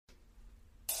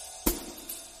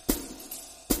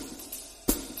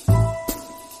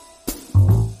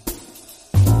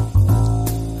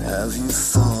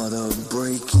thought of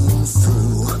breaking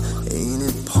through? Ain't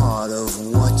it part of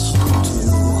what you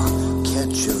do?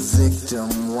 Catch a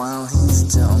victim while he's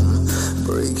dumb,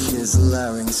 break his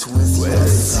larynx with your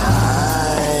it's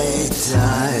high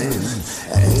time,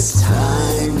 and it's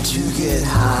time to get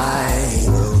high.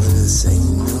 Well, this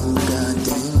ain't no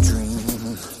goddamn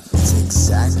dream, it's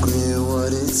exactly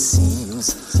what it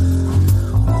seems.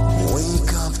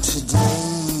 Wake up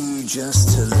today just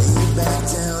to lay back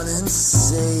down and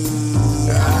say,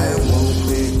 I won't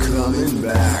be coming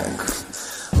back.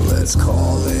 Let's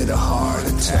call it a heart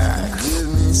attack. Give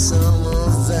me some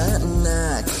of that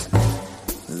knack.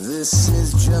 This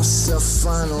is just a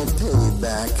final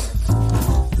payback.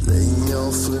 They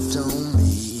all flipped on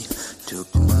me,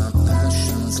 took my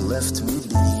passions, left me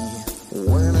be.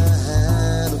 When I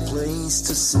had a place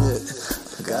to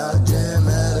sit, a goddamn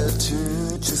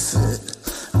attitude to fit.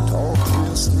 Talk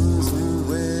real smooth, knew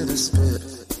where to spit.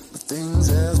 But things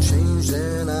have changed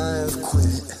and I've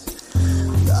quit.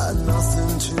 Got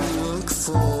nothing to look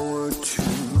forward to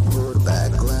but a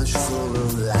backlash full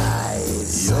of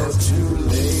lies. You're too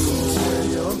late where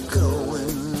you're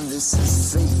going. This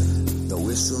is fate, the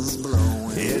whistle's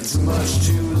blowing. It's much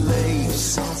too late.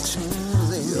 It's all too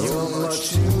late. You're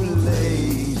much too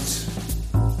late.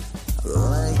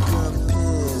 Like a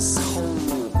piss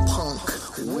hole punk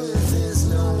with his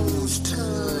nose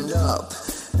turned up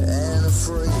and a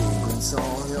fragrance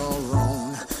all your own.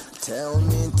 Tell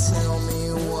me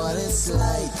what it's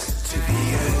like to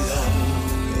be alone.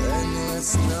 And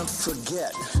let's not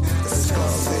forget the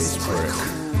Scarface prick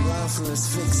who offers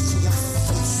fix to your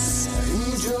face. He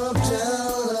dropped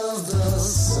out of the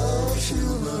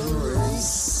subhuman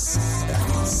race.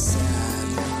 That's sad.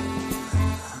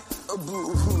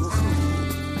 Boo-hoo-hoo.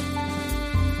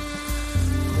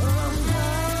 I'm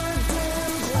goddamn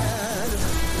glad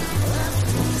that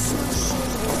piece of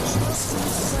shit was just a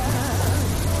fad.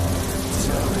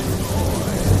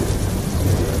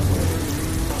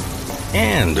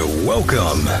 And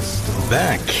welcome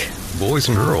back, boys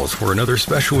and girls, for another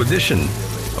special edition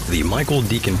of the Michael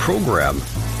Deacon program.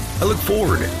 I look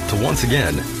forward to once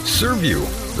again serve you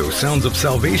those sounds of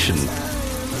salvation.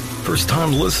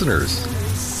 First-time listeners,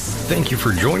 thank you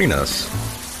for joining us.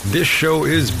 This show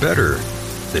is better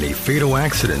than a fatal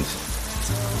accident.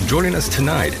 Joining us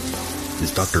tonight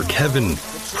is Dr. Kevin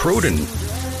Perrodin.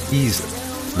 He's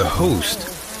the host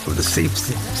of the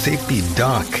Safety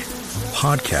Doc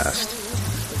podcast.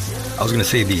 I was going to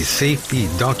say the Safety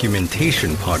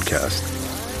Documentation podcast,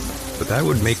 but that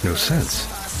would make no sense.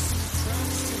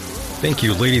 Thank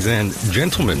you, ladies and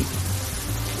gentlemen,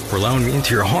 for allowing me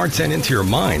into your hearts and into your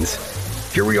minds.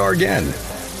 Here we are again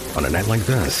on a night like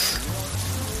this.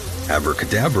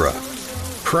 Abracadabra.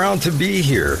 Proud to be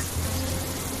here.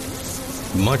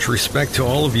 Much respect to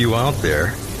all of you out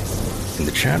there in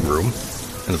the chat room.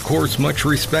 And of course, much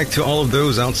respect to all of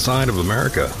those outside of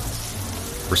America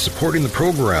for supporting the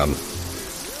program.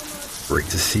 Great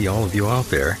to see all of you out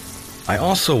there. I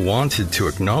also wanted to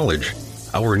acknowledge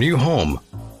our new home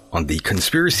on the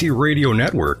Conspiracy Radio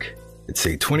Network. It's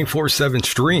a 24/7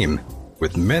 stream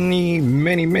with many,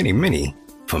 many, many, many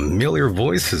familiar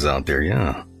voices out there.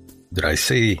 Yeah. Did I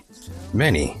say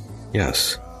many?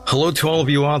 Yes. Hello to all of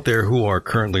you out there who are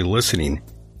currently listening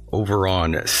over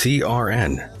on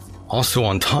CRN. Also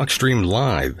on TalkStream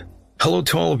Live. Hello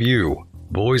to all of you,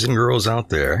 boys and girls out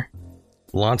there.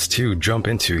 Lots to jump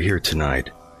into here tonight.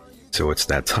 So it's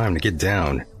that time to get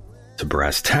down to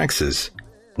brass taxes.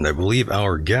 And I believe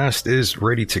our guest is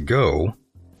ready to go.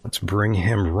 Let's bring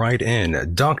him right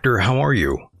in. Doctor, how are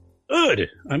you? Good.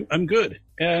 I'm good.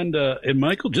 And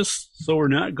Michael, just so we're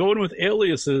not going with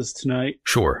aliases tonight.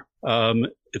 Sure.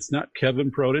 It's not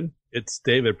Kevin Perrodin. It's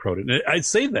David Perrodin. I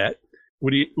say that.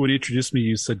 When you introduced me,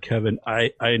 you said Kevin.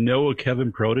 I know a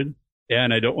Kevin Perrodin,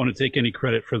 and I don't want to take any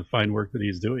credit for the fine work that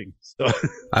he's doing. So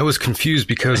I was confused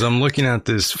because I'm looking at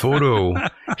this photo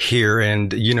here,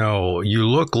 and you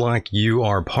look like you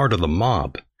are part of the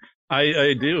mob.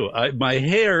 I do. My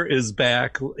hair is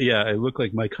back. Yeah, I look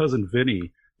like my cousin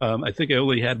Vinny. I think I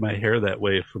only had my hair that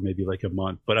way for maybe like a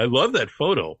month, but I love that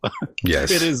photo.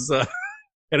 Yes, it is.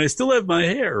 And I still have my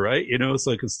hair, right?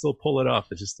 So I can still pull it off.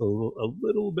 It's just a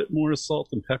little bit more salt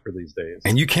and pepper these days.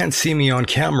 And you can't see me on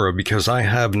camera because I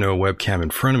have no webcam in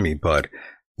front of me. But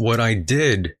what I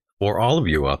did for all of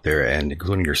you out there, and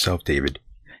including yourself, David,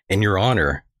 in your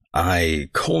honor, I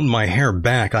combed my hair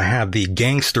back. I have the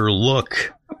gangster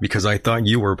look because I thought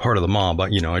you were part of the mob. I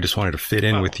just wanted to fit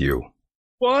in with you.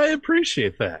 Well, I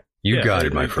appreciate that. You got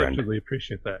it, my friend. I definitely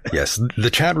appreciate that. Yes, the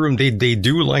chat room, they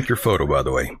do like your photo, by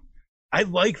the way. I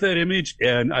like that image,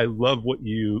 and I love what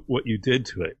you did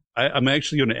to it. I'm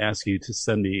actually going to ask you to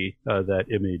send me that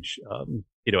image,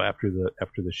 after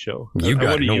the show. You got I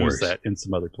want to no use worries. that in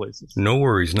some other places. No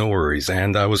worries.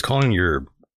 And I was calling your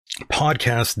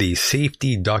podcast the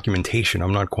Safety Documentation.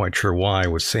 I'm not quite sure why I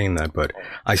was saying that, but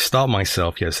I stopped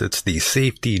myself. Yes, it's the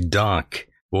Safety Doc,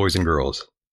 boys and girls.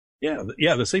 Yeah,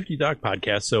 the Safety Doc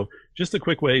podcast. So just a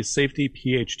quick way,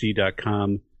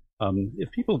 safetyphd.com.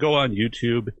 If people go on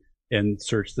YouTube and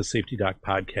search the Safety Doc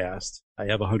podcast, I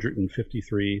have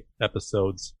 153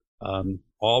 episodes,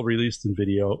 all released in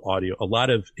video, audio, a lot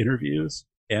of interviews,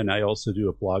 and I also do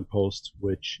a blog post,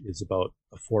 which is about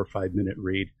a 4 or 5 minute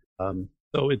read.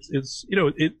 So it's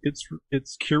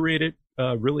curated,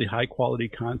 really high quality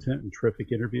content and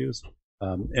terrific interviews.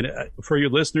 And for your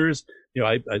listeners,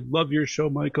 I love your show,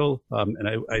 Michael, and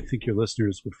I think your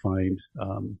listeners would find,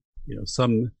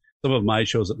 some of my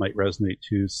shows that might resonate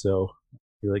too. So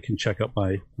they can check out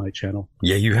my channel.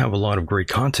 Yeah, you have a lot of great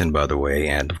content, by the way.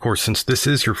 And of course, since this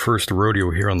is your first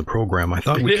rodeo here on the program, I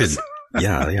thought we could,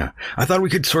 yeah. I thought we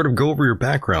could sort of go over your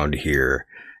background here,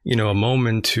 a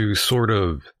moment to sort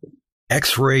of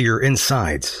x-ray your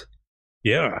insides.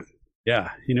 Yeah.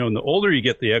 And the older you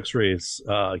get, the x-rays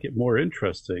get more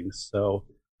interesting. So,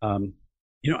 I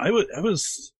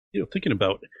was thinking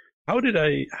about how did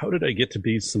I get to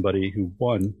be somebody who,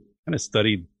 one, kind of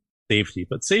studied safety,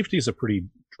 but safety is a pretty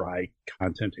dry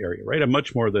content area, right? I'm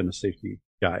much more than a safety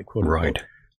guy, quote unquote.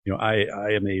 Right.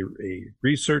 I am a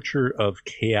researcher of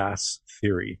chaos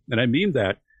theory, and I mean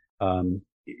that in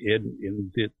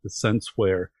the sense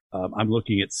where I'm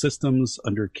looking at systems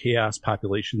under chaos,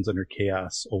 populations under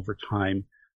chaos over time,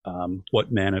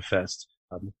 what manifests,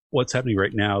 what's happening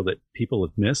right now that people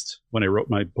have missed. When I wrote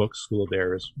my book, School of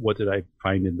Errors, what did I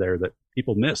find in there that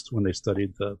people missed when they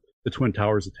studied the Twin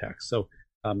Towers attacks? So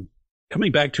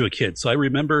coming back to a kid. So I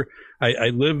remember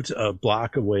I lived a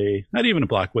block away, not even a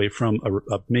block away from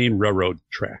a main railroad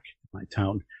track in my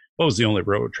town. Well, it was the only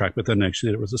railroad track, but then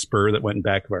actually there was a spur that went in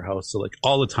back of our house. So like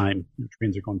all the time,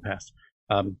 trains are going past.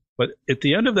 But at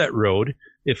the end of that road,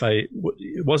 it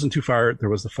wasn't too far, there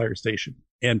was the fire station.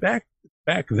 And back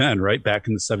then, right, back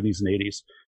in the 70s and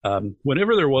 80s,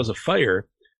 whenever there was a fire,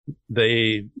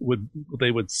 they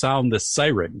would sound the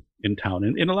siren in town.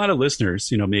 And a lot of listeners,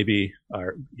 maybe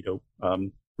are,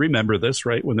 remember this,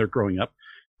 right, when they're growing up,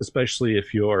 especially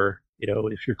if you're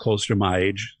closer to my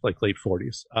age, like late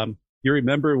 40s. You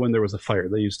remember when there was a fire,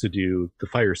 they used to do the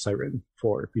fire siren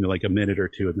for, like a minute or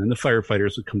two, and then the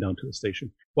firefighters would come down to the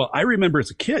station. Well, I remember as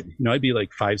a kid, I'd be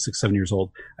like 5, 6, 7 years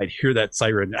old. I'd hear that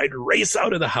siren. I'd race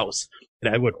out of the house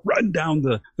and I would run down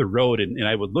the road and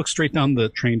I would look straight down the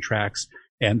train tracks,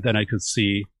 and then I could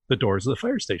see the doors of the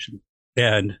fire station.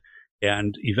 And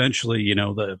eventually,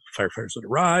 the firefighters would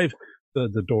arrive,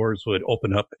 the doors would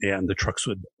open up and the trucks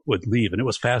would leave. And it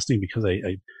was fascinating because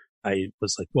I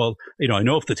was like, well, I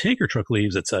know if the tanker truck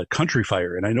leaves, it's a country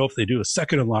fire. And I know if they do a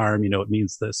second alarm, it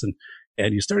means this.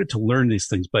 And you started to learn these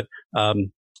things. But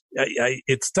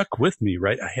it stuck with me,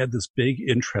 right? I had this big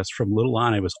interest from little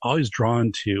on. I was always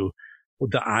drawn to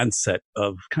the onset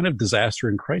of kind of disaster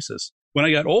and crisis. When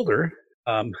I got older,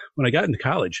 when I got into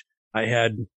college, I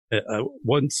had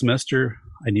one semester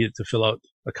I needed to fill out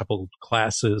a couple Mm-hmm.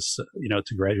 classes,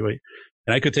 to graduate.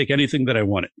 And I could take anything that I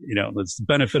wanted. That's the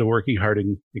benefit of working hard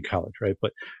in college, right?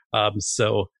 But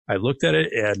so I looked at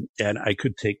it and I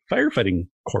could take firefighting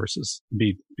courses,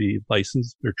 be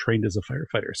licensed or trained as a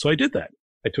firefighter. So I did that.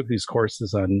 I took these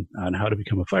courses on how to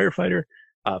become a firefighter,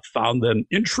 found them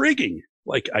intriguing.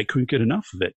 Like I couldn't get enough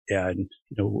of it. And,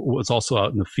 was also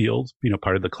out in the field,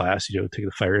 part of the class, take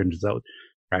the fire engines out,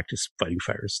 practice fighting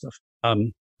fire stuff.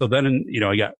 So then,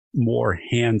 I got more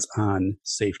hands-on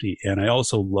safety, and I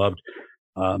also loved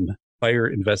fire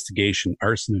investigation,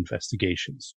 arson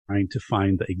investigations, trying to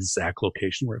find the exact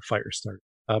location where a fire started.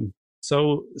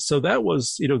 So that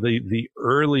was, the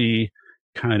early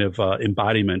kind of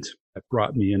embodiment that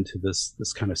brought me into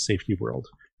this kind of safety world.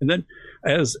 And then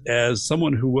as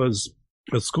someone who was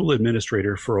a school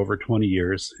administrator for over 20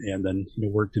 years and then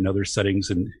worked in other settings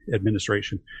in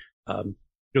administration,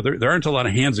 there aren't a lot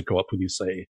of hands that go up when you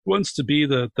say, who wants to be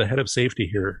the head of safety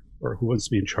here, or who wants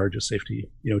to be in charge of safety,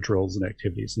 drills and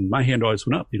activities. And my hand always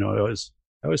went up.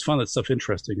 I always found that stuff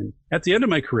interesting. And at the end of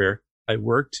my career, I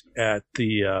worked at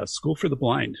the School for the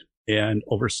Blind and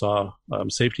oversaw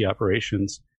safety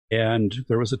operations. And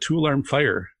there was a 2-alarm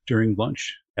fire during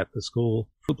lunch at the School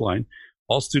for the Blind.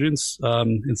 All students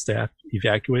and staff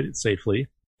evacuated safely.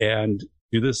 And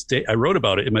to this day, I wrote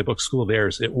about it in my book, School of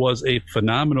Errors. It was a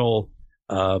phenomenal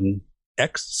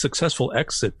successful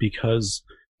exit because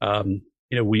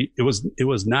it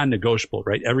was non-negotiable,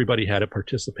 right? Everybody had to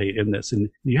participate in this, and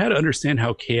you had to understand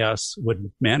how chaos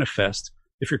would manifest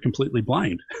if you're completely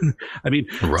blind? I mean,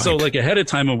 Right. so like ahead of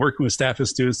time, I'm working with staff and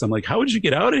students. I'm like, how would you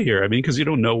get out of here? I mean, because you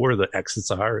don't know where the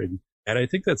exits are, and I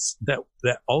think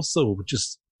that also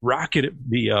just rocketed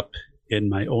me up in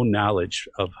my own knowledge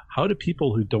of how do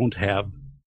people who don't have,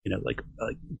 like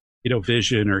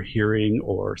vision or hearing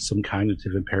or some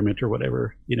cognitive impairment or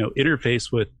whatever,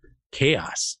 interface with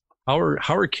chaos. How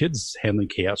are kids handling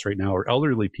chaos right now, or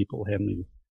elderly people handling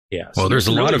chaos? Well, there's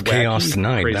a lot of chaos wacky,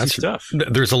 tonight. crazy That's stuff.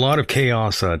 There's a lot of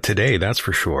chaos today. That's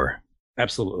for sure.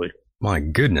 Absolutely. My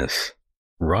goodness.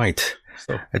 Right.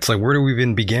 So It's like, where do we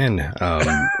even begin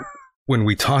when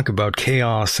we talk about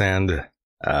chaos and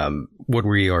what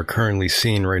we are currently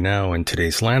seeing right now in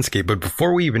today's landscape? But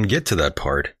before we even get to that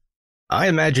part, I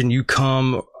imagine you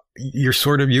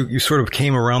sort of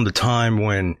came around the time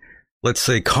when, let's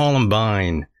say,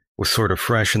 Columbine was sort of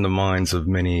fresh in the minds of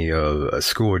many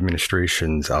school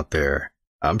administrations out there.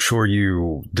 I'm sure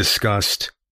you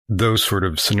discussed those sort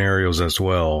of scenarios as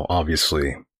well,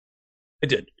 obviously. I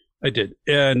did.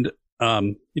 And,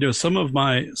 some of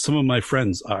my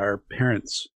friends are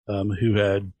parents who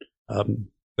had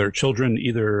their children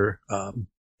either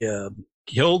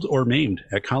killed or maimed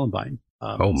at Columbine.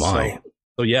 Oh my.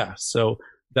 So yeah. So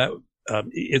that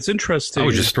it's interesting. I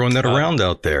was just throwing that around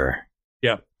out there.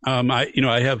 Yeah. I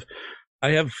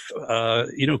have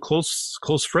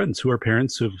close friends who are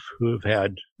parents who have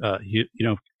had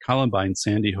Columbine,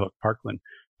 Sandy Hook, Parkland.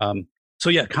 So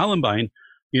yeah, Columbine,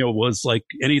 was like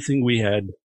anything we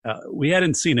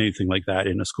hadn't seen anything like that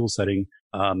in a school setting,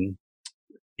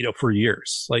 for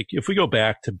years. Like if we go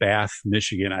back to Bath,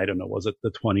 Michigan, I don't know, was it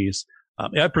the 20s?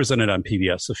 I presented on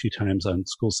PBS a few times on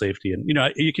school safety, and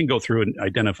you can go through and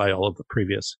identify all of the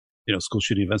previous school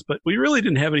shooting events, but we really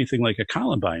didn't have anything like a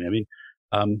Columbine. I mean,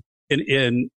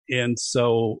 and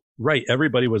so right,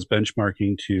 everybody was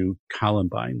benchmarking to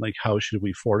Columbine. Like, how should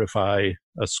we fortify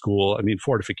a school? I mean,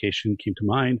 fortification came to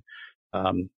mind.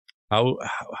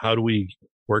 How do we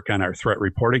work on our threat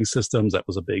reporting systems? That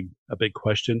was a big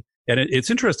question. And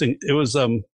it's interesting. It was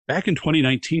back in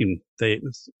 2019.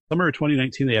 Summer of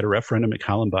 2019, they had a referendum at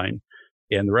Columbine,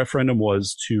 and the referendum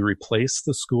was to replace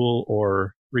the school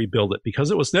or rebuild it,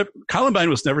 because Columbine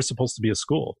was never supposed to be a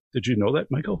school. Did you know that,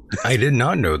 Michael? I did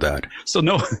not know that. So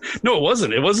no, it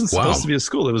wasn't. It wasn't supposed to be a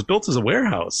school. It was built as a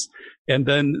warehouse, and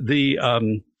then the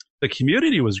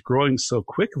community was growing so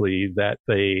quickly that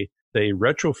they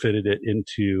retrofitted it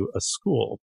into a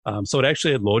school. So it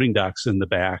actually had loading docks in the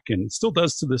back, and it still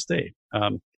does to this day.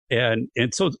 And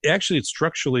so actually it's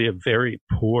structurally a very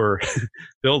poor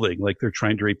building. Like they're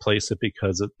trying to replace it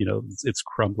because it's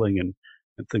crumbling and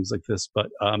things like this. But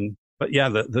yeah,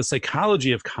 the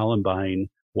psychology of Columbine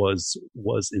was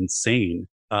insane.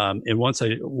 And once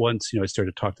I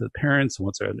started to talk to the parents, and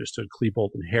once I understood Klebold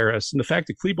and Harris, and the fact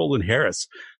that Klebold and Harris,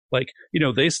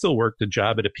 they still worked a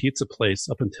job at a pizza place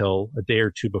up until a day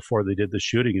or two before they did the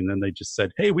shooting. And then they just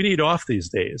said, hey, we need off these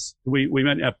days. We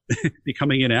might be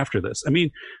coming in after this. I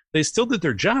mean, they still did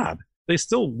their job. They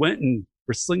still went and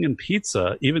were slinging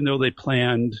pizza, even though they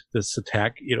planned this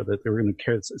attack, that they were going to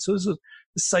carry this. So this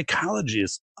psychology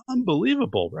is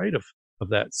unbelievable, right? Of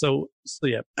that. So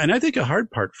yeah. And I think a hard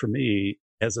part for me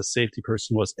as a safety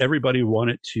person was everybody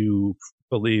wanted to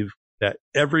believe that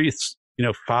every,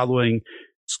 following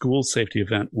school safety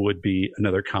event would be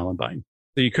another Columbine.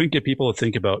 So you couldn't get people to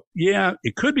think about, yeah,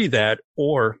 it could be that,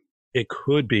 or it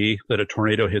could be that a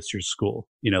tornado hits your school.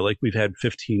 Like we've had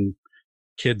 15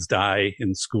 kids die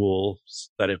in schools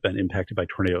that have been impacted by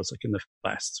tornadoes, like in the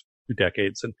last 2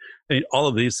 decades. And I mean, all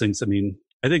of these things,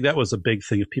 I think that was a big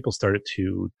thing. If people started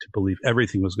to believe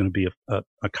everything was going to be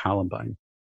a Columbine.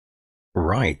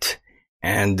 Right.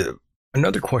 And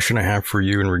another question I have for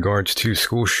you in regards to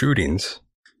school shootings.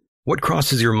 What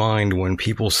crosses your mind when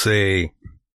people say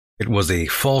it was a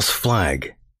false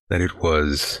flag, that it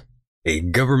was a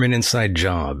government inside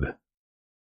job?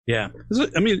 Yeah.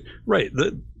 Right.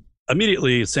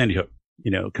 Immediately Sandy Hook,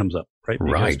 comes up, right?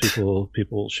 Because right.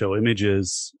 People show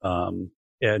images. And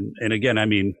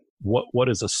again, what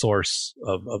is a source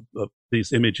of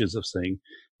these images of saying,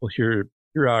 well, here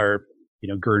are,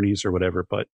 gurneys or whatever.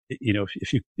 But,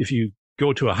 if you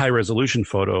go to a high resolution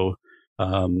photo,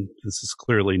 this is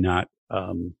clearly not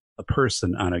a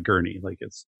person on a gurney, like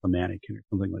it's a mannequin or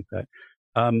something like that.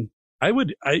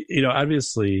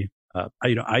 Obviously,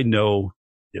 I know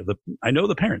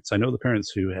the parents. I know the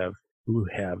parents who have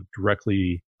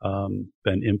directly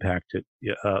been impacted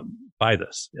by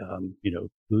this.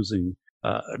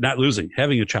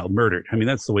 Having a child murdered. I mean,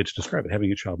 that's the way to describe it.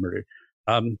 Having a child murdered.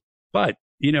 But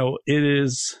it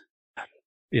is.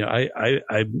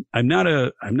 I'm not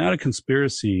a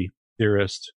conspiracy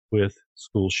theorist with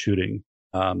school shooting.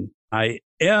 I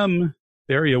am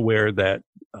very aware that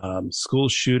school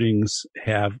shootings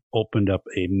have opened up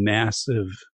a massive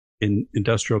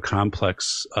industrial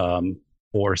complex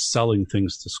for selling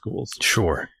things to schools.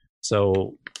 Sure.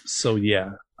 So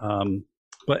yeah.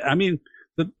 But I mean,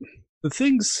 the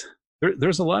things,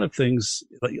 there's a lot of things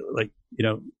like, you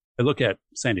know, I look at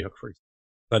Sandy Hook, for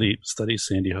example, study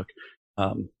Sandy Hook.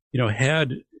 You know,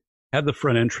 had the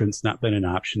front entrance not been an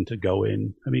option to go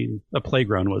in, I mean, a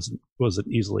playground was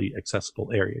an easily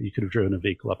accessible area. You could have driven a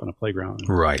vehicle up on a playground.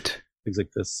 Right. Things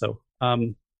like this. So,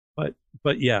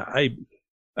 but yeah,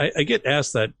 I get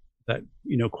asked that,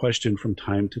 you know, question from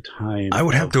time to time. I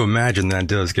would have to imagine that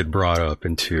does get brought up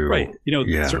into, right. You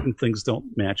know, certain things don't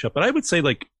match up, but I would say,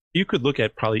 like, you could look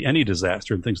at probably any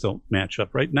disaster and things don't match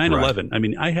up, right? 9/11. Right. I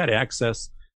mean, I had access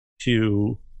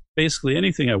to basically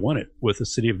anything I wanted with the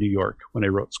city of New York when I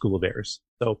wrote School of Heirs.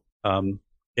 So,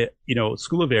 you know,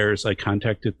 School of Heirs, I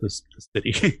contacted the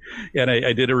city and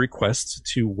I did a request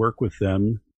to work with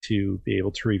them to be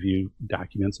able to review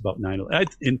documents about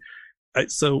 9/11.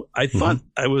 So I thought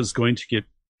I was going to get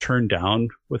turned down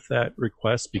with that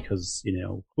request because, you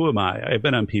know, who am I? I've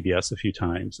been on PBS a few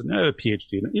times and I have a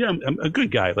PhD. You know, I'm a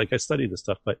good guy. Like, I studied this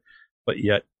stuff, but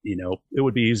yet, you know, it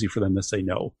would be easy for them to say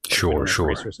no. Sure.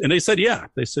 And they said, yeah.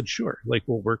 They said, sure. Like,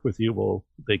 we'll work with you.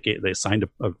 They assigned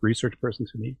a research person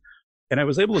to me, and I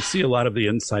was able to see a lot of the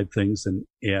inside things and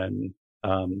you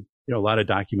know, a lot of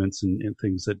documents and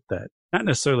things that not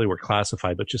necessarily were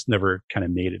classified, but just never kind of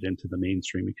made it into the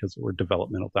mainstream because they were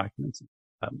developmental documents.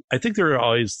 I think there are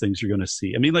always things you're going to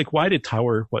see. I mean, like, why did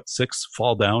Tower 6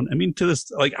 fall down? I mean, to this,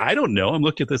 like, I don't know. I'm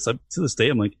looking at this up to this day.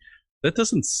 I'm like, that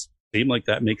doesn't seem like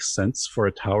that makes sense for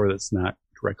a tower that's not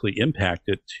directly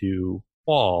impacted to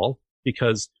fall.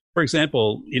 Because, for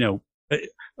example, you know,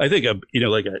 I think, you know,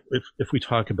 like, if we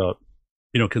talk about,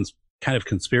 you know, kind of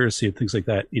conspiracy and things like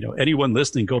that, you know, anyone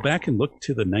listening, go back and look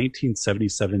to the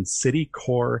 1977 City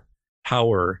Core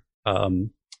Tower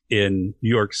in New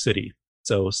York City.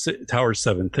 So Tower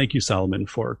 7. Thank you, Solomon,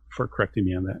 for correcting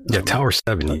me on that. Yeah, Tower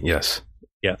 7. Yes.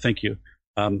 Yeah, thank you.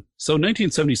 So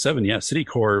 1977, yeah, City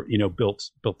Core, you know,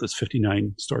 built this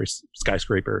 59-story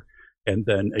skyscraper. And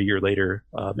then a year later,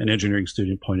 an engineering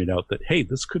student pointed out that, hey,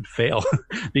 this could fail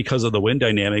because of the wind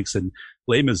dynamics. And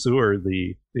Les Mazur,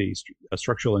 the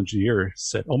structural engineer,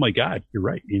 said, oh, my God, you're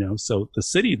right. You know, so the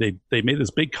city, they made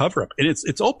this big cover up, and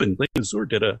it's open. Les Mazur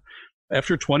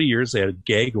after 20 years, they had a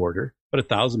gag order, but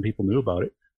 1,000 people knew about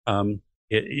it.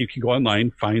 You can go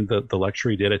online, find the lecture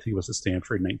he did. I think it was at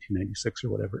Stanford in 1996 or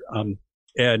whatever.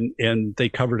 And they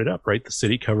covered it up, right? The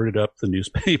city covered it up. The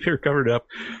newspaper covered it up.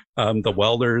 The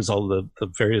welders, all the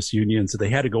various unions, they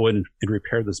had to go in and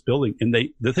repair this building. And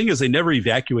the thing is, they never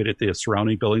evacuated the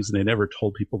surrounding buildings, and they never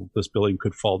told people this building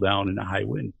could fall down in a high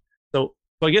wind. So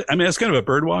I mean, that's kind of a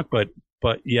bird walk, but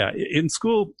yeah, in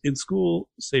school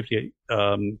safety,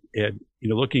 and, you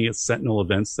know, looking at sentinel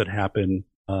events that happen,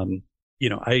 you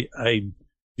know, I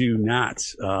do not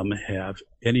have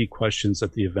any questions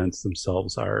that the events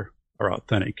themselves are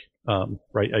authentic.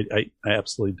 Right. I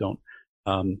absolutely don't.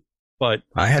 But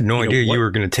I had no idea you were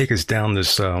going to take us down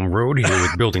this road here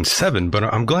with Building 7, but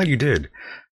I'm glad you did,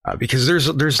 because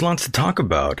there's lots to talk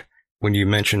about when you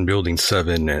mentioned Building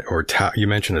 7 or you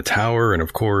mentioned the tower. And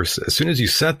of course, as soon as you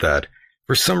said that,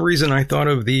 for some reason, I thought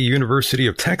of the University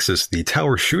of Texas, the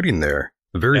tower shooting there,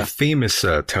 the very famous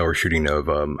tower shooting of,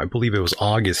 I believe it was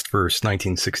August 1st,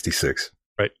 1966.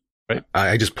 Right.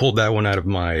 I just pulled that one out of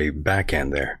my back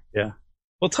end there. Yeah.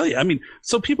 Well, I'll tell you, I mean,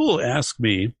 so people will ask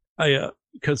me, I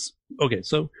was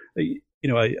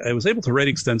able to write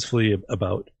extensively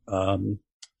about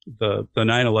the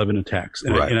 9/11 attacks,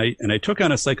 and I took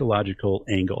on a psychological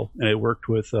angle, and I worked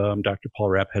with Dr. Paul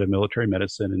Rapp, head of military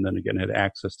medicine, and then again had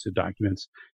access to documents.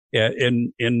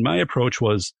 And my approach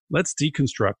was, let's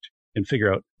deconstruct and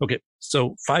figure out, okay,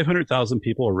 so 500,000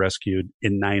 people are rescued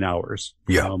in 9 hours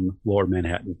from Lower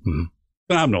Manhattan. Mm-hmm.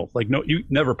 Phenomenal. Like, no, you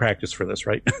never practice for this,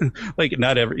 right? Like,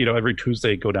 not every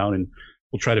Tuesday go down and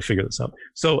we'll try to figure this out.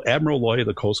 So Admiral Loy of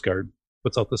the Coast Guard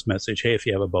puts out this message, hey, if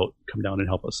you have a boat, come down and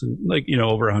help us. And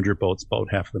over 100 boats,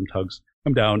 about half of them tugs,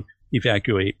 come down,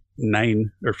 evacuate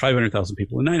 500,000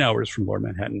 people in 9 hours from Lower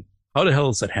Manhattan. How the hell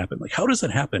does that happen? Like, how does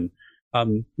that happen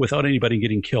without anybody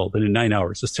getting killed? And in 9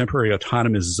 hours, this temporary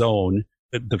autonomous zone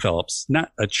that develops,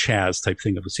 not a Chaz type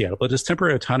thing of Seattle, but this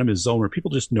temporary autonomous zone where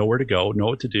people just know where to go, know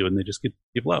what to do, and they just get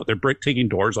people out. They're taking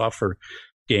doors off for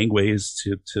gangways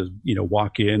to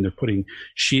walk in. They're putting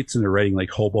sheets and they're writing like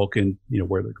Hoboken,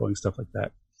 where they're going, stuff like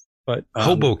that. But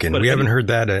Hoboken, we haven't heard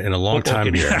that in a long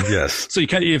time here. Yeah. Yes. So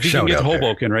if you can get to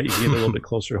Hoboken, right, you can get a little bit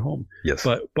closer to home. Yes.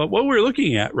 But what we're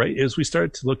looking at, right, is we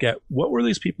started to look at what were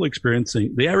these people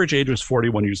experiencing. The average age was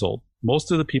 41 years old.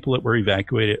 most of the people that were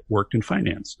evacuated worked in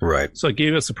finance. Right. So it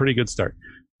gave us a pretty good start.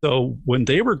 So when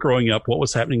they were growing up, what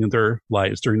was happening in their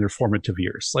lives during their formative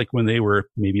years, like when they were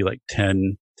maybe like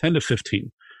 10 to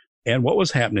 15. And what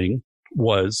was happening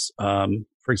was,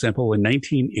 for example, in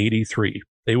 1983,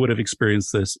 they would have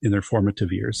experienced this in their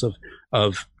formative years of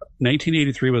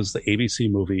 1983 was the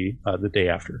ABC movie, The Day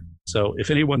After. So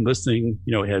if anyone listening,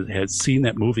 has seen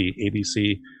that movie,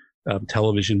 ABC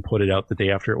television put it out the day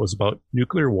after. It was about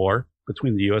nuclear war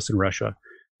between the U.S. and Russia.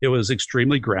 It was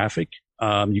extremely graphic.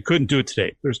 You couldn't do it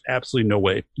today. There's absolutely no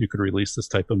way you could release this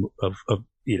type of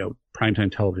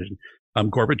primetime television.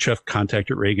 Gorbachev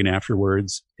contacted Reagan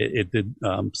afterwards. It did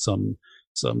some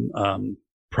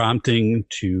prompting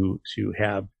to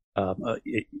have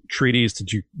treaties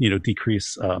to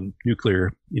decrease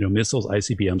nuclear missiles,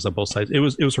 ICBMs on both sides. It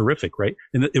was horrific, right?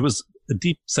 And it was a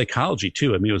deep psychology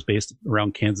too. I mean, it was based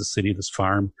around Kansas City, this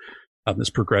farm,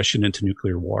 this progression into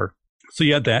nuclear war. So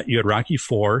you had that. You had Rocky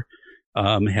IV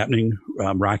happening.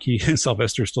 Rocky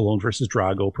Sylvester Stallone versus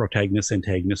Drago, protagonist,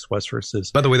 antagonist, West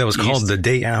versus. By the way, that was East. called The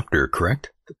Day After,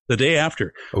 correct? The Day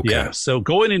After. Okay. Yeah. So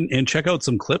go in and check out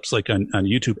some clips like on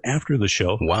YouTube after the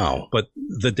show. Wow. But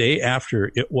the day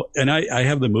after and I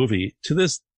have the movie to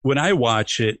this, when I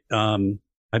watch it,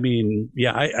 I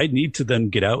need to then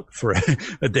get out for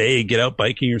a day, get out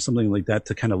biking or something like that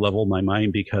to kind of level my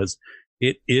mind, because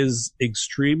it is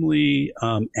extremely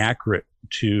accurate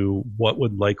to what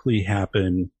would likely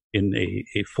happen in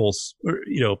a full,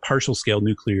 partial scale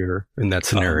nuclear in that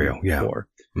scenario, war.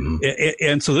 Mm-hmm.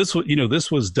 And so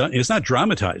this was done. It's not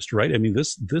dramatized, right? I mean,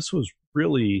 this was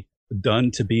really done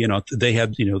to be they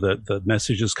had, the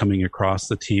messages coming across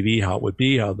the TV, how it would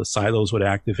be, how the silos would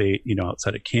activate,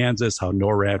 outside of Kansas, how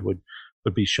NORAD would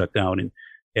be shut down.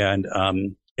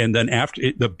 And then after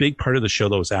the big part of the show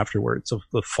that was afterwards of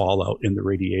the fallout and the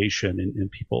radiation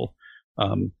and people,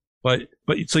 but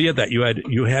so you had that you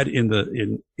had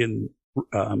in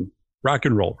rock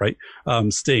and roll, right?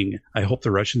 Sting, I Hope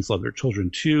the Russians Love Their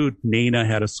Children Too. Nana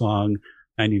had a song,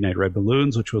 99 Red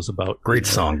Balloons, which was about great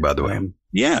song, by the way.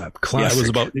 Classic. It was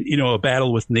about a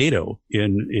battle with NATO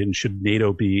in should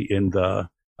NATO be in the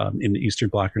Eastern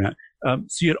Bloc or not.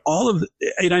 So you had all of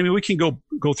and I mean, we can go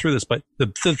through this, but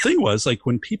the thing was, like,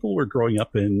 when people were growing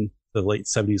up in the late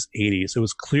 70s, 80s, it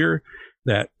was clear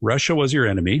that Russia was your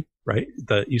enemy, right?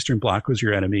 The Eastern Bloc was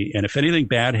your enemy. And if anything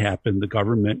bad happened,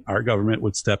 our government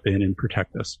would step in and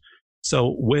protect us.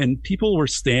 So when people were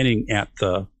standing at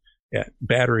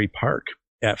Battery Park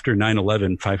after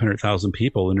 9/11, 500,000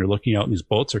 people, and they're looking out and these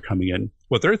boats are coming in,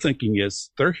 what they're thinking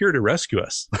is they're here to rescue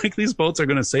us. Like, these boats are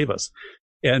going to save us.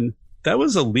 And that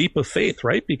was a leap of faith,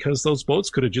 right? Because those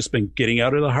boats could have just been getting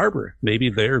out of the harbor.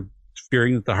 Maybe they're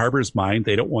fearing that the harbor's mine.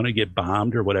 They don't want to get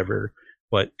bombed or whatever.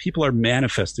 But people are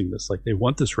manifesting this, like they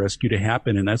want this rescue to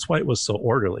happen. And that's why it was so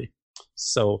orderly.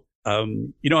 So,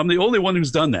 I'm the only one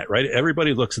who's done that, right?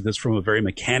 Everybody looks at this from a very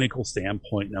mechanical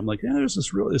standpoint. And I'm like, there's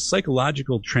this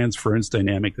psychological transference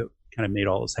dynamic that kind of made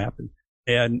all this happen.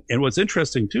 And what's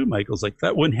interesting too, Michael, is like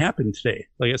that wouldn't happen today.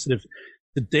 Like I said,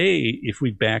 if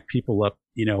we back people up,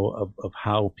 of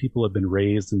how people have been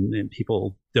raised and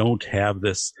people don't have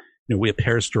this, we have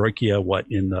perestroika,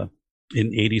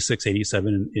 in 86,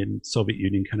 87 in Soviet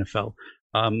Union kind of fell.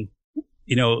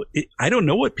 I don't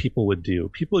know what people would do.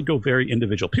 People would go very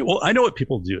individual. I know what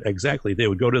people do. Exactly. They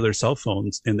would go to their cell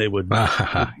phones and they would,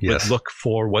 yes, look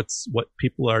for what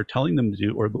people are telling them to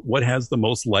do, or what has the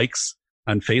most likes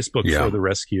on Facebook for the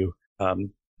rescue. So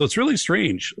it's really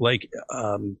strange. Like,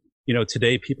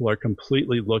 today people are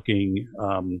completely looking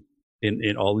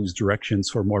in all these directions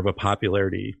for more of a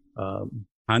popularity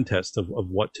contest of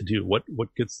what to do, what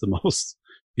gets the most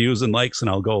views and likes, and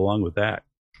I'll go along with that.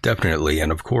 Definitely.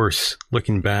 And of course,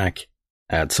 looking back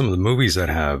at some of the movies that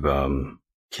have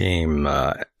came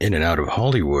in and out of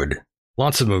Hollywood,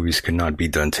 lots of movies could not be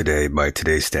done today by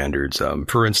today's standards.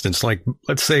 For instance, like,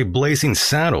 let's say Blazing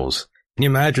Saddles. Can you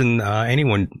imagine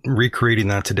anyone recreating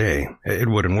that today? It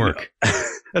wouldn't work.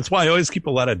 That's why I always keep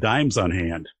a lot of dimes on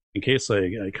hand in case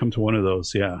I come to one of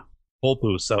those, pole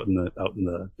booths out in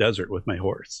the desert with my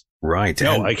horse. Right.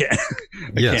 No, I can't.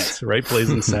 I can't. Right,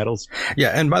 Blazing Saddles. Yeah,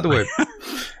 and by the way,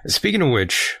 speaking of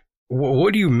which,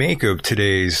 what do you make of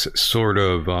today's sort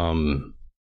of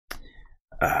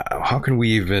how can we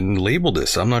even label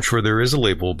this? I'm not sure there is a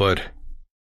label, but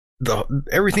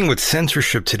everything with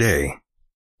censorship today.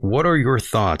 What are your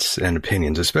thoughts and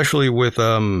opinions, especially with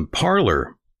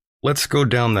Parler? Let's go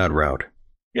down that route.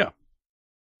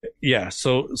 Yeah.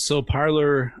 So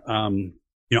Parler,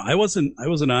 I wasn't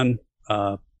on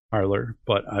Parler,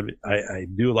 but I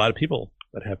knew a lot of people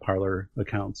that had Parler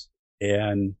accounts,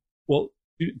 and well,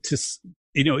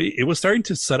 it was starting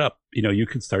to set up. You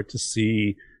could start to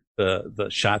see the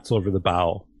shots over the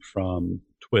bow from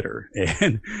Twitter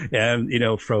and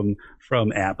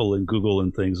from Apple and Google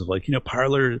and things of like,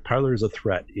 Parler is a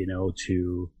threat,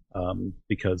 to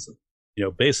because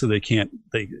basically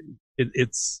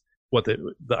it's what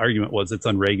the argument was, it's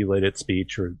unregulated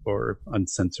speech or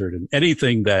uncensored, and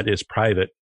anything that is private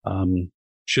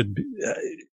should be,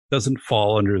 doesn't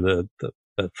fall under the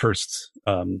First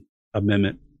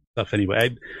Amendment stuff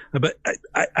anyway.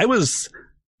 I was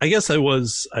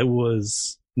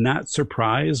not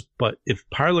surprised, but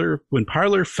when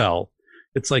Parler fell,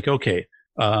 it's like, okay,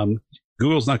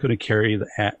 Google's not going to carry the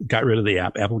app, got rid of the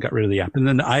app. Apple got rid of the app, and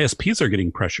then the ISPs are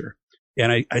getting pressure.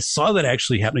 And I saw that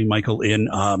actually happening, Michael, in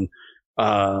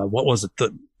what was it?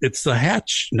 It's the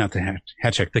Hatch Act,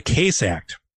 the CASE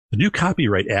Act, the new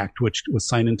Copyright Act, which was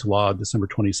signed into law December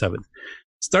 27th.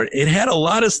 It had a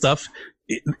lot of stuff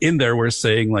in there where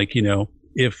saying, like,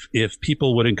 if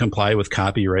people wouldn't comply with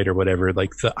copyright or whatever,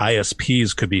 like the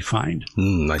ISPs could be fined.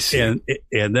 I see.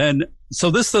 And then, so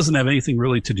this doesn't have anything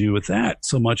really to do with that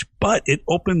so much, but it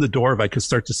opened the door if I could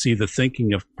start to see the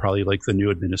thinking of probably like the new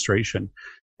administration.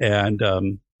 And,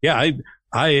 I'm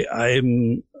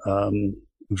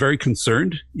very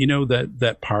concerned,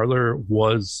 that Parler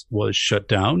was shut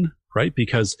down, right?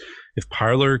 Because if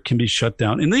Parler can be shut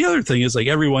down, and the other thing is, like,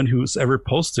 everyone who's ever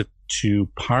posted to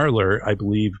Parler, I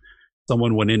believe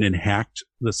someone went in and hacked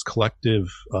this collective,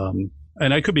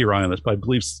 and I could be wrong on this, but I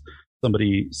believe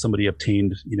somebody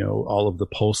obtained, all of the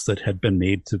posts that had been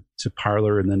made to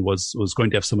Parler, and then was going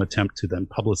to have some attempt to then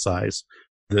publicize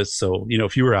this. So,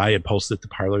 if you or I had posted to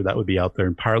Parler, that would be out there,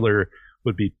 and Parler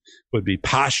would be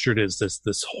postured as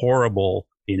this horrible,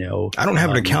 I don't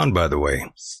have an account, by the way.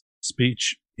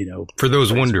 Speech, For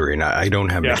those wondering, I don't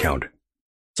have an account.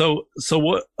 So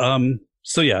what?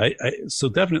 So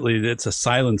definitely it's a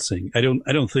silencing. I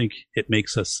don't think it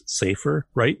makes us safer,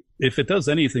 right? If it does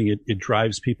anything, it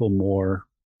drives people more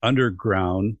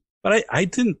underground. But I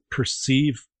didn't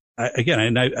perceive.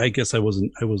 I guess I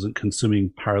wasn't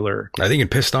consuming Parler. I think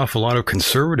it pissed off a lot of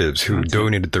conservatives who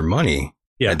donated their money.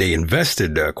 Yeah, they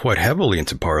invested quite heavily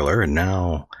into Parler, and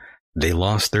now they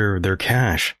lost their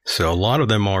cash. So a lot of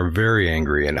them are very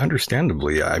angry, and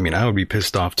understandably. I mean, I would be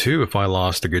pissed off too if I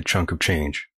lost a good chunk of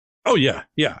change. Oh yeah,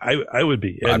 I would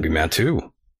be. I'd be mad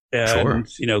too. And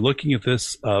sure. Looking at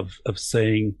this of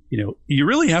saying, you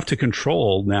really have to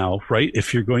control now, right?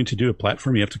 If you're going to do a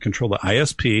platform, you have to control the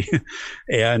ISP,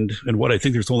 and what I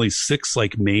think there's only 6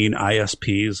 like main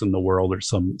ISPs in the world, or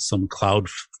some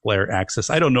Cloudflare access.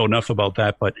 I don't know enough about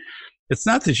that, but it's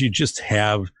not that you just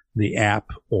have the app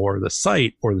or the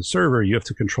site or the server. You have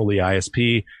to control the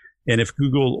ISP, and if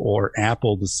Google or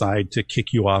Apple decide to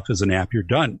kick you off as an app, you're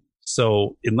done.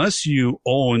 So unless you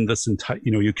own this entire,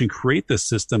 you can create this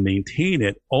system, maintain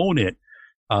it, own it,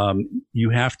 you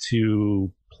have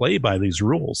to play by these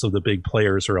rules of the big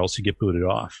players, or else you get booted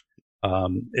off.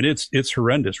 And it's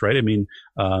horrendous, right? I mean,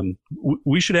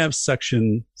 we should have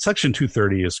Section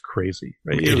 230 is crazy,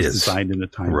 right? It was designed in a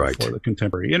time before the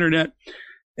contemporary internet,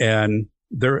 and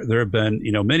there have been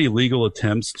many legal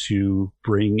attempts to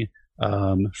bring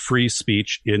free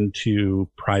speech into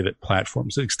private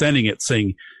platforms, extending it,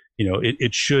 saying,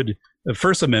 it should, the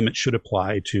First Amendment should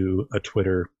apply to a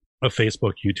Twitter, a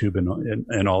Facebook, YouTube,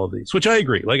 and all of these, which I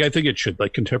agree. Like, I think it should.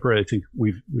 Like contemporary, I think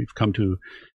we've come to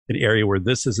an area where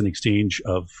this is an exchange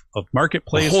of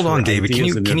marketplace. Well, hold on, David. Can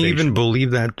you even believe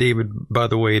that, David? By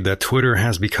the way, that Twitter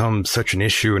has become such an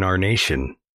issue in our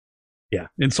nation. Yeah,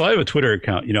 and so I have a Twitter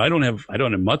account. I don't have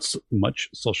much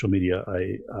social media.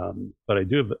 But I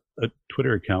do have a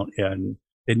Twitter account, and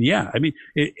yeah, I mean,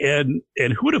 and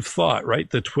who would have thought, right,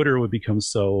 that Twitter would become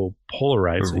so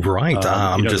polarizing? Right.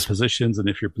 I'm just the positions, and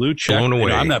if you're blue checked, blown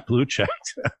away. I'm not blue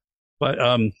checked,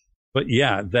 but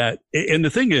yeah, that, and the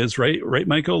thing is, right,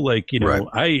 Michael, like,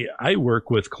 right. I work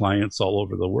with clients all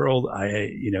over the world.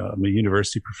 I'm a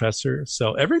university professor,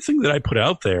 so everything that I put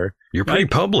out there, you're pretty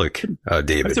public,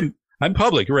 David. I'm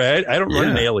public, right? I don't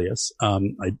run an alias.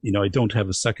 I don't have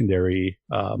a secondary,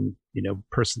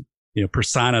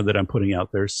 persona that I'm putting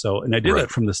out there. So, and I did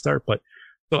that from the start, but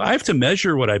so I have to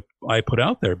measure what I put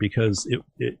out there, because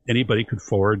anybody could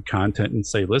forward content and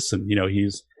say, listen,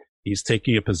 he's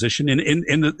taking a position in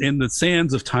the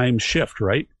sands of time shift,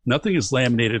 right? Nothing is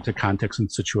laminated to context and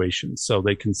situations. So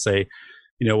they can say,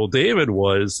 well, David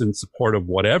was in support of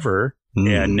whatever.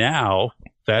 And now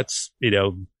that's,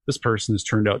 this person has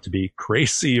turned out to be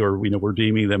crazy, or, we're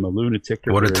deeming them a lunatic.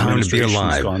 Or what a time to be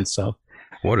alive. Gone south.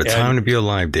 What a time to be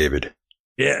alive, David.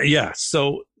 Yeah.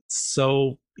 So,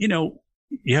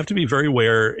 you have to be very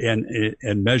aware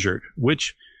and measured,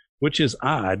 which is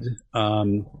odd.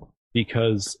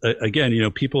 because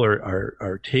again, people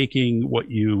are taking what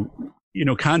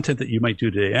content that you might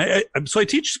do today. So I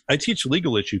teach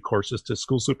legal issue courses to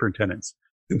school superintendents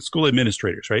and school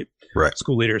administrators, right? Right.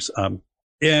 School leaders.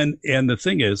 And the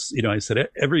thing is, I said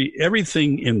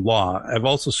everything in law. I've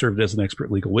also served as an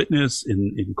expert legal witness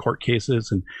in court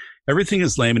cases, and everything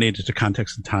is laminated to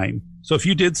context and time. So if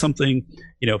you did something,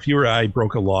 if you or I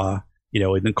broke a law,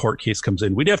 and the court case comes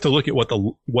in, we'd have to look at what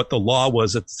the law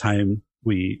was at the time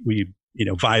we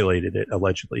violated it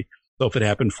allegedly. So if it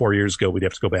happened 4 years ago, we'd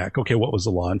have to go back. Okay, what was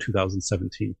the law in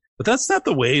 2017? But that's not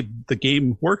the way the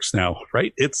game works now,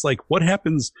 right? It's like, what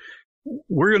happens?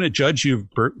 We're going to judge you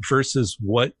versus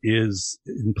what is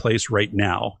in place right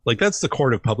now. Like, that's the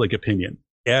court of public opinion.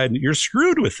 And you're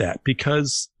screwed with that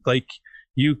because, like,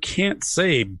 you can't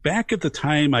say back at the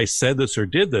time I said this or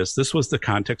did this, this was the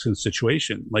context and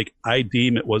situation. Like, I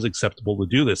deem it was acceptable to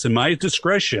do this. In my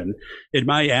discretion, in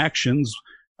my actions,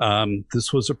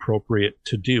 this was appropriate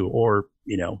to do, or,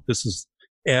 this is,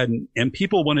 and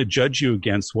people want to judge you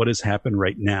against what has happened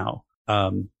right now.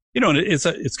 And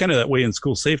it's kind of that way in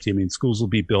school safety. I mean, schools will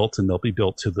be built and they'll be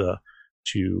built to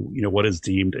what is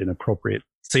deemed an appropriate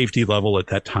safety level at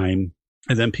that time.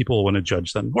 And then people want to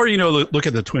judge them. Or, look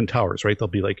at the Twin Towers, right? They'll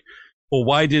be like, well,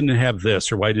 why didn't it have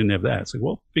this or why didn't it have that? It's like,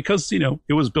 well, because,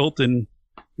 it was built in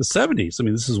the 70s. I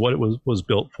mean, this is what it was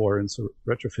built for, and so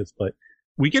retrofits. But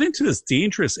we get into this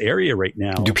dangerous area right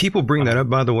now. Do people bring that up,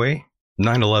 by the way?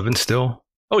 9/11 still?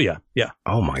 Oh, yeah. Yeah.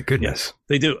 Oh, my goodness. Yes,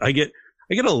 they do. I get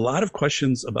a lot of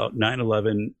questions about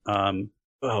 9/11.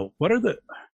 What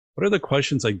are the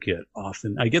questions I get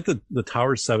often? I get the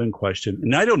Tower 7 question,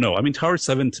 and I don't know. I mean, Tower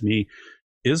 7 to me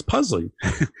is puzzling.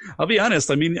 I'll be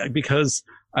honest. I mean, because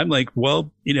I'm like,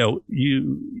 well,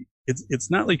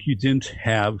 it's not like you didn't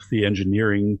have the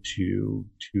engineering to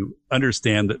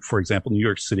understand that, for example, New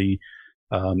York City,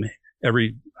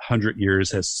 every 100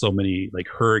 years has so many like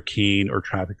hurricane or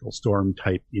tropical storm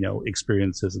type,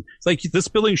 experiences. And it's like this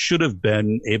building should have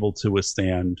been able to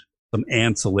withstand some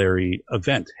ancillary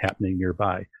event happening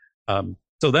nearby.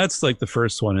 So that's like the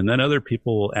first one. And then other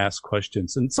people will ask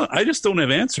questions. And so I just don't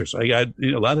have answers. I got,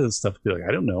 a lot of this stuff be like,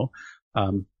 I don't know.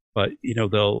 But,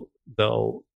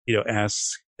 they'll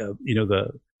ask,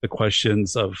 the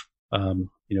questions of,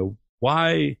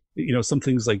 why, some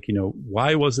things like,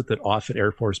 why was it that Offutt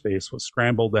Air Force Base was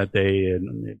scrambled that day?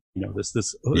 And,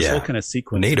 this whole kind of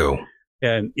sequence. NATO.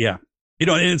 And yeah.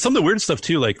 And some of the weird stuff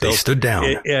too, like they stood down,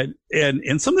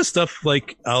 and some of the stuff,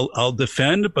 like I'll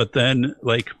defend, but then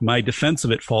like my defense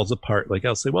of it falls apart. Like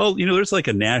I'll say, well, there's like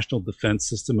a national defense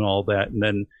system and all that, and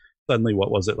then suddenly, what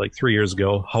was it, like 3 years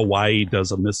ago, Hawaii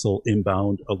does a missile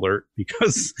inbound alert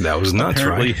because that was nuts,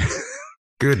 right?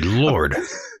 Good Lord.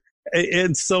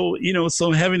 And so,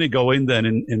 so having to go in then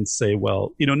and say,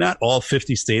 well, not all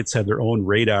 50 states have their own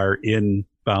radar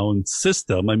inbound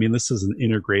system. I mean, this is an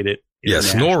integrated.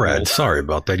 Yes, NORAD. Sorry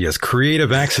about that. Yes,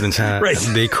 creative accidents. Right.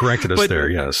 They corrected us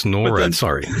there. Yes, NORAD.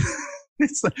 Sorry.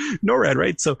 It's NORAD,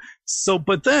 right? So,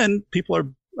 but then people are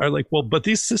like, well, but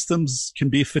these systems can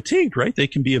be fatigued, right? They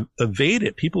can be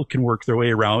evaded. People can work their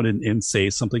way around and say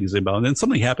something is inbound. And then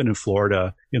something happened in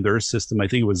Florida in their system. I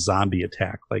think it was zombie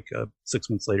attack, like 6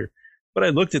 months later. But I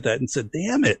looked at that and said,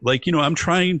 damn it. Like, I'm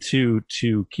trying to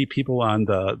keep people on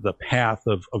the path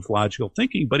of logical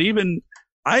thinking. But even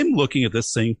I'm looking at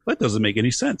this saying, that doesn't make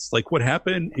any sense. Like what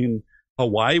happened in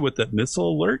Hawaii with that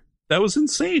missile alert, that was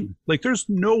insane. Like there's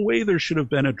no way there should have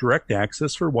been a direct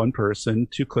access for one person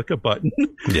to click a button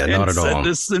yeah, not at send all.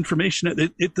 This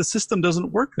information. The system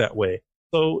doesn't work that way.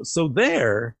 So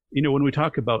there, when we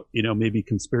talk about, maybe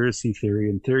conspiracy theory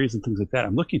and theories and things like that,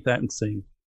 I'm looking at that and saying,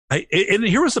 and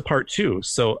here was the part too.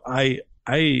 So I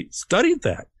studied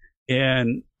that.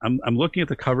 And I'm looking at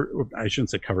the cover, I shouldn't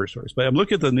say cover stories, but I'm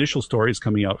looking at the initial stories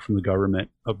coming out from the government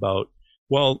about,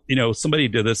 well, somebody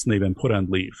did this and they've been put on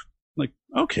leave. I'm like,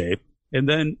 okay. And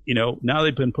then, now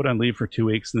they've been put on leave for 2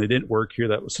 weeks and they didn't work here.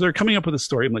 So they're coming up with a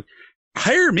story. I'm like,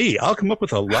 hire me. I'll come up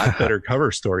with a lot better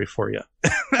cover story for you.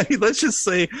 I mean, let's just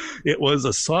say it was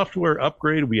a software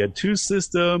upgrade. We had two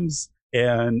systems.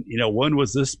 And, one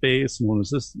was this space and one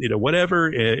was this, whatever.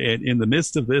 And in the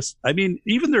midst of this, I mean,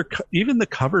 even the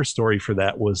cover story for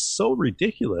that was so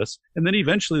ridiculous. And then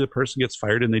eventually the person gets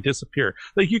fired and they disappear.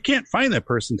 Like you can't find that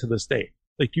person to this day.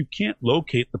 Like you can't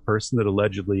locate the person that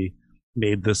allegedly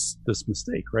made this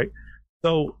mistake. Right.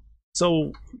 So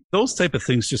those type of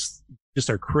things just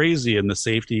are crazy in the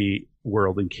safety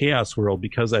world and chaos world,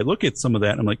 because I look at some of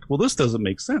that and I'm like, well, this doesn't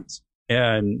make sense.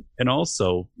 And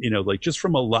also, like just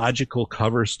from a logical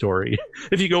cover story,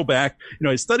 if you go back,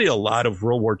 I studied a lot of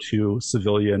World War II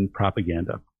civilian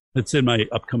propaganda. It's in my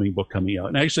upcoming book coming out.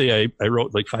 And actually, I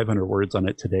wrote like 500 words on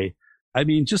it today. I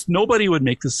mean, just nobody would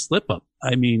make this slip up.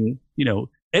 I mean,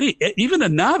 even a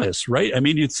novice, right? I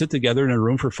mean, you'd sit together in a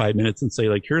room for 5 minutes and say,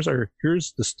 like, here's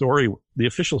the story, the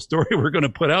official story we're going to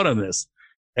put out on this.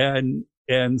 And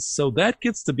so that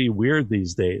gets to be weird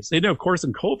these days. And of course,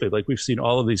 in COVID, like we've seen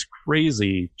all of these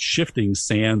crazy shifting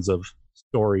sands of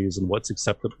stories and what's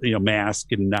acceptable, mask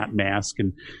and not mask.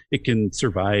 And it can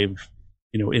survive,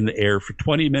 in the air for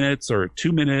 20 minutes or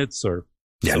 2 minutes or.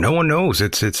 Yeah, no one knows.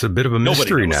 It's a bit of a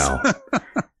mystery now.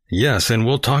 Yes, and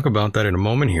we'll talk about that in a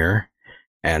moment here.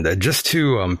 And just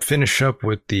to finish up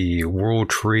with the World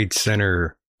Trade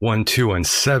Center 1, 2, and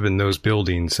 7, those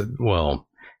buildings, well,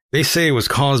 they say it was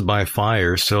caused by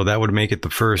fire, so that would make it the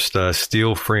first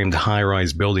steel-framed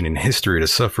high-rise building in history to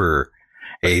suffer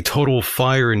a total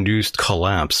fire-induced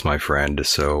collapse, my friend.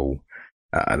 So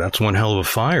that's one hell of a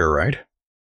fire, right?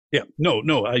 Yeah,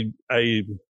 no, I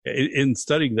in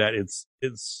studying that, it's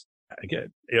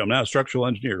again, I'm not a structural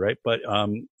engineer, right? But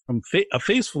from a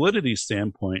face validity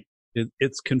standpoint,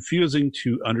 it's confusing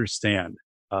to understand,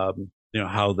 how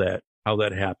that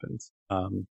happens.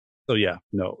 So yeah,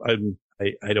 no, I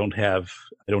don't have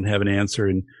an answer.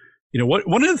 And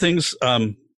one of the things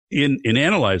in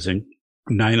analyzing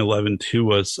 9/11 too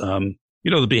was the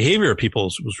behavior of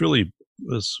people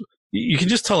was you can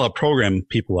just tell how programmed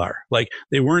people are. Like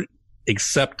they weren't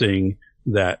accepting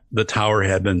that the tower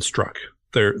had been struck.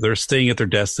 They're staying at their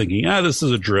desk thinking, this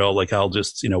is a drill. Like I'll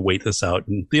just, wait this out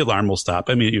and the alarm will stop.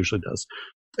 I mean, it usually does.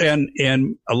 And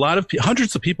a lot of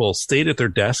hundreds of people stayed at their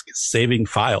desk saving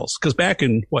files. Cause back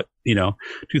in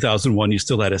 2001, you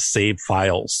still had to save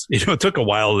files. It took a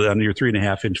while on your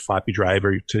 3.5-inch floppy drive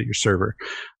or to your server.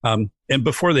 And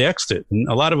before they exited, and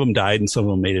a lot of them died and some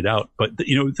of them made it out, but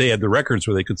they had the records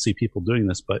where they could see people doing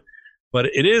this. But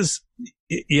it is,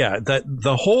 that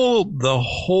the whole, the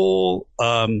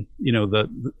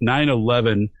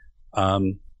 9/11,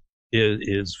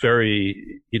 is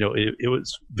very, it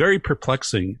was very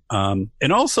perplexing.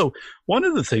 And also one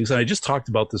of the things, and I just talked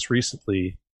about this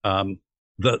recently,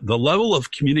 the level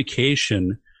of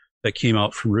communication that came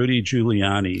out from Rudy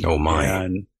Giuliani. Oh my.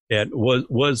 And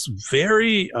was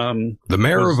very, the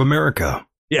mayor of America.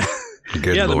 Yeah.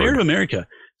 Good yeah. Lord. The mayor of America.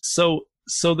 So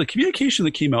the communication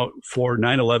that came out for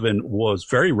 9/11 was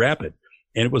very rapid.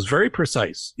 And it was very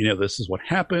precise. This is what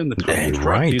happened. The tunnels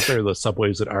right. These are the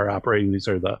subways that are operating. These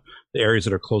are the areas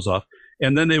that are closed off.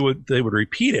 And then they would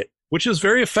repeat it, which is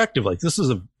very effective. Like this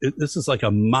is like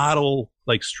a model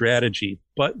like strategy,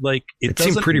 but like it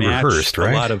doesn't seemed pretty match rehearsed,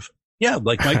 right? A lot of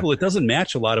like Michael, it doesn't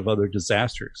match a lot of other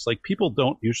disasters. Like people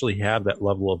don't usually have that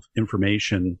level of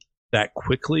information that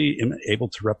quickly and able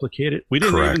to replicate it. We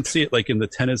didn't even see it like in the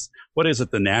tennis. What is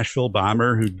it? The Nashville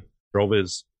bomber who drove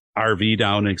his RV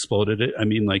down and exploded it. I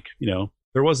mean, like,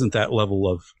 there wasn't that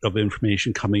level of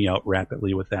information coming out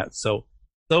rapidly with that. So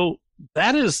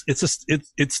that is,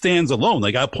 it stands alone.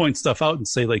 Like I'll point stuff out and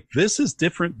say like, this is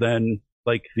different than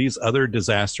like these other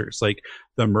disasters, like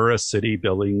the Murrah City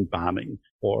building bombing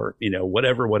or,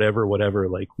 whatever.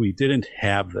 Like we didn't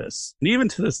have this. And even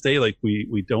to this day, like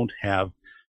we don't have,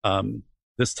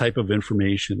 this type of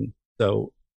information.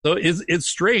 So it's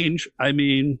strange. I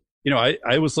mean,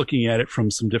 I was looking at it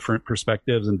from some different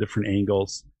perspectives and different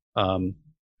angles. To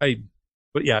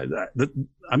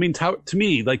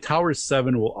me, like Tower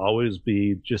 7 will always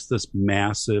be just this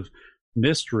massive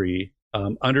mystery,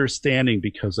 understanding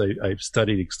because I've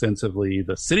studied extensively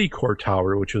the City Core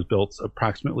Tower, which was built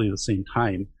approximately the same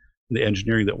time, the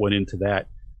engineering that went into that,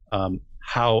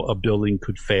 how a building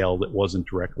could fail that wasn't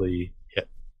directly hit.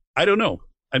 I don't know.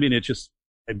 I mean, it just,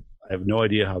 I have no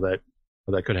idea how that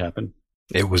could happen.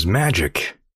 It was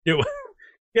magic. Right.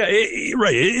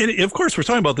 Of course, we're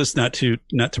talking about this not to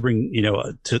bring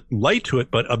to light to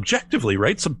it, but objectively,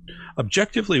 right? So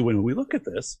objectively, when we look at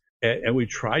this and we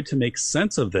try to make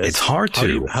sense of this, it's hard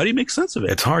to. How do you make sense of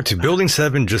it? It's hard to. Building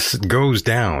 7 just goes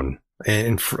down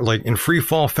in free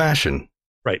fall fashion.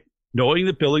 Right. Knowing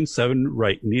that Building 7,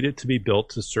 needed to be built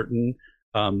to certain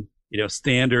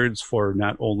standards for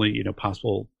not only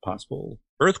possible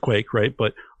earthquake, right,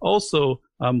 but also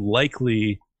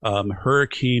likely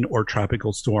hurricane or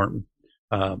tropical storm.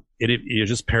 You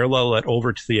just parallel that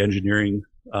over to the engineering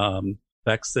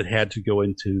specs that had to go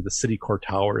into the City Core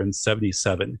Tower in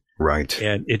 1977. Right.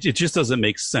 And it just doesn't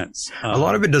make sense. A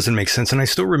lot of it doesn't make sense. And I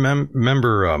still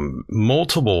remember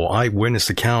multiple eyewitness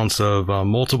accounts of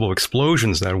multiple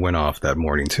explosions that went off that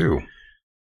morning too.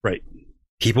 Right.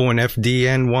 People in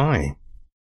FDNY.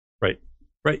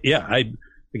 Right. Yeah. I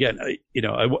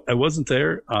wasn't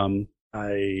there.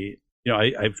 I've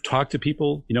talked to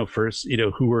people, first,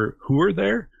 who were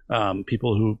there.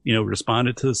 people who,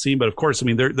 responded to the scene. But of course, I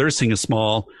mean, they're seeing a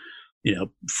small,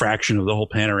 fraction of the whole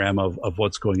panorama of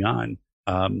what's going on.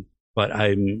 But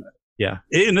yeah.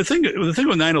 And the thing with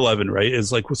 9/11, right,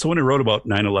 is like, so when I wrote about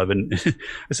 9/11,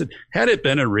 I said, had it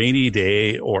been a rainy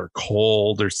day or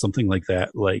cold or something like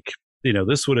that, like,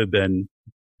 this would have been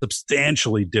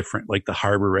substantially different, like the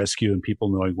harbor rescue and people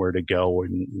knowing where to go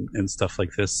and stuff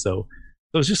like this. So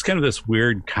it was just kind of this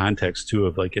weird context too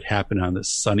of like it happened on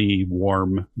this sunny,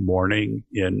 warm morning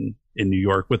in New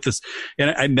York with this.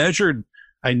 And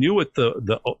I knew what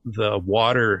the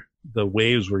water, the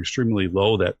waves were extremely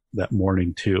low that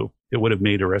morning too. It would have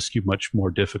made a rescue much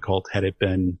more difficult had it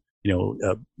been,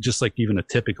 just like even a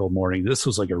typical morning. This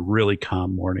was like a really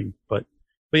calm morning, but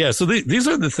yeah, so these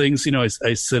are the things,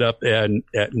 I sit up and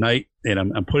at night and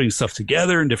I'm putting stuff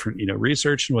together and different,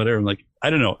 research and whatever. I'm like, I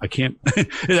don't know. I can't,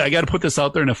 I got to put this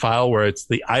out there in a file where it's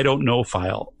the I don't know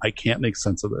file. I can't make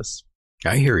sense of this.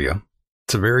 I hear you.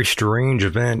 It's a very strange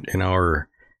event in our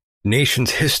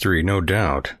nation's history, no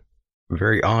doubt. A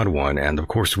very odd one. And of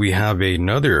course, we have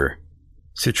another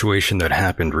situation that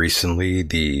happened recently.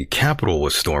 The Capitol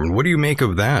was stormed. What do you make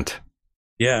of that?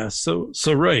 Yeah, so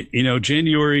right,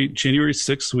 January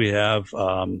 6th, we have,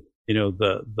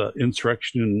 the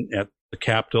insurrection at the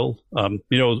Capitol,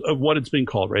 what it's being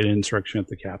called, right? Insurrection at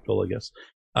the Capitol, I guess.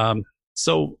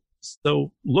 So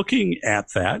looking at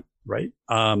that, right?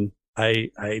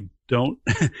 I don't,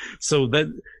 so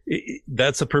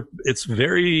it's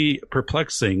very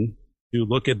perplexing to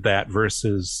look at that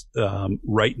versus,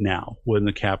 right now when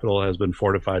the Capitol has been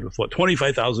fortified with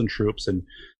 25,000 troops and,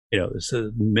 there's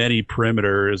many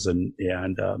perimeters and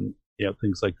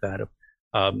things like that.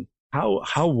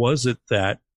 How was it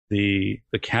that the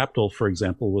Capitol, for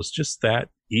example, was just that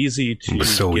easy to? It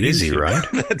was so easy, into? Right?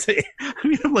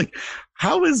 I'm like,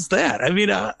 how is that?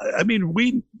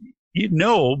 We,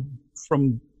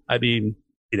 from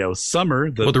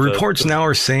summer. The reports now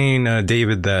are saying,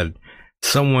 David, that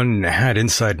someone had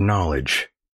inside knowledge.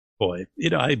 Boy,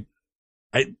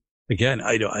 Again,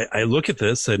 I look at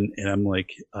this and I'm like,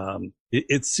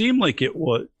 it seemed like it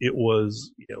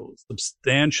was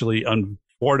substantially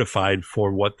unfortified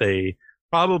for what they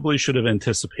probably should have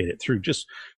anticipated through just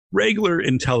regular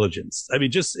intelligence. I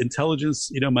mean, just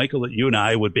intelligence, Michael, that you and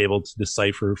I would be able to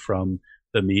decipher from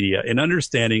the media and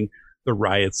understanding the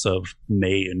riots of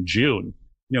May and June.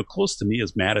 Close to me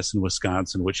is Madison,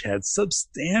 Wisconsin, which had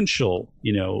substantial,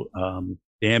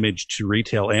 damage to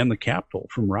retail and the Capitol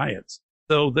from riots.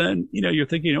 So then, you're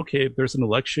thinking, okay, if there's an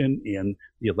election and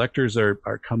the electors are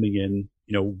coming in,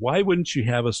 why wouldn't you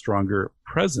have a stronger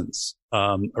presence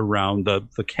around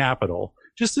the Capitol,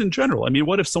 just in general? I mean,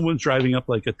 what if someone's driving up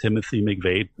like a Timothy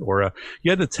McVeigh or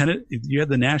you had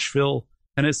the Nashville,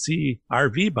 Tennessee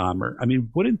RV bomber? I mean,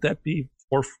 wouldn't that be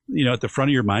at the front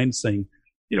of your mind saying,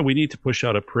 we need to push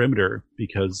out a perimeter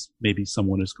because maybe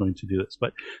someone is going to do this?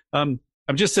 But I'm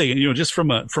just saying, just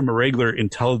from a regular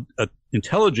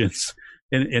intelligence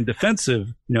and defensive,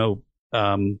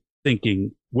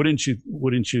 thinking, wouldn't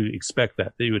you expect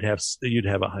that you'd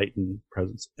have a heightened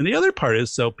presence? And the other part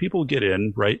is, so people get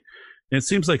in, right? And it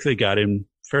seems like they got in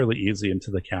fairly easy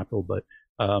into the Capitol, but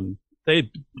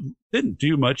they didn't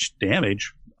do much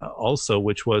damage. Also,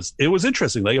 it was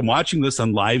interesting. Like I'm watching this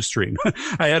on live stream.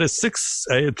 I had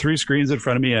 3 screens in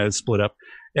front of me. I had split up,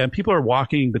 and people are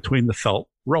walking between the felt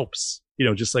ropes.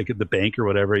 Just like at the bank or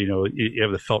whatever, you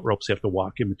have the felt ropes you have to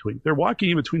walk in between. They're walking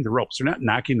in between the ropes. They're not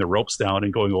knocking the ropes down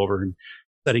and going over and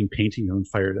setting painting on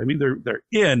fire. I mean, they're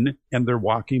in and they're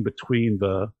walking between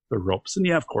the ropes. And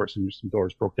yeah, of course, and there's some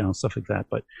doors broke down, stuff like that.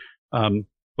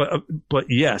 But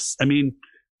yes, I mean,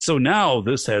 so now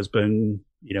this has been,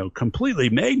 completely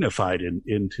magnified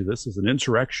into this is an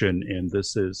insurrection. And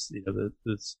this is,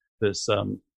 this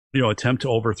attempt to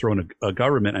overthrow a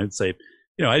government. I'd say,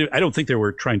 I don't think they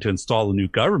were trying to install a new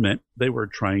government. They were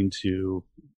trying to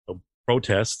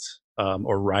protest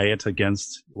or riot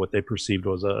against what they perceived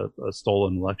was a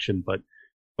stolen election. But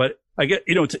I get,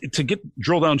 to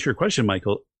drill down to your question,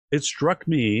 Michael, it struck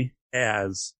me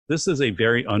as this is a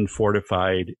very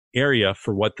unfortified area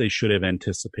for what they should have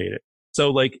anticipated. So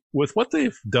like with what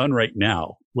they've done right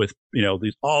now with,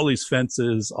 all these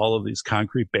fences, all of these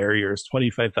concrete barriers,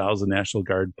 25,000 National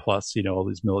Guard plus, all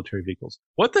these military vehicles,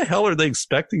 what the hell are they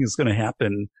expecting is going to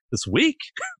happen this week?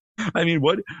 I mean,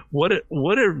 what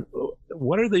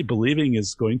are they believing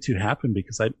is going to happen?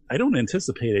 Because I don't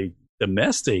anticipate a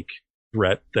domestic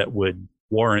threat that would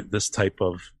warrant this type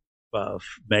of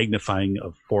magnifying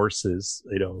of forces.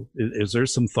 Is there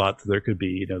some thought that there could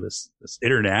be, this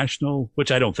international,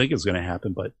 which I don't think is going to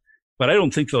happen, but I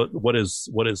don't think that what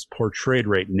is portrayed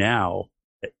right now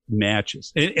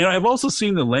matches. And I've also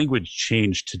seen the language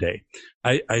change today.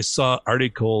 I saw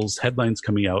articles, headlines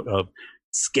coming out of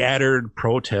scattered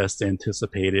protests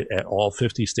anticipated at all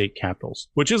 50 state capitals,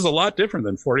 which is a lot different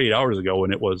than 48 hours ago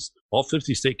when it was all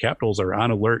 50 state capitals are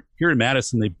on alert. Here in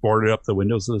Madison, they boarded up the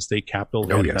windows of the state capitol.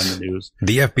 Oh, yes. On the news.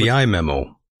 The FBI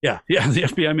memo. Yeah, the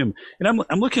FBI memo. And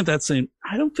I'm looking at that saying,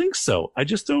 I don't think so. I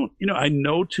just don't, I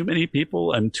know too many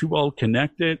people. I'm too well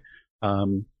connected.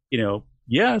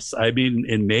 Yes, I mean,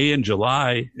 in May,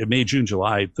 June,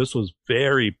 July, this was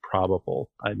very probable.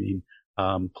 I mean,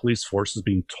 police forces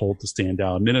being told to stand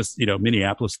down.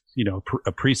 Minneapolis,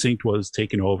 a precinct was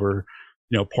taken over,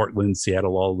 Portland,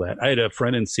 Seattle, all that. I had a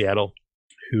friend in Seattle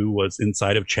who was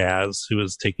inside of Chaz, who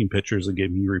was taking pictures and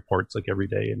giving me reports like every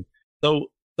day. And so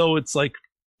it's like,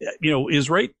 is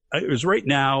right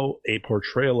now a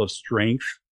portrayal of strength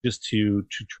just to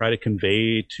try to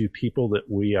convey to people that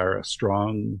we are a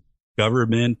strong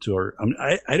government, or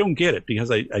I don't get it,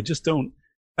 because I just don't.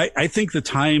 I think the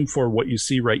time for what you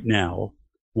see right now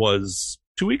was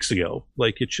 2 weeks ago.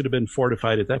 Like, it should have been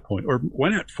fortified at that point. Or why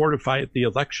not fortify at the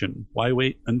election? Why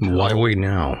wait until? Why wait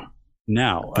now?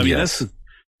 Now, I mean,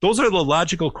 those are the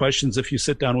logical questions if you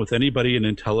sit down with anybody in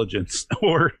intelligence,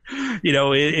 or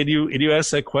and you ask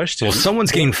that question. Well,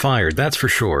 someone's getting fired, that's for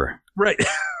sure. Right?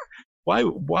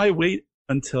 Why wait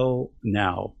until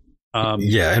now?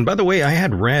 And by the way, I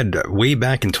had read way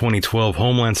back in 2012,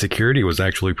 Homeland Security was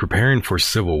actually preparing for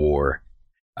civil war.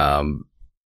 I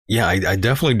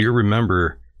definitely do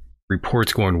remember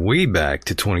reports going way back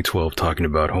to 2012 talking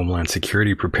about Homeland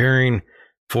Security preparing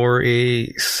for a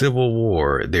civil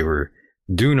war. They were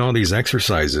doing all these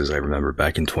exercises, I remember,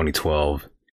 back in 2012.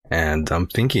 And I'm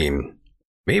thinking,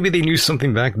 maybe they knew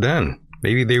something back then.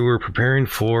 Maybe they were preparing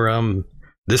for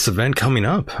this event coming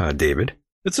up, David.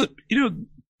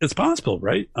 It's possible,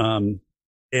 right?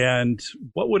 And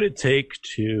what would it take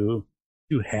to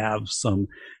have some,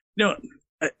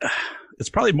 it's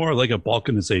probably more like a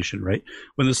balkanization, right?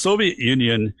 When the Soviet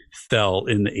Union fell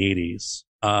in the 80s,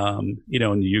 and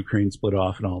the Ukraine split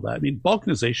off and all that, I mean,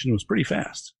 balkanization was pretty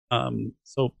fast.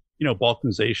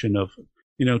 Balkanization of,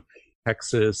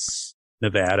 Texas,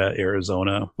 Nevada,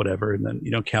 Arizona, whatever, and then,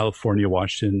 California,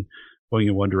 Washington going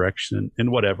in one direction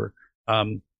and whatever.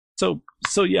 So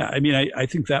yeah, I mean, I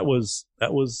think that was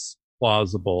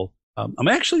plausible. I'm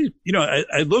actually,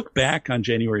 I look back on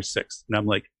January 6th and I'm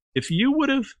like, if you would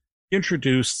have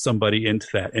introduced somebody into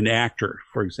that, an actor,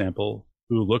 for example,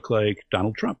 who looked like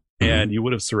Donald Trump, and you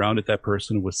would have surrounded that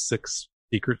person with 6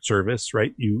 Secret Service,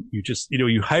 right? You just,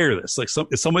 you hire this, like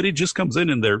if somebody just comes in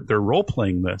and they're role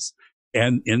playing this,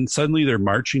 and suddenly they're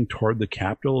marching toward the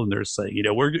Capitol and they're saying,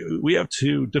 we have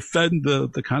to defend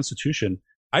the Constitution.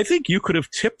 I think you could have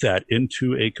tipped that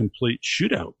into a complete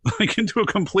shootout, like into a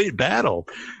complete battle.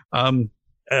 If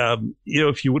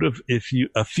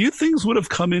a few things would have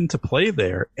come into play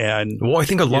there. And well, I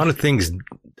think a lot of things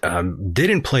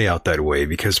didn't play out that way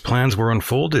because plans were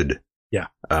unfolded. Yeah.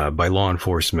 By law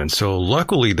enforcement. So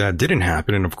luckily that didn't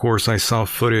happen. And of course, I saw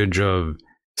footage of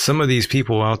some of these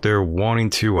people out there wanting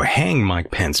to hang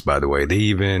Mike Pence, by the way. They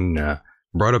even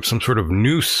brought up some sort of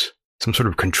noose, some sort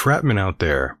of entrapment out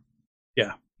there.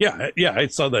 Yeah, I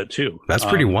saw that too. That's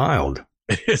pretty wild.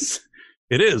 It is.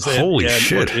 Holy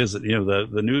shit. What is it?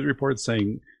 The news report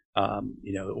saying,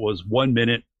 it was 1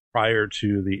 minute prior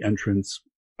to the entrance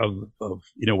of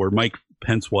where Mike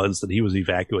Pence was, that he was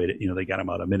evacuated. They got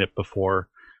him out a minute before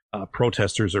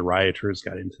protesters or rioters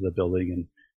got into the building.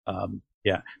 And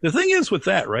the thing is with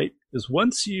that, right, is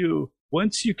once you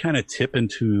kind of tip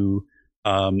into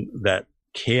the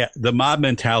mob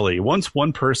mentality, once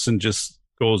one person just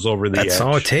goes over the edge. That's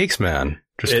all it takes, man.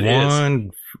 Just one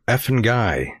effing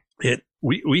guy.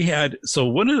 We had, so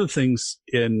one of the things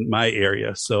in my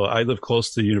area, so I live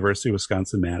close to the University of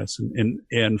Wisconsin-Madison,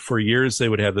 and for years they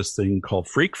would have this thing called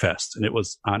Freak Fest, and it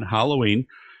was on Halloween,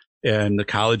 and the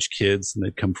college kids, and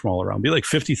they'd come from all around. It'd be like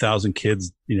 50,000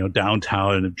 kids,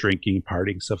 downtown and drinking,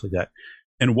 partying, stuff like that.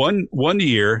 And one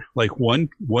year, like one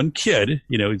kid,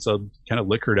 he's kind of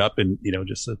liquored up and,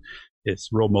 it's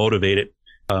real motivated.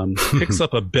 Picks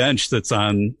up a bench that's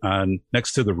on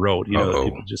next to the road, that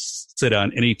people just sit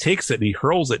on, and he takes it and he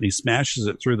hurls it and he smashes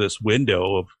it through this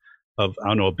window of I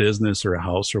don't know, a business or a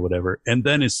house or whatever. And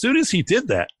then as soon as he did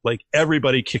that, like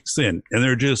everybody kicks in and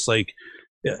they're just like,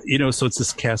 so it's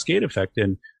this cascade effect.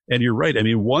 And you're right. I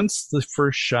mean, once the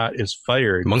first shot is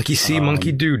fired, monkey see,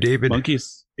 monkey do, David.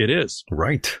 Monkeys, it is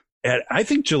right. And I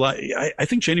think I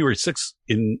think January 6th,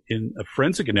 in a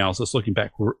forensic analysis, looking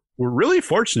back, we're really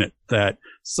fortunate that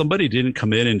somebody didn't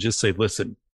come in and just say,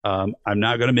 listen, I'm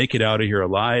not going to make it out of here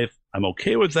alive. I'm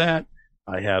okay with that.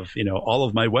 I have, all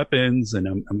of my weapons, and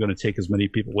I'm going to take as many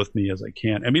people with me as I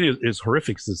can. I mean, as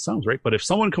horrific as it sounds, right? But if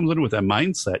someone comes in with that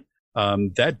mindset,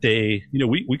 that day,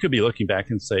 we could be looking back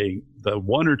and saying the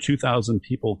 1,000 or 2,000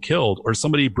 people killed, or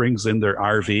somebody brings in their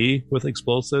RV with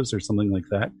explosives or something like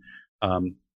that.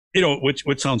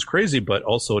 Which sounds crazy, but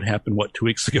also it happened 2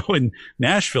 weeks ago in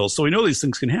Nashville. So we know these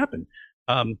things can happen.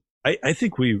 I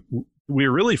think we're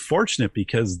really fortunate,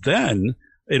 because then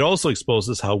it also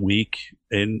exposes how weak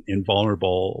and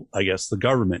vulnerable, I guess, the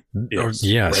government is.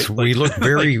 Yes, right? we look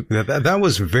very, that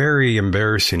was very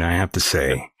embarrassing, I have to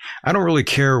say. I don't really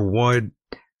care what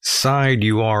side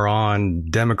you are on,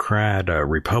 Democrat,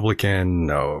 Republican,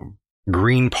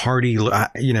 Green Party,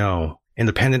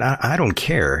 Independent. I don't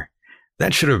care.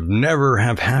 That should have never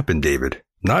have happened, David.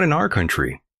 Not in our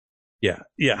country. Yeah.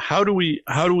 How do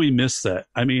we miss that?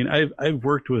 I mean, I've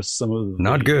worked with some of the,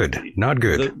 not good.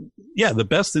 The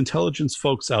best intelligence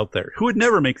folks out there who would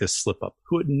never make this slip up,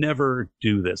 who would never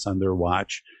do this on their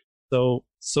watch. So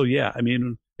yeah, I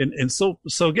mean, and so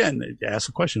again, ask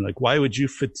a question like, why would you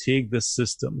fatigue this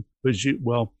system? Would you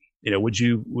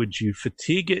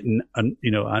fatigue it and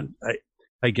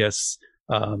I guess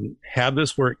have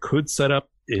this where it could set up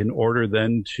in order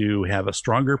then to have a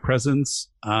stronger presence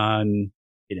on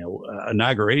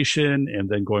inauguration, and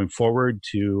then going forward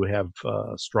to have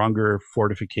stronger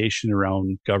fortification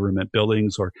around government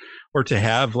buildings, or to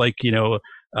have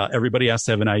everybody has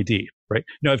to have an ID, right?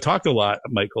 I've talked a lot,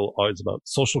 Michael, always about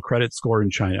social credit score in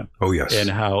China. Oh, yes. And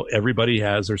how everybody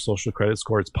has their social credit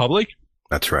score. It's public.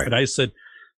 That's right. And I said,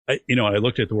 I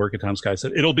looked at the work of Tom Scott. I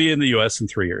said, it'll be in the U.S. in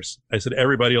 3 years. I said,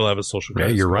 everybody will have a social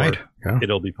credit score. Yeah, you're right. Yeah.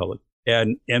 It'll be public.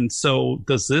 And so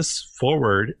does this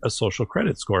forward a social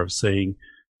credit score of saying,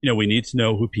 we need to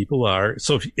know who people are.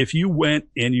 So if you went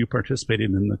and you participated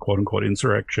in the quote unquote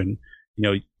insurrection,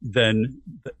 then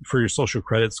for your social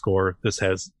credit score, this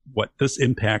has this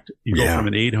impact. You go from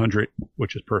an 800,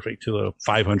 which is perfect, to a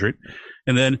 500.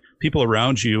 And then people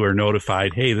around you are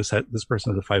notified, hey, this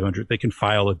person has a 500. They can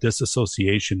file a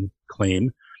disassociation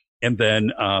claim. And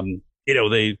then,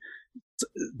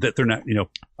 that they're not,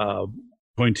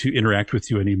 going to interact with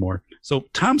you anymore. So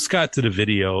Tom Scott did a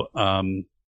video, and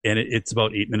it's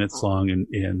about 8 minutes long.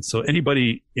 And so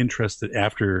anybody interested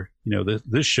after,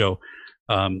 this show,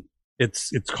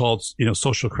 it's called,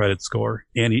 social credit score.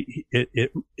 And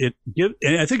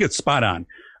and I think it's spot on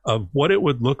of what it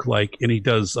would look like. And he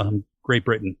does, Great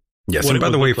Britain. Yes. And by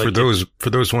the way, for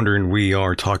those wondering, we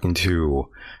are talking to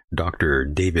Dr.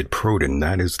 David Perrodin.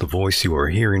 That is the voice you are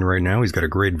hearing right now. He's got a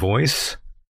great voice.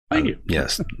 Thank you.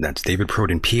 Yes. That's David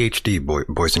Perrodin, PhD,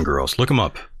 boys and girls. Look him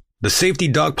up. The Safety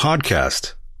Doc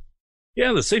Podcast.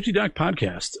 Yeah, the Safety Doc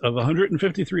Podcast of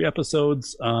 153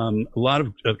 episodes. A lot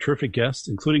of terrific guests,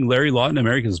 including Larry Lawton,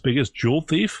 America's biggest jewel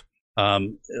thief.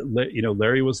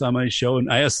 Larry was on my show, and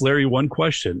I asked Larry one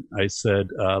question. I said,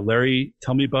 Larry,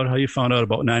 tell me about how you found out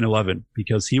about 9/11,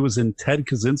 because he was in Ted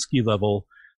Kaczynski level,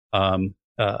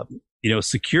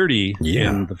 security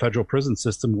in the federal prison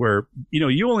system, where,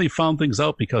 you only found things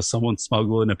out because someone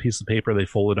smuggled in a piece of paper they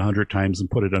folded 100 times and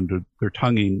put it under their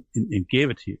tongue and gave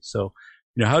it to you. So,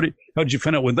 how did you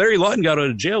find out? When Larry Lawton got out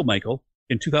of jail, Michael,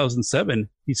 in 2007,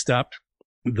 he stopped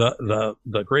the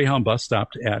Greyhound bus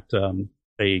stopped at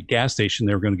a gas station.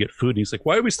 They were going to get food. And he's like,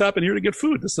 why are we stopping here to get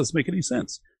food? This doesn't make any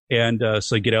sense. And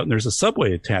so I get out, and there's a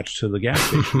Subway attached to the gas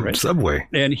station, right? Subway.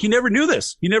 And he never knew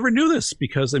this.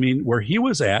 Because, where he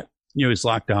was at, he's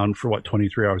locked down for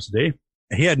 23 hours a day.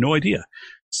 He had no idea.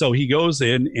 So he goes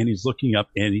in and he's looking up,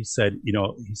 and he said,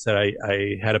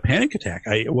 I had a panic attack.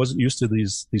 I wasn't used to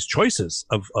these choices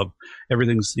of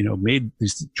everything's, made.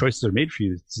 These choices are made for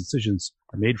you. These decisions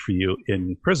are made for you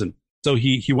in prison. So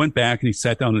he went back and he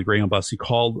sat down in the Greyhound bus. He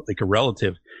called a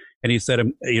relative, and he said,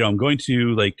 I'm going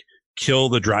to kill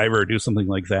the driver or do something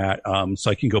like that.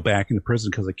 So I can go back into prison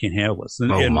because I can't handle this.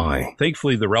 And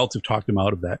thankfully the relative talked him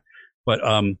out of that.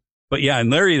 But yeah, and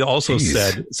Larry also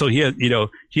said, so he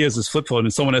has his flip phone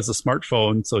and someone has a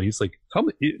smartphone. So he's like,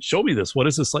 show me this. What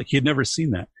is this like? He had never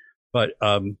seen that. But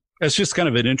it's just kind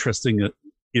of an interesting,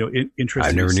 interesting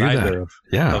I never knew side that. there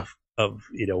of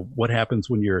what happens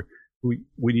when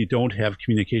you don't have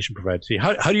communication provided to you.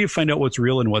 How do you find out what's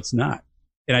real and what's not?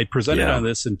 And I presented on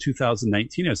this in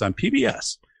 2019. I was on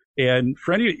PBS. And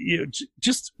for any,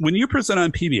 just when you present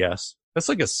on PBS, that's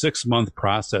like a 6-month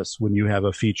process when you have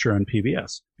a feature on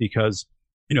PBS, because,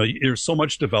 there's so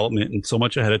much development and so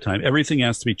much ahead of time. Everything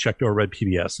has to be checked over at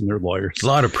PBS and their lawyers. A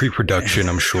lot of pre-production,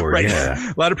 I'm sure. Right.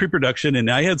 Yeah. A lot of pre-production. And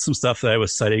I had some stuff that I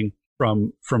was citing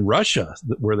from Russia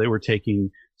where they were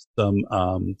taking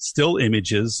some still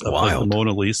images of the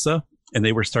Mona Lisa, and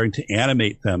they were starting to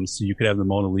animate them so you could have the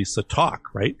Mona Lisa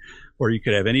talk, right? or you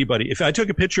could have anybody. If I took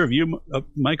a picture of you,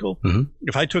 Michael,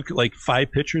 if I took like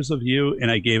 5 pictures of you and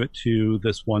I gave it to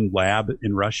this one lab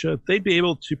in Russia, they'd be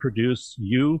able to produce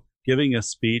you giving a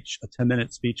speech, a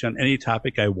 10-minute speech on any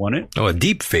topic I wanted. Oh, a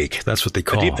deep fake. That's what they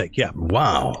call it. A deep fake, yeah.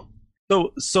 Wow.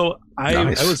 So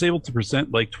Nice. I was able to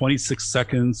present like 26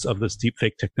 seconds of this deep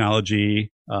fake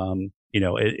technology, and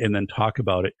then talk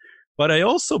about it. But I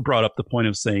also brought up the point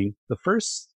of saying the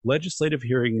first legislative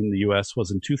hearing in the U.S.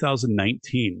 was in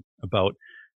 2019 about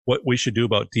what we should do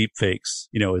about deep fakes,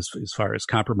 as far as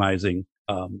compromising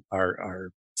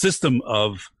our system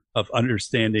of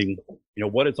understanding,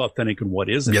 what is authentic and what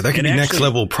isn't. Yeah, that could be next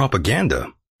level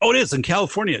propaganda. Oh, it is in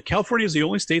California. California is the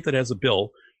only state that has a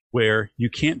bill where you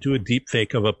can't do a deep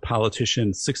fake of a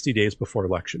politician 60 days before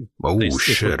election. Oh,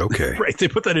 shit. Okay. Right. They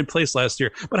put that in place last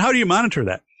year. But how do you monitor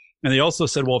that? And they also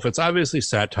said, well, if it's obviously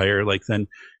satire, like then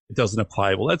it doesn't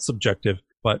apply. Well, that's subjective.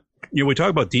 But, we talk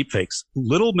about deep fakes.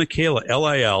 Little Michaela,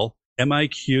 Lilmiquela,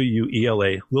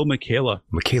 Lil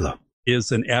Michaela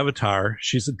is an avatar.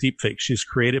 She's a deep fake. She's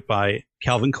created by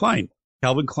Calvin Klein.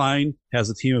 Calvin Klein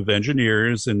has a team of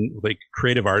engineers and like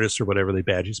creative artists or whatever, they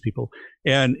badge these people.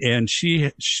 And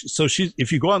she,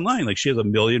 if you go online, like she has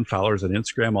 1 million followers on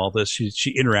Instagram, all this,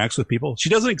 she interacts with people.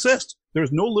 She doesn't exist.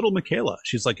 There's no little Michaela.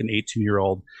 She's like an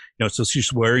 18-year-old, so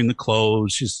she's wearing the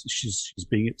clothes. She's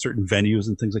being at certain venues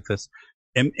and things like this.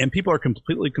 And people are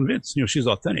completely convinced, she's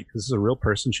authentic. This is a real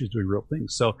person. She's doing real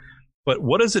things. So, but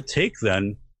what does it take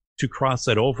then to cross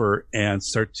that over and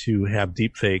start to have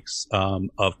deep fakes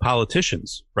of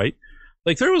politicians, right?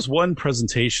 Like there was one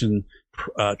presentation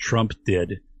Trump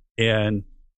did, and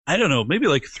I don't know, maybe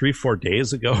like 3-4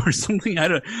 days ago or something.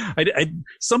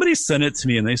 Somebody sent it to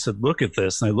me and they said, look at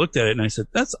this. And I looked at it and I said,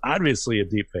 that's obviously a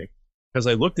deep fake. Because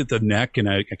I looked at the neck and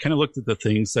I kind of looked at the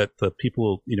things that the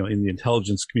people, in the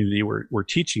intelligence community were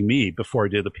teaching me before I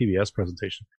did the PBS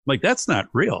presentation. I'm like, that's not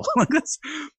real.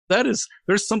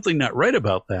 There's something not right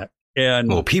about that. And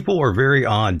well, people are very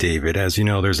odd, David. As you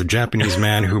know, there's a Japanese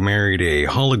man who married a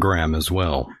hologram as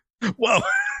well. Whoa.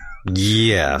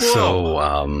 Yeah. Whoa.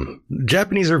 So,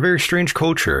 Japanese are a very strange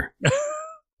culture.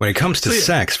 When it comes to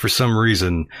sex, for some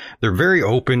reason, they're very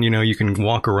open. You can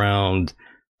walk around,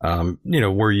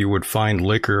 where you would find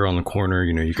liquor on the corner,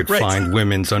 you could find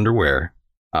women's underwear,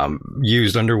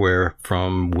 used underwear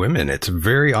from women. It's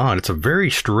very odd. It's a very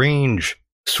strange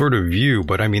sort of view,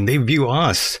 but I mean, they view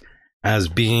us as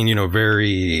being,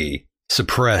 very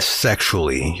suppressed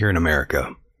sexually here in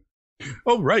America.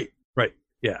 Oh, right.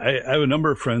 Yeah. I have a number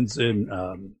of friends in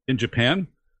Japan.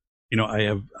 I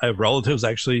have relatives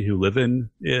actually who live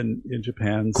in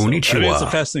Japan. So, Konnichiwa. It's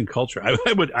a fascinating culture.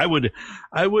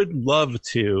 I would love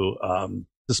to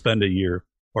spend a year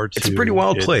or two. It's a pretty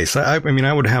wild place. I mean,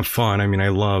 I would have fun. I mean, I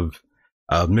love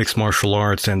mixed martial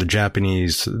arts, and the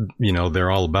Japanese,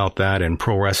 they're all about that, and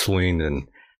pro wrestling, and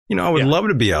I would love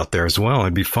to be out there as well.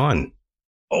 It'd be fun.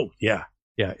 Oh yeah.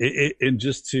 And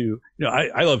just to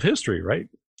I love history, right?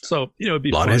 So it'd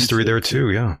be a lot of history there too.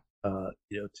 Yeah.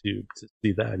 To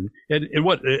see that, and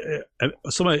what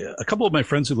a couple of my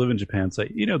friends who live in Japan say,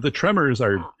 the tremors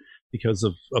are because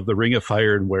of the Ring of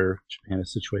Fire and where Japan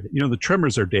is situated. The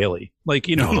tremors are daily, like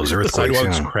those the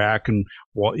sidewalks crack, and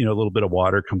a little bit of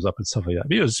water comes up and stuff like that.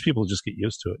 People just get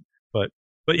used to it.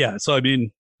 But yeah, so I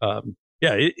mean,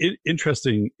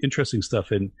 interesting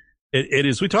stuff, and it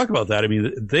is. We talk about that. I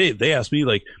mean, they asked me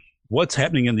like, what's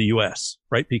happening in the U.S.,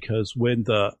 right? Because when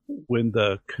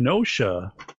the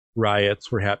Kenosha riots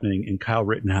were happening in Kyle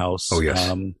Rittenhouse. Oh, yes.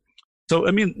 So,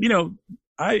 I mean,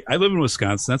 I live in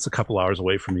Wisconsin. That's a couple hours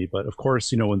away from me. But of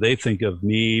course, when they think of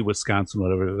me, Wisconsin,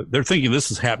 whatever, they're thinking this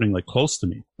is happening like close to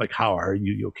me. Like, how are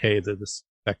you? You okay? Did this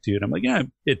affect you? And I'm like, yeah,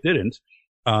 it didn't.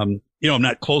 I'm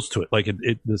not close to it. Like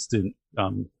this didn't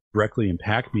directly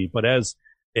impact me. But as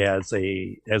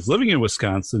living in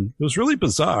Wisconsin, it was really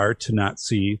bizarre to not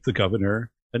see the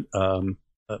governor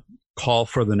call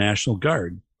for the National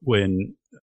Guard when.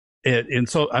 And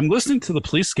so I'm listening to the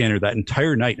police scanner that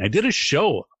entire night. And I did a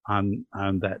show on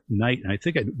that night, and I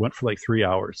think I went for like 3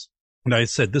 hours. And I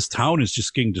said, this town is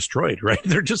just getting destroyed, right?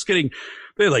 They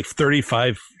had like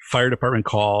 35 fire department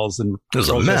calls, and there's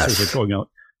a mess. Are going out.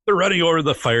 They're running over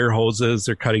the fire hoses.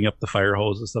 They're cutting up the fire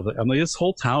hoses and stuff like that. I'm like, this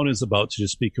whole town is about to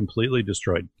just be completely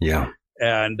destroyed. Yeah.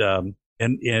 And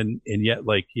yet,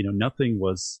 like, nothing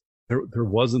was. There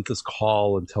wasn't this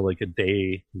call until like a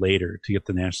day later to get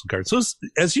the National Guard. So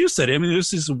as you said, I mean,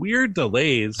 there's these weird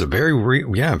delays. It's a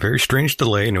very strange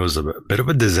delay, and it was a bit of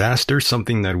a disaster,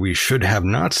 something that we should have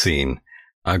not seen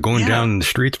going down the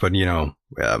streets. But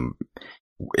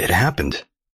it happened.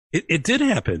 It did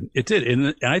happen. It did,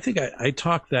 and I think I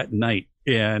talked that night,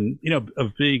 and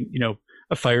of being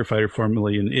a firefighter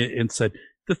formerly, and said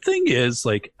the thing is,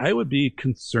 like, I would be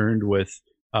concerned with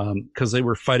because they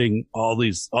were fighting all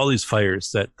these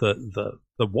fires, that the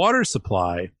water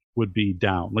supply would be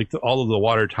down, like all of the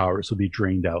water towers would be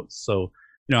drained out. So,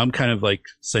 I'm kind of like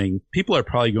saying people are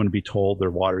probably going to be told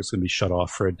their water is going to be shut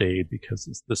off for a day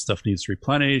because this stuff needs to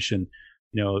replenish. And,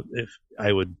 if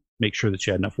I would make sure that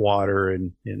you had enough water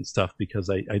and stuff,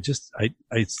 because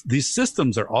these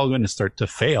systems are all going to start to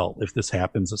fail if this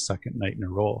happens a second night in a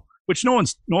row, which no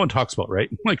one talks about, right?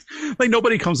 like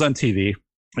nobody comes on TV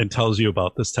and tells you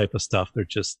about this type of stuff. They're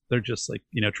just like,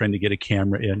 trying to get a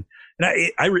camera in.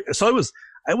 And I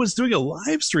was doing a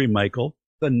live stream, Michael,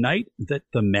 the night that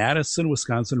the Madison,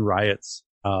 Wisconsin riots,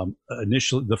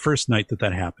 initially, the first night that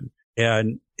happened.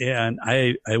 And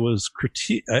I was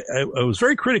I was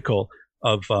very critical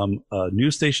of a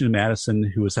news station in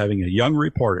Madison who was having a young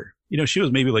reporter. She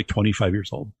was maybe like 25 years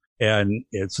old, and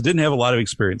so didn't have a lot of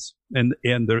experience. And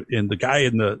the guy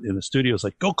in the studio was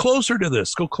like, go closer to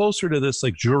this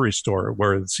like jewelry store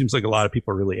where it seems like a lot of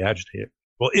people are really agitated.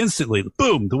 Well, instantly,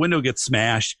 boom, the window gets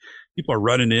smashed. People are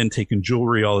running in, taking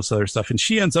jewelry, all this other stuff, and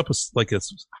she ends up with like a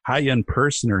high-end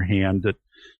purse in her hand that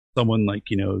someone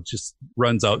just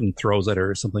runs out and throws at her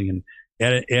or something.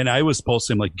 And I was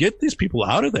posting like, get these people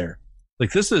out of there.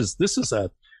 Like this is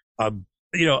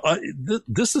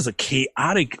a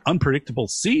chaotic, unpredictable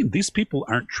scene. These people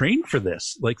aren't trained for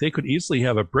this. Like they could easily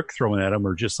have a brick thrown at them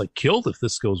or just like killed if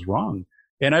this goes wrong.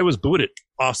 And I was booted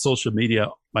off social media.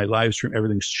 My live stream,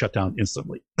 everything's shut down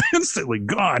instantly,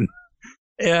 gone.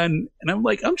 And I'm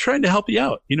like, I'm trying to help you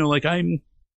out.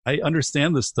 I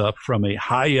understand this stuff from a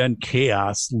high-end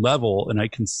chaos level, and I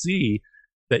can see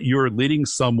that you're leading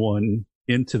someone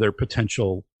into their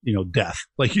potential, death.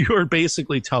 Like you're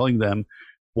basically telling them,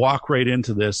 walk right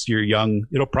into this. You're young.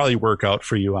 It'll probably work out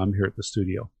for you. I'm here at the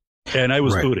studio. And I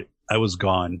was booted. I was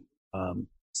gone.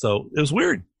 So it was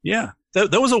weird. Yeah.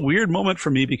 That was a weird moment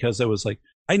for me because I was like,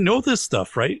 I know this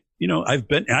stuff, right? I've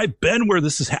been where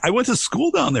this is. I went to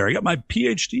school down there. I got my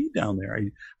PhD down there.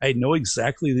 I know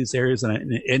exactly these areas, and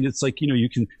it's like,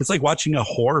 it's like watching a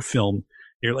horror film.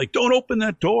 You're like, don't open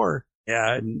that door.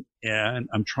 And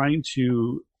I'm trying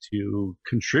to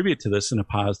contribute to this in a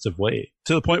positive way,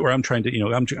 to the point where I'm trying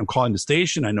to, I'm calling the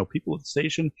station. I know people at the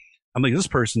station. I'm like, this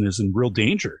person is in real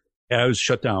danger. And I was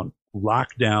shut down,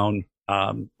 locked down,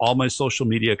 all my social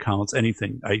media accounts,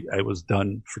 anything. I was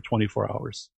done for 24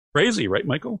 hours. Crazy, right,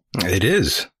 Michael? It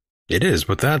is,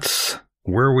 but that's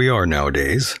where we are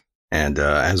nowadays. And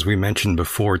as we mentioned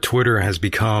before, Twitter has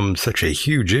become such a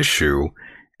huge issue.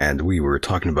 And we were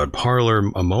talking about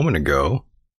Parler a moment ago.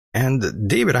 And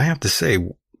David, I have to say,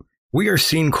 we are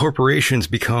seeing corporations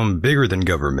become bigger than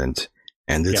government.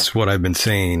 And it's what I've been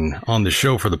saying on the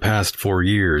show for the past 4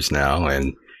 years now.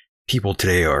 And people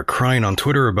today are crying on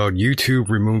Twitter about YouTube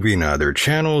removing their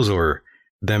channels or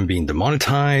them being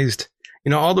demonetized.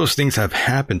 All those things have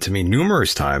happened to me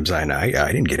numerous times. And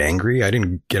I didn't get angry. I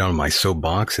didn't get on my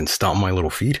soapbox and stomp my little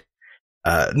feet.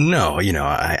 No,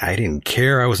 I didn't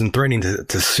care. I wasn't threatening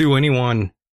to sue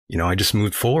anyone. I just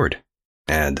moved forward.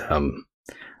 And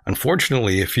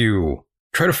unfortunately, if you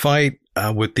try to fight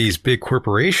with these big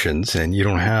corporations and you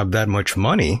don't have that much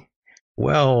money,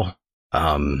 well,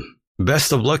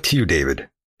 best of luck to you, David.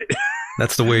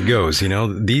 That's the way it goes.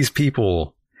 These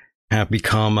people have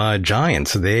become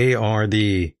giants. They are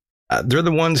they're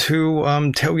the ones who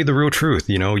tell you the real truth.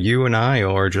 You and I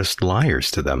are just liars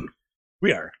to them.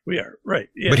 We are. Right.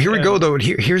 Yeah, but here we go, though.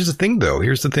 Here's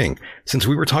the thing. Since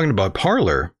we were talking about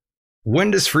Parler,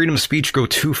 when does freedom of speech go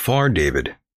too far,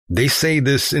 David? They say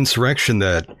this insurrection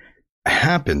that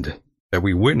happened, that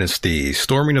we witnessed, the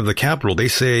storming of the Capitol, they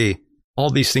say all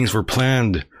these things were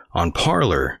planned on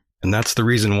Parler, and that's the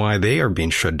reason why they are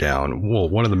being shut down. Well,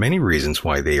 one of the many reasons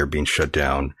why they are being shut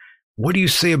down. What do you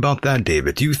say about that,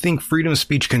 David? Do you think freedom of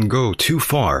speech can go too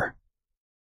far?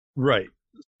 Right.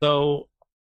 So,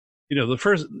 the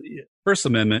First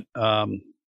Amendment, so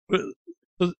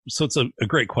it's a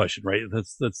great question, right?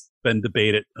 That's been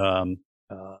debated to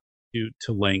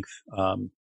length.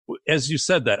 As you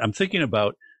said that, I'm thinking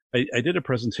about, I did a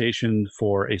presentation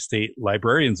for a state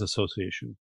librarians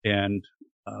association, and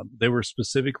they were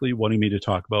specifically wanting me to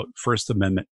talk about First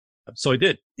Amendment. So I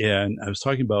did. And I was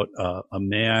talking about a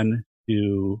man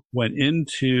who went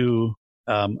into,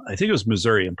 I think it was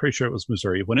Missouri. I'm pretty sure it was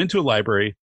Missouri. Went into a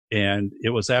library, and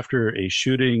it was after a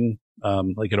shooting,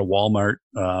 like at a Walmart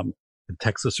in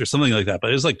Texas or something like that. But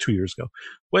it was like 2 years ago.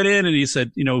 Went in and he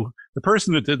said, the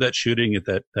person that did that shooting at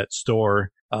that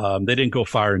store, they didn't go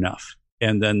far enough.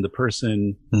 And then the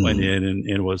person went in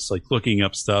and was like looking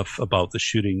up stuff about the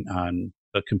shooting on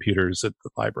the computers at the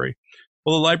library.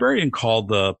 Well, the librarian called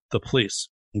the police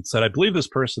and said, I believe this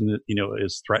person,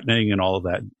 is threatening and all of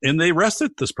that. And they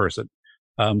arrested this person.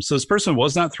 So this person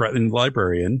was not threatening the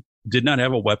librarian, did not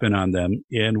have a weapon on them,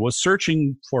 and was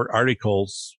searching for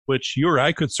articles which you or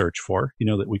I could search for,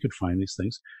 that we could find these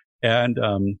things. And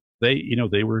they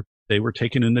were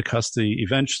taken into custody,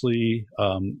 eventually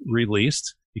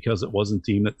released because it wasn't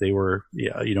deemed that they were,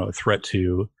 a threat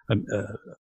to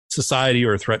society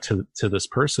or a threat to this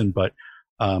person. But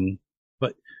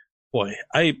boy,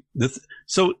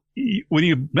 so when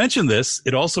you mention this,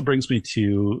 it also brings me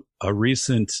to a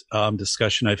recent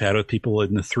discussion I've had with people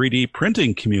in the 3D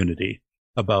printing community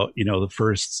about, the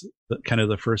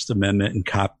First Amendment and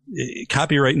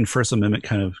copyright and First Amendment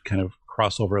kind of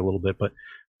cross over a little bit. But,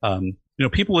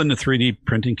 people in the 3D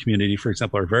printing community, for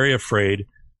example, are very afraid,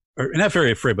 or not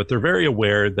very afraid, but they're very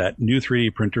aware that new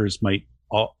 3D printers might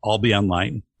all be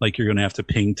online. Like you're going to have to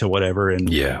ping to whatever, and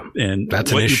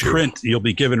that's what an you issue. print, you'll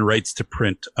be given rights to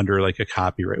print under like a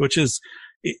copyright, which is,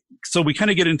 so we kind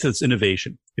of get into this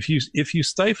innovation. If you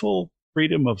stifle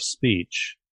freedom of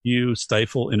speech, you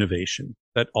stifle innovation.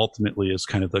 That ultimately is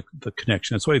kind of the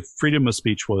connection. That's why freedom of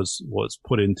speech was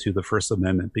put into the First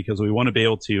Amendment, because we want to be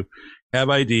able to have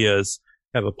ideas,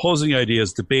 have opposing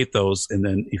ideas, debate those, and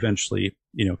then eventually,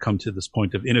 come to this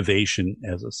point of innovation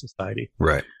as a society.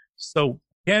 Right. So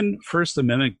can First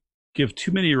Amendment give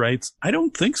too many rights? I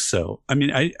don't think so. I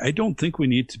mean, I don't think we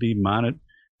need to be monitored.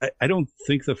 I don't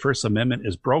think the First Amendment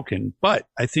is broken, but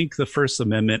I think the First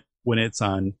Amendment, when it's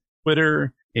on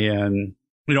Twitter and,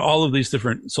 all of these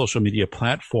different social media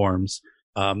platforms,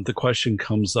 the question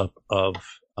comes up of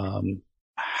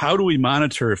how do we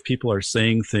monitor if people are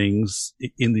saying things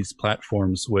in these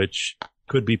platforms which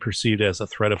could be perceived as a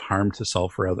threat of harm to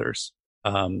self or others?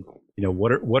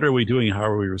 What are we doing? How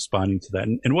are we responding to that?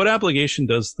 And what obligation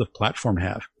does the platform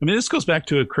have? I mean, this goes back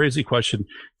to a crazy question.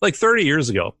 Like 30 years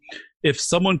ago, if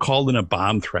someone called in a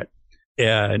bomb threat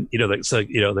and, they're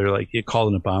like, you called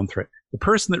in a bomb threat, the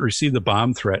person that received the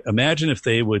bomb threat, imagine if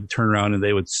they would turn around and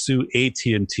they would sue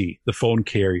AT&T, the phone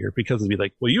carrier, because it'd be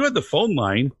like, well, you had the phone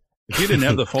line. If you didn't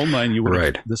have the phone line, you would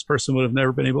right. This person would have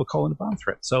never been able to call in a bomb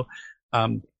threat. So,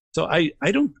 I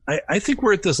think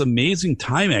we're at this amazing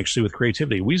time actually with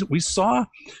creativity. We saw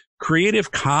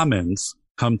Creative Commons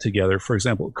come together. For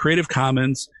example, Creative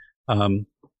Commons, in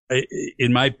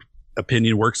my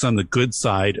opinion, works on the good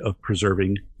side of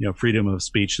preserving, freedom of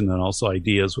speech and then also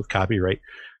ideas with copyright.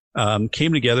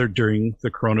 Came together during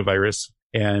the coronavirus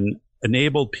and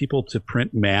enabled people to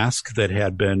print masks that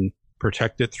had been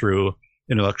protected through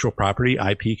intellectual property,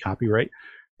 IP, copyright,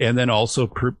 and then also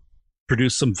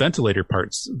produce some ventilator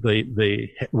parts.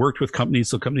 They worked with companies,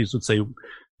 so companies would say,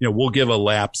 we'll give a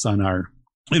lapse on our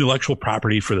intellectual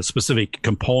property for the specific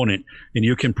component, and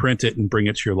you can print it and bring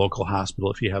it to your local hospital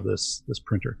if you have this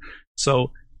printer.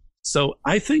 So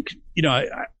I think,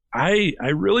 I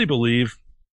really believe,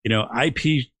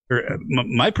 IP, or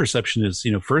my perception is,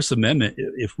 First Amendment,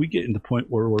 if we get to the point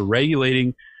where we're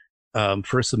regulating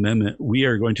First Amendment, we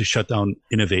are going to shut down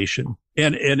innovation,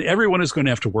 and everyone is going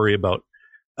to have to worry about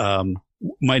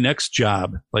my next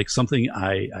job, like something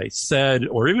I said,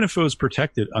 or even if it was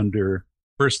protected under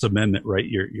First Amendment, right?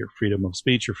 Your freedom of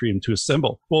speech, your freedom to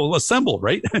assemble. Well, assemble,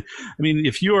 right? I mean,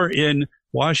 if you are in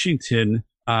Washington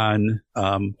on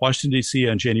Washington D.C.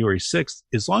 on January 6th,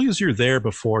 as long as you're there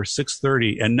before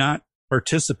 6:30 and not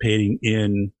participating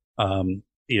in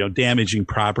damaging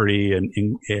property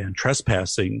and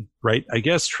trespassing, right? I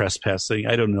guess trespassing.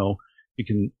 I don't know. You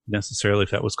can necessarily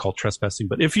if that was called trespassing,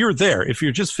 but if you're there, if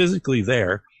you're just physically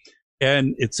there,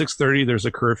 and it's 6:30, there's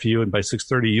a curfew, and by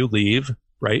 6:30 you leave,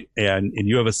 right? And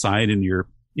you have a sign, and you're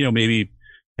maybe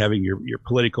having your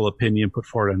political opinion put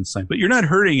forward on the sign, but you're not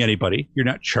hurting anybody. You're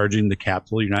not charging the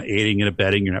Capitol. You're not aiding and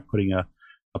abetting. You're not putting a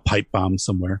pipe bomb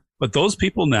somewhere. But those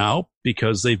people now,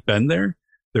 because they've been there,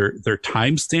 they're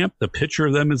time stamped. The picture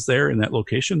of them is there in that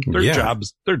location. Their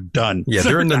jobs, they're done. Yeah,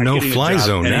 they're in the no-fly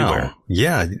zone anywhere. now.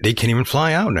 Yeah, they can't even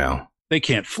fly out now. They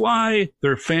can't fly.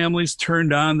 Their families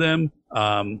turned on them.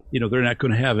 They're not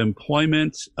going to have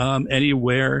employment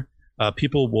anywhere.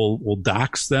 People will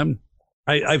dox them.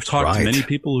 I've talked to many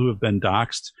people who have been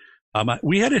doxed.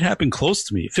 We had it happen close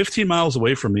to me. 15 miles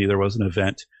away from me, there was an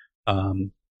event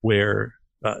where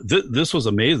this was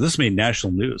amazing. This made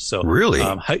national news. So really,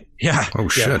 yeah. Oh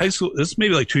shit! Yeah, high school. This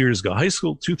maybe like 2 years ago.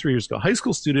 3 years ago. High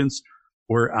school students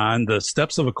were on the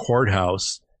steps of a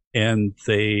courthouse, and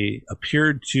they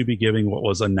appeared to be giving what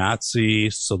was a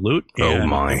Nazi salute. Oh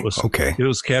my! It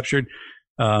was captured.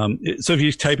 So if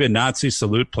you type in Nazi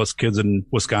salute plus kids in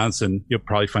Wisconsin, you'll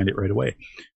probably find it right away.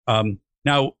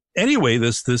 Now, anyway,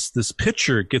 this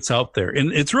picture gets out there,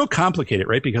 and it's real complicated,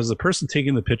 right? Because the person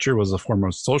taking the picture was a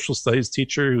former social studies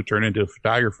teacher who turned into a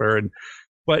photographer.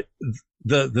 But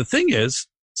the thing is,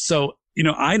 so,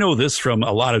 I know this from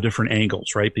a lot of different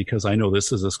angles, right? Because I know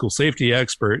this as a school safety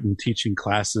expert and teaching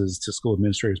classes to school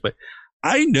administrators. But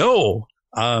I know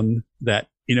that,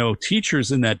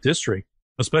 teachers in that district,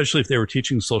 especially if they were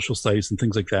teaching social studies and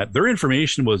things like that, their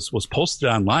information was posted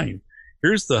online.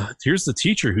 Here's the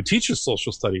teacher who teaches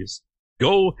social studies.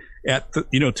 Go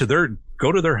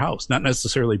go to their house, not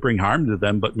necessarily bring harm to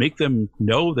them, but make them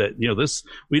know that,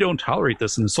 we don't tolerate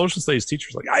this. And the social studies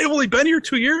teacher's like, I've only been here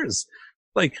 2 years.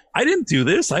 Like, I didn't do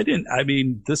this.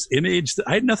 This image,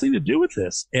 I had nothing to do with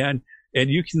this. And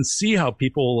you can see how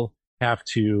people have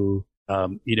to,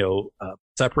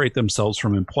 separate themselves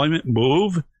from employment,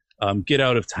 move, get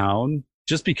out of town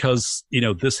just because,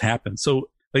 this happened. So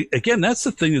again, that's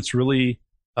the thing that's really,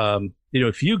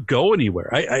 if you go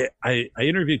anywhere, I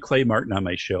interviewed Clay Martin on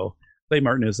my show. Clay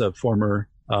Martin is a former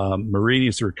Marine.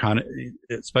 He's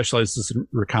specializes in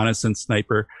reconnaissance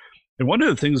sniper. And one of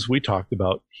the things we talked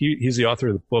about, he's the author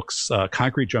of the books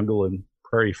Concrete Jungle and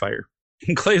Prairie Fire.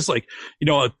 And Clay's like,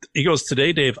 he goes,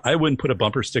 today, Dave, I wouldn't put a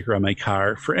bumper sticker on my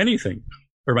car for anything,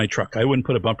 or my truck. I wouldn't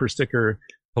put a bumper sticker,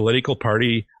 political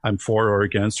party I'm for or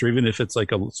against, or even if it's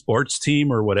like a sports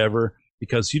team or whatever,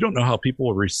 because you don't know how people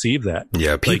will receive that.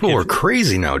 Yeah, people are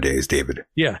crazy nowadays, David.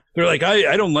 Yeah, they're like,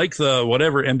 I don't like the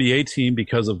whatever NBA team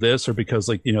because of this, or because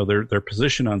their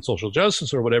position on social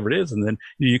justice or whatever it is, and then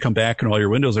you come back and all your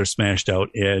windows are smashed out,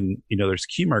 and there's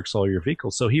key marks all over your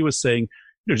vehicle. So he was saying,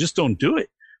 just don't do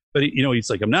it. But he's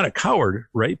like, I'm not a coward,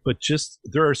 right? But just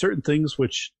there are certain things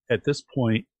which at this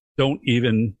point don't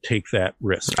even take that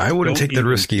risk. I wouldn't take that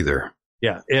risk either.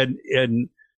 Yeah, and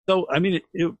so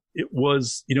it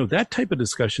was that type of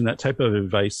discussion, that type of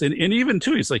advice, and even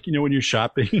too, he's like, when you're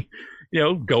shopping,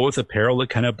 go with apparel that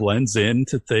kind of blends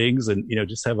into things, and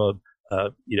just have a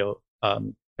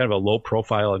kind of a low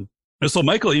profile. And so,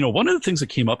 Michael, one of the things that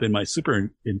came up in my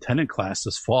superintendent class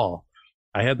this fall,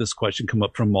 I had this question come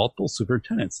up from multiple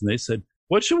superintendents, and they said,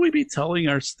 what should we be telling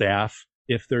our staff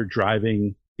if they're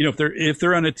driving, if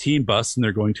they're on a team bus and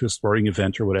they're going to a sporting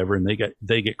event or whatever, and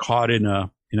they get caught in a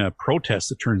protest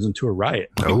that turns into a riot?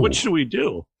 What should we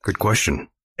do? Good question.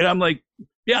 And I'm like,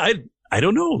 yeah, I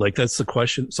don't know. Like, that's the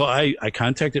question. So I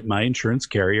contacted my insurance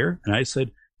carrier and I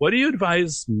said, what do you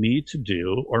advise me to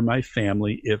do, or my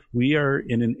family, if we are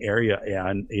in an area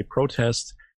and a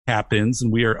protest happens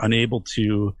and we are unable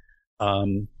to,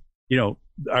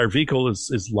 our vehicle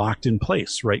is locked in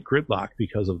place, right? Gridlock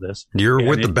because of this. You're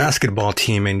with the basketball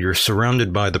team and you're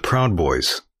surrounded by the Proud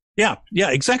Boys. Yeah,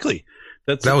 exactly.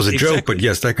 That was a joke, but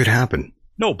yes, that could happen.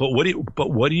 No, but what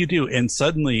do you do? And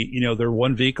suddenly, they're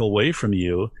one vehicle away from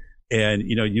you, and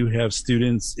you have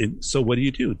students. So what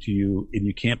do? And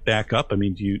you can't back up. I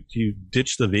mean, do you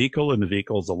ditch the vehicle and the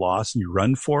vehicle is a loss and you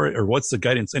run for it, or what's the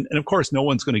guidance? And of course, no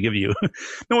one's going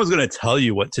to tell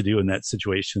you what to do in that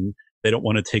situation. They don't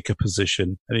want to take a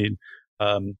position. I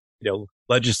mean,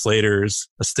 legislators,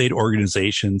 state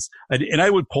organizations. And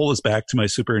I would pull this back to my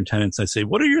superintendents. I say,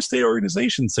 what are your state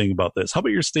organizations saying about this? How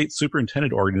about your state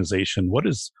superintendent organization? What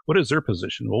is their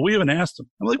position? Well, we haven't asked them.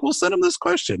 I'm like, well, send them this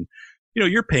question.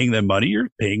 You're paying them money. You're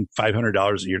paying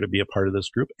 $500 a year to be a part of this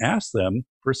group. Ask them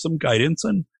for some guidance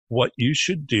on what you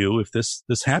should do if this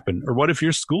happened. Or what if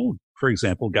your school, for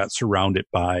example, got surrounded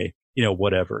by,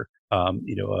 whatever,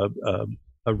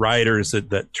 rioters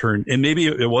that turned, and maybe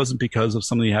it wasn't because of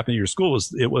something that happened in your school.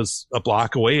 It was a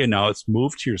block away, and now it's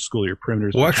moved to your school. Your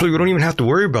perimeters. Well, actually, we don't even have to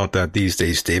worry about that these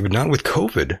days, David. Not with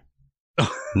COVID.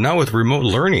 Not with remote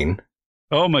learning.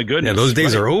 Oh my goodness! Yeah, those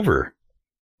days are over.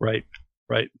 Right.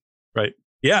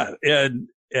 Yeah, and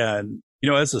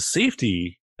as a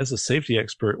safety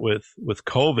expert with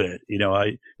COVID,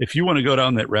 if you want to go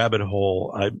down that rabbit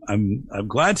hole, I'm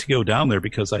glad to go down there,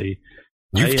 because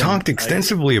You've talked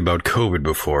extensively about COVID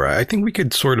before. I think we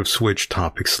could sort of switch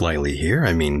topics slightly here.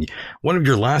 I mean, one of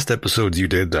your last episodes you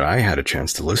did that I had a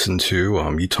chance to listen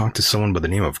to, you talked to someone by the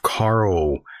name of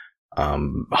Carl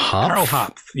Hopf. Carl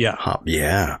Hopf, yeah. Hopf,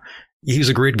 yeah. He's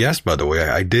a great guest, by the way.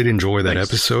 I did enjoy that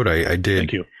episode. I did.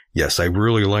 Thank you. Yes, I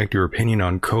really liked your opinion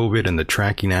on COVID and the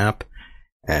tracking app.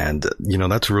 And,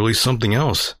 that's really something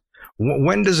else.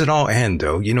 When does it all end,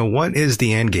 though? What is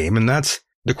the end game? And that's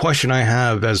the question I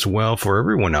have as well for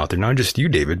everyone out there, not just you,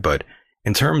 David, but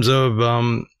in terms of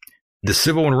the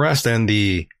civil unrest and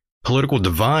the political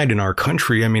divide in our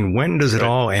country. I mean, when does it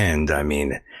all end? I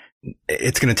mean,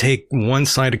 it's going to take one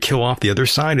side to kill off the other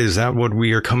side. Is that what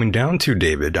we are coming down to,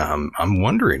 David? I'm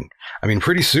wondering. I mean,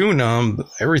 pretty soon,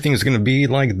 everything's going to be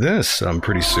like this.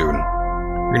 Pretty soon,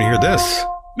 you're going to hear this.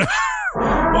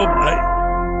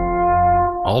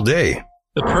 Well, all day.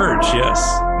 The Purge, yes,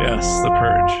 the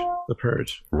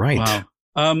Purge. Right.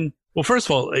 Wow. Well, first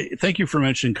of all, thank you for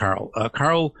mentioning Carl.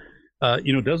 Carl,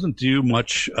 doesn't do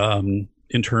much in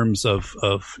terms of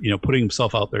putting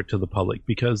himself out there to the public,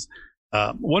 because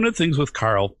one of the things with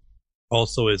Carl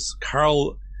also is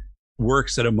Carl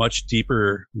works at a much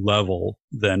deeper level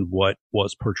than what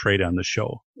was portrayed on the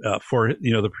show. For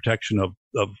the protection of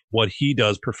what he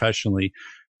does professionally,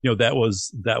 that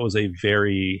was a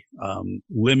very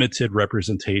limited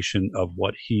representation of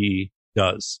what he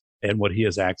does and what he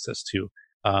has access to.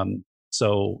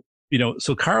 So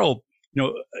Carl,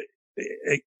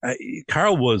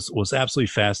 Carl was absolutely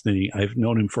fascinating. I've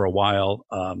known him for a while.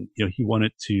 He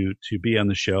wanted to be on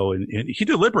the show, and he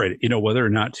deliberated, whether or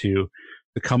not to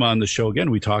come on the show again.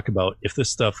 We talk about if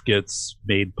this stuff gets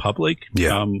made public.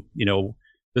 Yeah.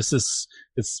 It's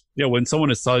when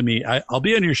someone is telling me I'll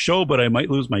be on your show, but I might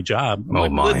lose my job.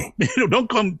 Don't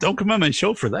come on my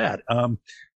show for that.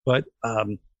 But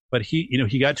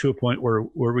he got to a point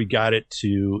where we got it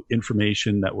to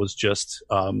information that was just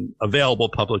available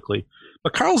publicly.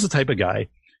 But Carl's the type of guy,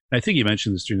 and I think he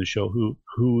mentioned this during the show,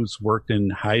 who's worked in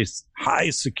high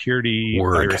security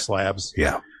virus labs.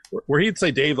 Yeah. Where he'd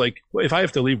say, Dave, like, if I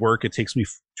have to leave work, it takes me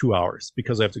 2 hours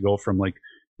because I have to go from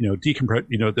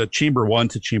decompress, the chamber 1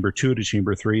 to chamber 2 to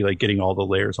chamber 3, like getting all the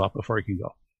layers off before I can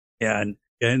go.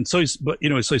 And so he's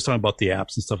talking about the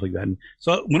apps and stuff like that. And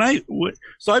so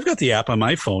so I've got the app on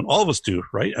my phone. All of us do,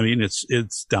 right? I mean, it's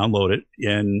downloaded,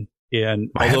 and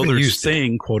although they're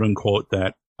saying, quote unquote,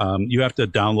 that you have to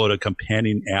download a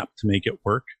companion app to make it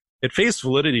work. At face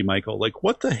validity, Michael, like,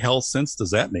 what the hell sense does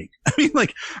that make? I mean,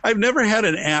 like, I've never had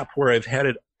an app where I've had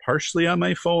it partially on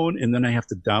my phone and then I have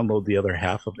to download the other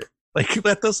half of it. Like,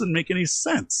 that doesn't make any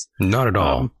sense. Not at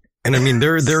all. And I mean,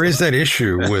 there is that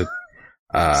issue with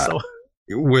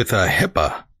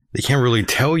HIPAA. They can't really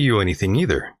tell you anything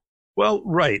either. Well,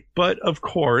 right. But of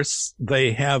course,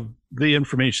 they have the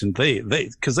information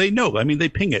because they know. I mean, they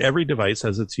ping it. Every device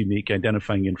has its unique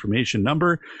identifying information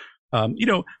number. I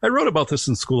wrote about this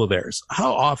in School of Theirs.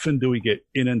 How often do we get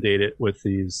inundated with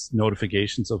these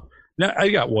notifications of? Now, I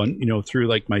got one, through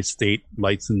like my state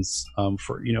license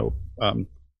for,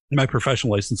 my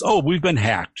professional license. Oh, we've been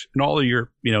hacked, and all of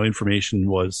your, information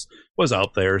was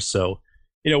out there. So,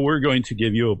 we're going to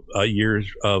give you a year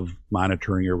of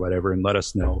monitoring or whatever, and let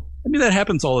us know. I mean, that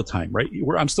happens all the time, right?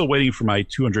 I'm still waiting for my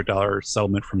 $200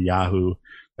 settlement from Yahoo,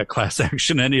 that class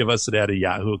action. Any of us that had a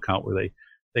Yahoo account where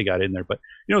they got in there. But,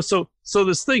 so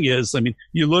this thing is, I mean,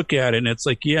 you look at it and it's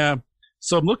like, yeah.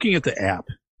 So I'm looking at the app,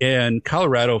 and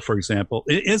Colorado, for example,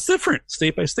 it's different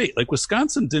state by state. Like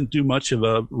Wisconsin didn't do much of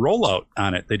a rollout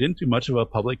on it. They didn't do much of a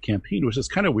public campaign, which is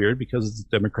kind of weird because it's a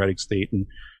Democratic state. And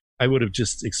I would have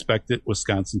just expected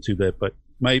Wisconsin to that. But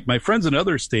my friends in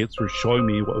other states were showing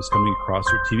me what was coming across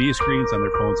their TV screens on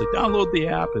their phones. Like, download the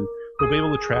app and we'll be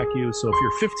able to track you. So if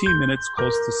you're 15 minutes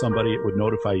close to somebody, it would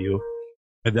notify you.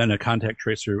 And then a contact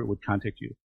tracer would contact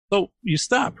you. So you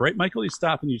stop, right, Michael? You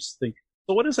stop and you just think,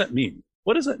 so what does that mean?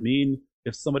 What does that mean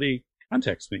if somebody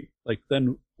contacts me? Like,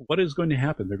 then what is going to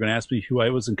happen? They're going to ask me who I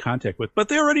was in contact with. But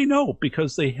they already know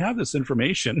because they have this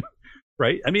information,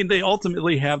 right? I mean, they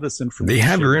ultimately have this information. They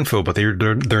have your info, but they're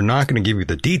not going to give you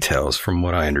the details from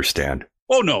what I understand.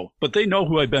 Oh, no, but they know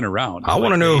who I've been around. I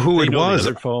want to know who it was.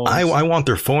 I want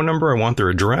their phone number. I want their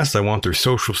address. I want their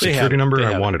social security number.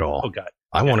 I want it all. Oh, God.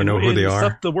 I want to know who they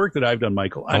are. The work that I've done,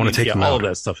 Michael. I want to take them all out. of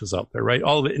that stuff is out there, right?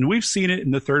 All of it. And we've seen it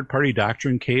in the third-party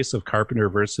doctrine case of Carpenter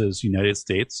versus United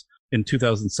States in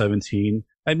 2017.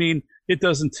 I mean, it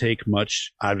doesn't take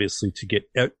much, obviously, to get,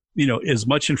 as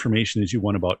much information as you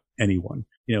want about anyone,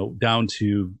 down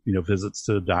to, visits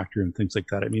to the doctor and things like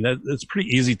that. I mean, it's pretty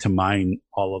easy to mine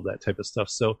all of that type of stuff.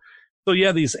 So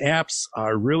yeah, these apps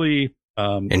are really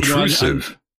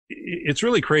intrusive. It's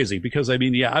really crazy because, I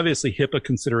mean, yeah, obviously HIPAA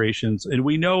considerations, and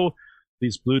we know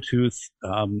these Bluetooth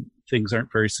things aren't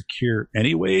very secure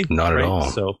anyway. Not at all.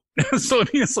 So I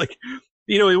mean, it's like,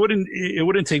 it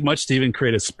wouldn't take much to even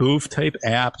create a spoof type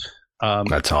app.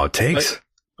 That's all it takes.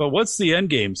 But what's the end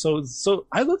game? So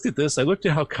I looked at this. I looked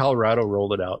at how Colorado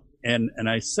rolled it out, and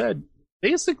I said,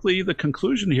 basically, the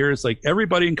conclusion here is like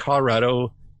everybody in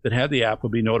Colorado that had the app will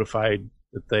be notified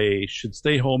that they should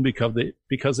stay home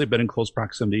because they've been in close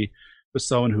proximity with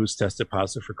someone who's tested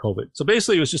positive for COVID. So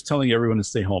basically, it was just telling everyone to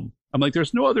stay home. I'm like, there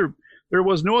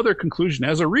was no other conclusion.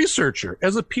 As a researcher,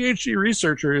 as a PhD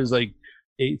researcher, is like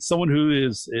someone who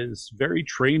is very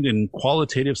trained in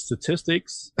qualitative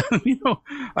statistics.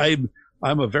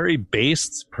 I'm a very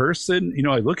based person.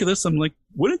 I look at this, I'm like,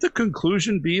 wouldn't the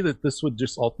conclusion be that this would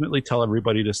just ultimately tell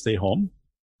everybody to stay home?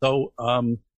 So,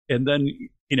 and then,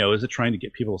 is it trying to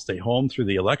get people to stay home through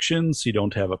the elections so you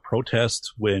don't have a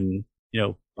protest when,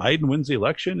 Biden wins the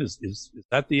election? Is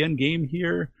that the end game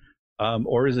here?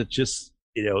 Or is it just,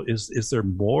 is there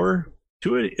more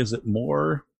to it? Is it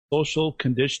more social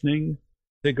conditioning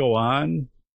to go on?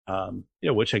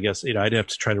 Which I guess, I'd have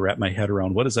to try to wrap my head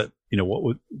around. What is that?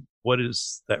 What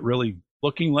is that really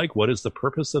looking like? What is the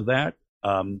purpose of that?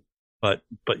 But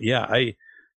yeah,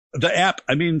 the app,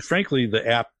 frankly, the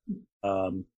app,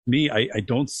 I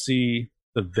don't see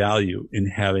the value in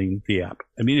having the app.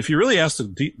 If you really ask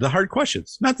the hard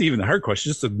questions, not even the hard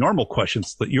questions, just the normal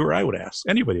questions that you or I would ask,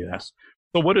 anybody would ask.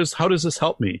 So how does this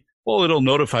help me? Well, it'll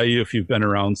notify you if you've been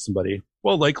around somebody.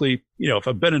 Well, likely, if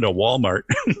I've been in a Walmart,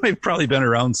 I've probably been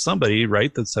around somebody,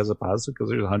 right, that says a positive, because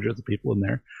there's hundreds of people in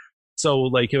there. So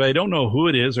like, if I don't know who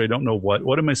it is, or I don't know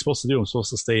what am I supposed to do? I'm supposed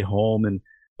to stay home.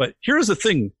 But here's the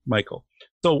thing, Michael.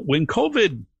 So when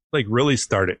COVID really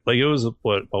started, it was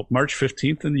about March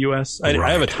 15th in the US. I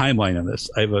have a timeline on this.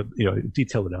 I have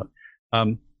detailed it out.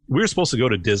 We were supposed to go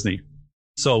to Disney.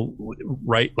 So,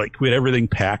 right, we had everything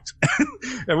packed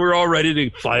and we were all ready to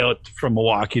fly out from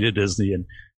Milwaukee to Disney.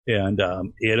 And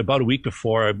about a week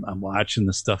before, I'm watching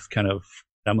this stuff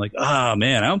I'm like,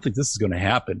 man, I don't think this is going to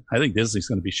happen. I think Disney's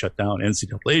going to be shut down.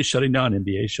 NCAA is shutting down,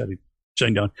 NBA is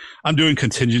shutting down. I'm doing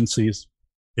contingencies.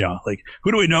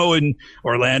 Who do we know in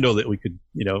Orlando that we could,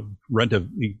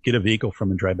 get a vehicle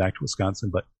from and drive back to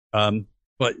Wisconsin? But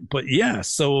yeah,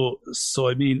 so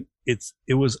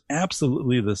it was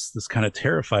absolutely this kind of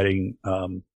terrifying,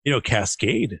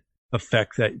 cascade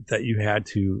effect that you had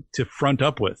to front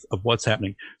up with of what's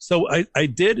happening. So I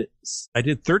did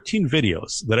 13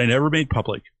 videos that I never made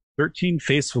public, 13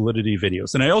 face validity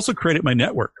videos. And I also created my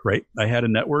network, right? I had a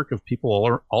network of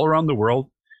people all around the world.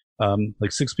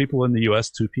 6 people in the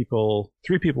US, 3 people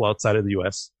outside of the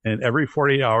US. And every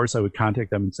 48 hours, I would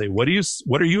contact them and say, what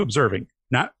are you observing?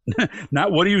 Not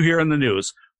what do you hear on the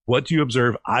news? What do you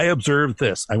observe? I observed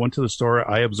this. I went to the store.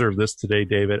 I observed this today,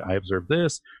 David. I observed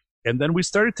this. And then we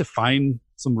started to find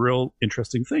some real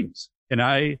interesting things. And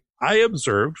I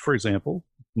observed, for example,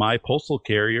 my postal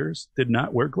carriers did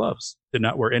not wear gloves, did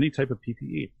not wear any type of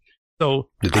PPE. So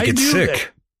did they get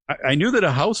sick? I knew that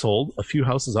a few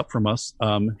houses up from us,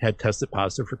 had tested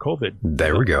positive for COVID.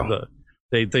 There we go.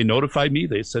 They notified me.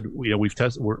 They said, we've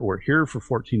tested. We're here for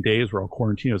 14 days. We're all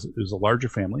quarantined. It was a larger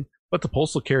family, but the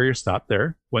postal carrier stopped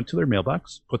there, went to their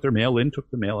mailbox, put their mail in, took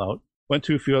the mail out, went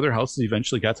to a few other houses,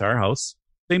 eventually got to our house.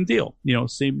 Same deal,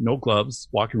 same, no gloves,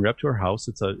 walking right up to our house.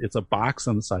 It's a box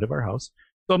on the side of our house.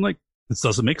 So I'm like, this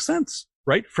doesn't make sense,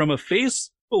 right? From a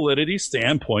face validity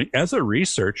standpoint, as a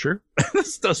researcher,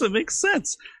 this doesn't make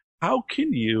sense. How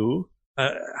can you,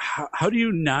 how do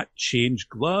you not change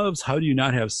gloves? How do you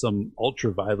not have some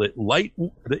ultraviolet light?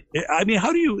 How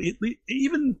do you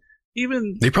even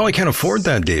they probably can't afford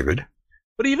that, David.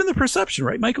 But even the perception,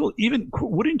 right, Michael?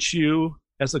 Wouldn't you,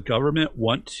 as a government,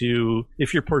 want to,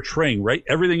 if you're portraying, right,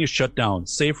 everything is shut down,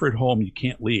 safer at home, you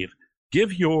can't leave,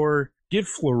 give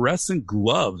fluorescent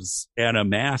gloves and a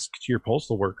mask to your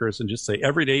postal workers and just say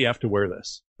every day you have to wear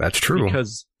this. That's true.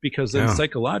 Because then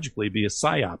psychologically be a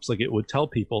psyops, it would tell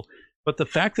people. But the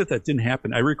fact that didn't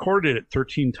happen, I recorded it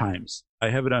 13 times. I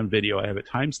have it on video. I have it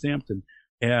timestamped,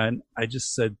 and I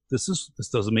just said, this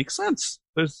doesn't make sense.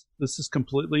 This is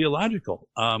completely illogical.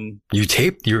 You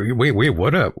taped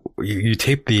you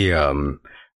taped the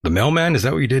mailman? Is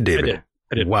that what you did, David?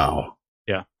 I did. Wow.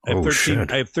 Yeah.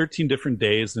 I have 13 different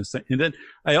days. And then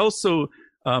I also,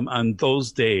 on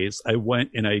those days, I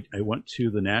went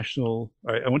to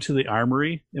the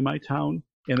armory in my town.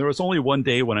 And there was only one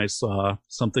day when I saw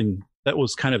something that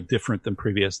was kind of different than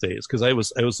previous days. Cause I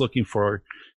was looking for,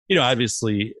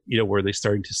 obviously, where they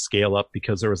starting to scale up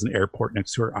because there was an airport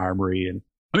next to our armory. And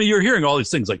you're hearing all these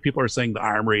things, like people are saying the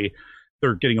armory,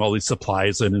 they're getting all these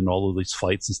supplies in and all of these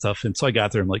flights and stuff. And so I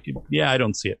got there, I'm like, yeah, I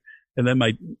don't see it. And then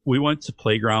we went to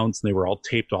playgrounds and they were all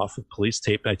taped off with police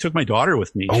tape. And I took my daughter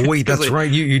with me. Oh, wait, that's right.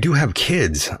 You do have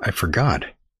kids. I forgot.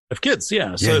 I have kids,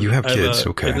 yeah. So you have kids.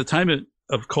 Okay. At the time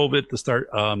of COVID, to start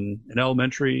an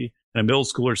elementary and a middle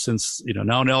schooler, since,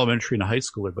 now an elementary and a high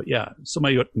schooler. But yeah, so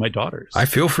my daughters. I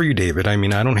feel for you, David. I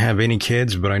don't have any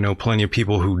kids, but I know plenty of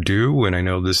people who do. And I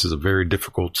know this is a very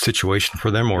difficult situation for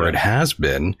them, or it has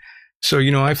been. So,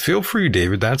 I feel for you,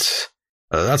 David. That's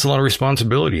a lot of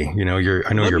responsibility. I know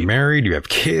you're married, you have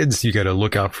kids, you got to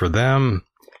look out for them.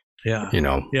 Yeah.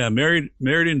 Yeah. Married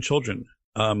and children.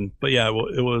 But yeah,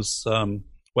 it was,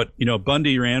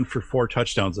 Bundy ran for 4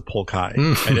 touchdowns at Polk High.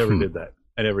 I never did that.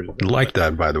 Like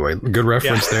that, by the way. Good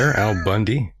reference there, Al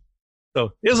Bundy.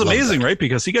 So it was amazing, right?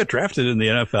 Because he got drafted in the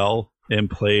NFL and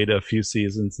played a few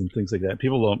seasons and things like that.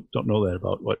 People don't know that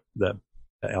about what that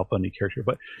Al Bundy character.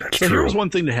 But That's so true. here's one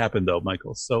thing that happened, though,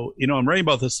 Michael. So, I'm writing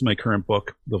about this in my current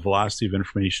book, The Velocity of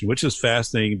Information, which is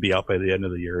fascinating, be out by the end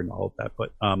of the year and all of that.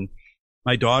 But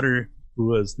my daughter, who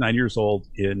was 9 years old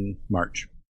in March,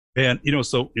 and, we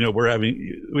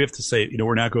have to say,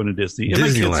 we're not going to Disney. And my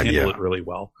kids handle it really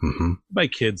well. Mm-hmm. My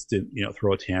kids didn't,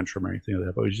 throw a tantrum or anything like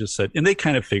that, but we just said, and they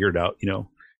kind of figured out,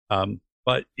 my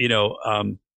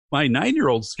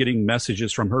 9-year-old's getting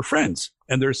messages from her friends,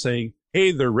 and they're saying,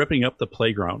 hey, they're ripping up the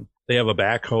playground. They have a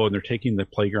backhoe and they're taking the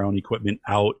playground equipment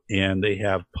out, and they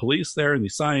have police there and the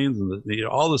signs and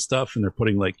all the stuff, and they're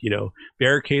putting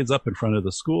barricades up in front of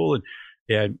the school,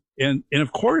 and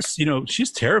of course,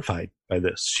 she's terrified by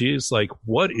this. She's like,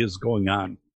 what is going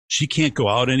on? She can't go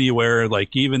out anywhere,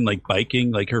 even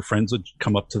biking. Her friends would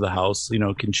come up to the house,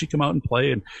 can she come out and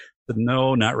play? And said,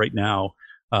 no, not right now.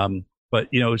 But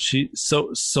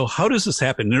so how does this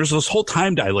happen? There's this whole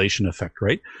time dilation effect,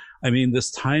 right? I mean, this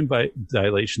time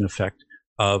dilation effect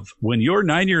of when you're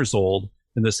 9 years old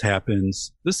and this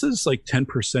happens, this is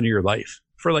 10% of your life.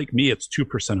 For me, it's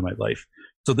 2% of my life.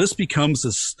 So this becomes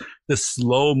this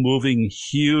slow moving,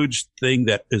 huge thing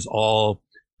that is all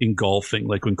engulfing,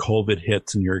 like when COVID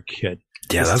hits and you're a kid.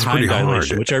 Yeah, that's pretty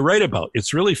hard. Which I write about.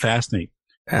 It's really fascinating.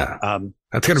 Yeah.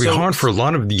 That's going to be hard for a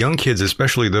lot of the young kids,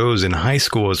 especially those in high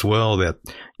school as well, that,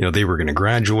 they were going to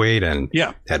graduate and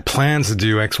had plans to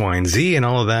do X, Y, and Z, and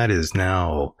all of that is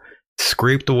now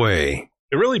scraped away.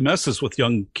 It really messes with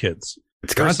young kids.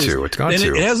 It's got to. It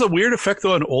has a weird effect,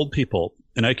 though, on old people.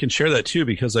 And I can share that, too,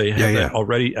 because I have that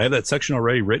already. I have that section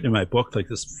already written in my book,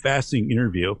 this fascinating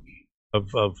interview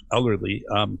of elderly.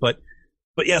 But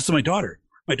so my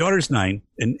daughter's 9,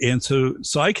 and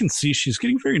so I can see she's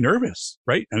getting very nervous,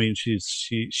 right? I mean,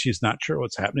 she's not sure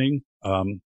what's happening.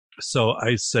 So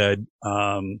I said,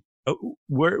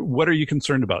 what are you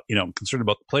concerned about? I'm concerned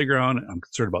about the playground. I'm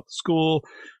concerned about the school.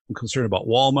 I'm concerned about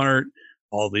Walmart,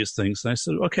 all these things. And I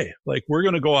said, okay, we're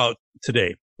going to go out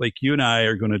today. You and I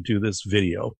are going to do this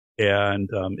video, and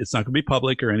it's not going to be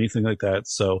public or anything like that.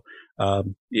 So,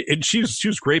 and she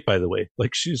was great, by the way.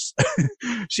 She's, I've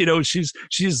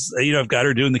got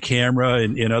her doing the camera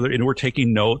and we're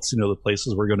taking notes, the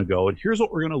places we're going to go. And here's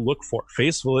what we're going to look for: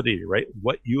 face validity, right?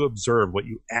 What you observe, what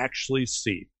you actually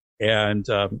see. And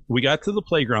we got to the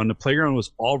playground. The playground was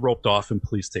all roped off in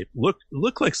police tape. Looked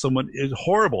like someone is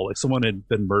horrible, like someone had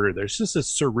been murdered. There's just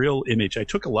this surreal image. I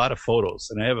took a lot of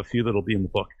photos, and I have a few that'll be in the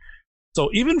book.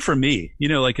 So even for me,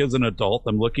 as an adult,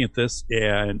 I'm looking at this,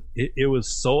 and it was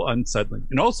so unsettling.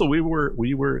 And also,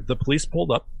 the police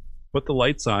pulled up, put the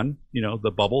lights on,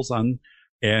 the bubbles on,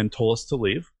 and told us to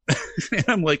leave. And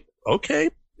I'm like, okay,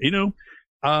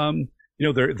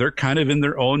 they're kind of in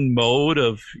their own mode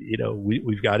of,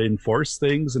 we've got to enforce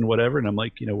things and whatever. And I'm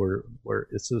like,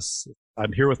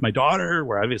 I'm here with my daughter.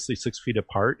 We're obviously 6 feet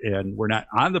apart, and we're not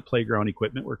on the playground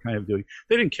equipment. We're kind of doing,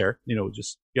 they didn't care,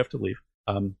 just, you have to leave.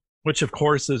 Which of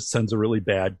course sends a really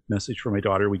bad message for my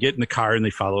daughter. We get in the car and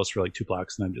they follow us for 2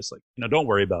 blocks, and I'm just like, don't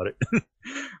worry about it.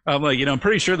 I'm like, I'm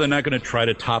pretty sure they're not going to try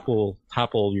to topple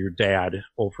your dad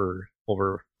over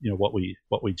what we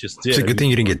just did. It's a good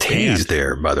thing you didn't get tased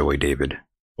there, by the way, David.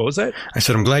 What was that? I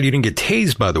said, I'm glad you didn't get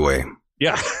tased, by the way.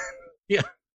 Yeah.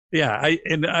 Yeah.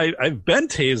 I've been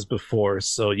tased before.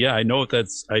 So yeah, I know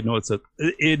it's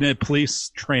in a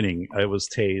police training, I was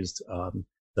tased.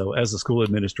 So as a school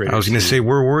administrator, I was going to say,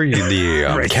 where were you?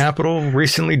 The Capitol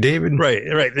recently, David? Right.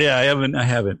 Yeah, I haven't.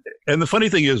 And the funny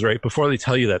thing is, right, before they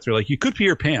tell you that, they're like, you could pee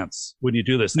your pants when you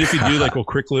do this. And if you do,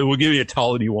 we'll give you a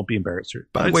towel and you won't be embarrassed.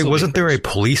 By the way, wasn't there a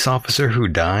police officer who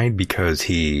died because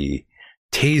he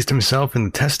tased himself in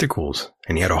the testicles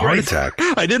and he had a heart attack?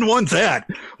 I didn't want that.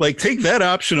 Take that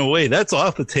option away. That's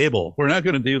off the table. We're not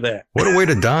going to do that. What a way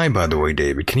to die, by the way,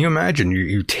 David. Can you imagine?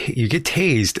 You get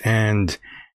tased and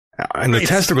the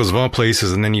testicles of all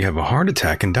places, and then you have a heart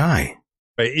attack and die.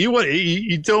 Right. You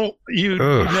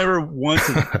never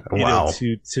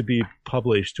wanted to be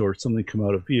published or something come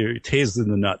out of you. Tased in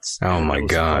the nuts. Oh my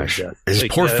gosh. His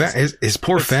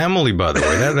poor family, by the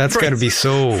way. That's got to be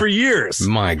so. For years.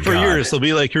 My God. For years. They'll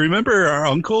be like, you remember our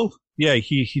uncle? Yeah,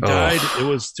 he died. It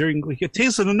was he got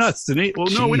tased in the nuts, didn't he? Well,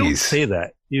 no, we don't say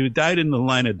that. He died in the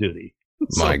line of duty.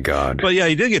 My God. But yeah,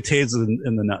 he did get tased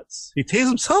in the nuts. He tased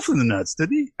himself in the nuts,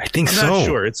 didn't he? I think so. I'm not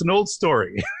sure. It's an old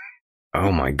story.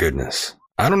 Oh my goodness.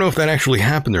 I don't know if that actually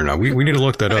happened or not. We need to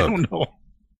look that up. I don't know.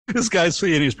 This guy's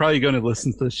free, and he's probably going to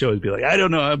listen to the show and be like, I don't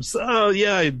know. I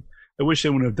wish I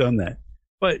wouldn't have done that.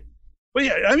 But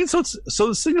yeah, I mean, so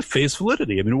this thing of face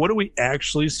validity. I mean, what do we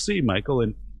actually see, Michael?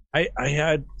 And I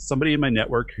had somebody in my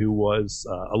network who was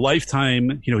a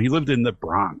lifetime, he lived in the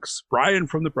Bronx, Brian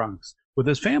from the Bronx, with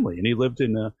his family, and he lived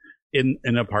in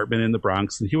an apartment in the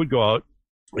Bronx, and he would go out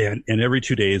And every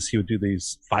 2 days he would do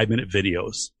these 5-minute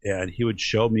videos, and he would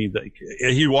show me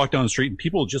he'd walk down the street and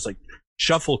people would just like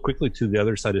shuffle quickly to the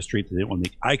other side of the street. They didn't want to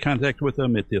make eye contact with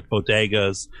them at the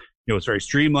bodegas. It was very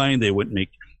streamlined. They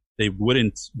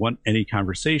wouldn't want any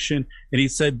conversation. And he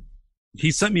said,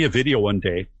 he sent me a video one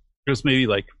day. It was maybe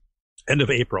like end of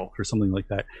April or something like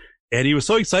that. And he was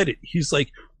so excited. He's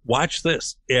like, watch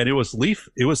this. And it was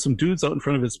some dudes out in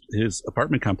front of his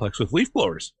apartment complex with leaf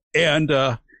blowers. And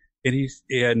no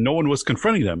one was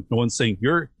confronting them. No one's saying,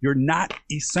 you're not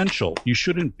essential. You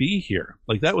shouldn't be here.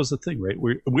 Like, that was the thing, right?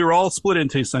 We were all split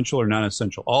into essential or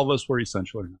non-essential. All of us were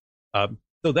essential or not.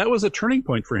 So that was a turning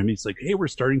point for him. He's like, hey, we're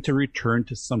starting to return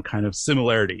to some kind of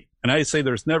similarity. And I say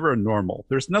there's never a normal.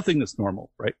 There's nothing that's normal,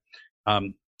 right?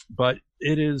 But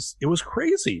it was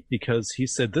crazy because he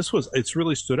said it's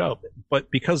really stood out. But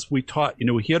because we taught,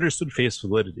 he understood face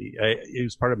validity. He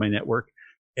was part of my network.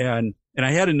 And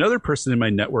I had another person in my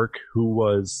network who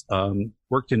was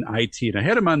worked in IT, and I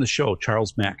had him on the show,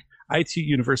 Charles Mack, IT,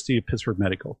 University of Pittsburgh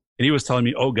Medical, and he was telling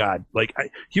me, oh God, like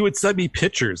he would send me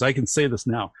pictures. I can say this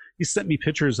now. He sent me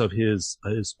pictures of his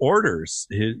orders.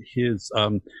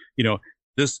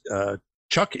 This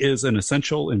Chuck is an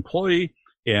essential employee,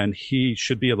 and he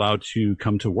should be allowed to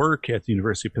come to work at the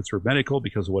University of Pittsburgh Medical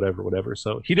because of whatever.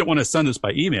 So he didn't want to send this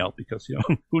by email because,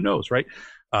 who knows, right?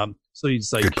 So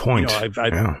he's like, good point.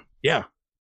 Yeah.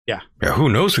 Who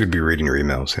knows who could be reading your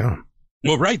emails? Yeah.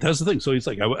 Well, right. That's the thing. So he's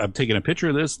like, I'm taking a picture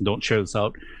of this and don't share this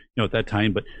out, at that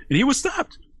time. And he was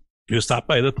stopped. He was stopped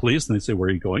by the police, and they say, where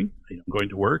are you going? I'm going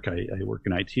to work. I work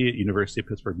in IT at University of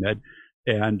Pittsburgh Med.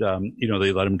 And,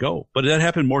 they let him go. But that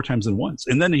happened more times than once.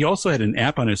 And then he also had an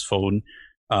app on his phone.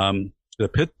 The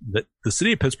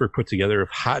city of Pittsburgh put together of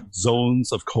hot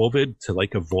zones of COVID to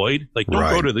like avoid, like, don't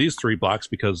go to these 3 blocks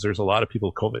because there's a lot of people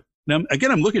with COVID. Now,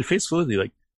 again, I'm looking at face validity,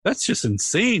 like, that's just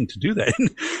insane to do that.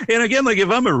 And again, like,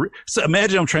 if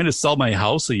imagine I'm trying to sell my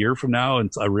house a year from now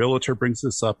and a realtor brings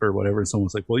this up or whatever, and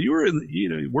someone's like, well, you were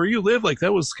in, where you live, like,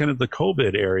 that was kind of the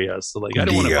COVID area. So like, I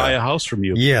don't want to buy a house from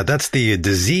you. Yeah. That's the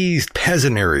diseased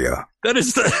peasant area. That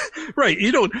is right.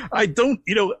 And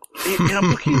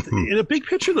I'm looking in a big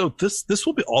picture though, this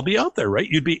will all be out there, right?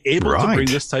 You'd be able to bring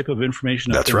this type of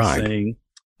information up saying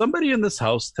somebody in this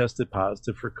house tested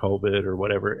positive for COVID or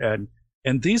whatever.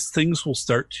 And these things will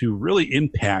start to really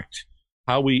impact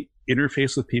how we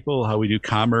interface with people, how we do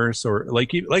commerce, or like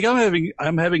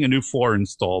I'm having a new floor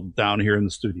installed down here in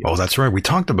the studio. Oh, that's right. We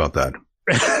talked about that.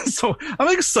 So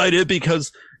I'm excited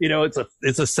because, it's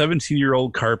a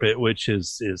 17-year-old carpet, which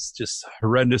is just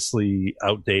horrendously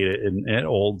outdated and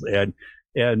old.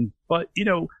 But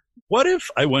what if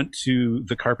I went to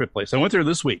the carpet place? I went there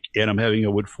this week and I'm having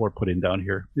a wood floor put in down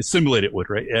here. It's simulated wood,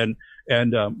 right?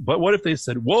 But what if they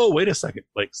said, whoa, wait a second,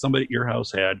 like somebody at your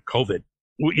house had COVID,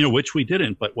 which we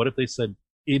didn't. But what if they said,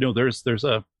 there's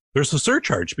a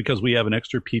surcharge because we have an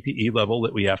extra PPE level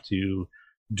that we have to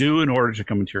do in order to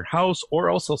come into your house, or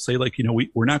also say like,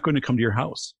 we're not going to come to your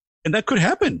house. And that could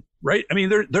happen, right? I mean,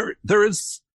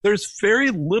 there's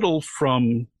very little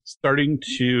from starting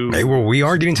to. Hey, well, we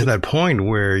are getting to that point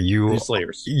where these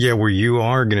layers. Yeah, where you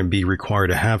are going to be required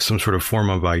to have some sort of form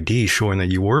of ID showing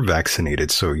that you were vaccinated.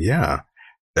 So yeah,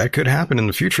 that could happen in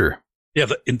the future. Yeah,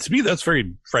 and to me, that's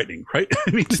very frightening, right?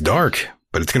 I mean, it's dark,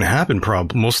 but it's going to happen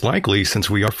most likely since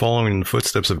we are following in the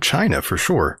footsteps of China for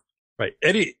sure. Right.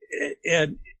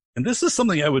 And this is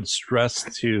something I would stress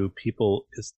to people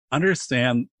is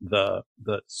understand the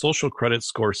social credit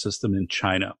score system in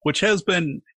China, which has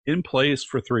been in place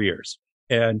for 3 years.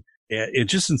 And it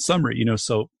just in summary,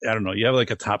 so I don't know, you have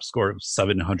like a top score of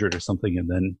 700 or something. And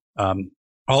then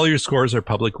all your scores are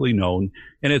publicly known,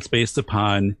 and it's based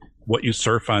upon what you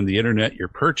surf on the internet, your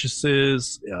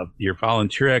purchases, your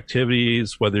volunteer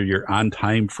activities, whether you're on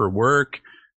time for work,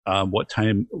 what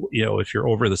time, if you're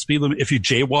over the speed limit, if you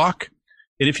jaywalk.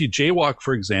 And if you jaywalk,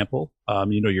 for example,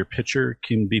 your picture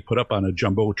can be put up on a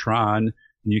Jumbotron and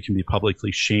you can be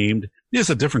publicly shamed. It's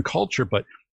a different culture, but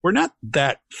we're not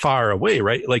that far away,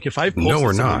 right? Like if I've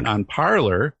posted something on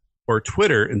Parler or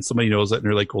Twitter and somebody knows that and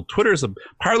they're like, well,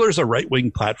 Parler's a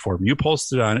right-wing platform. You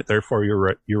posted on it, therefore you're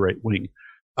right-wing.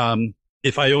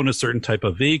 If I own a certain type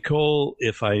of vehicle,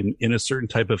 if I'm in a certain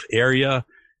type of area,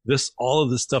 all of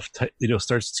this stuff,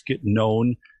 starts to get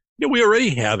known. We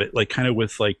already have it, like kind of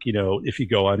with like, if you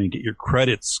go on and get your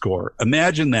credit score,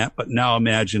 imagine that. But now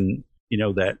imagine,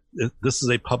 that this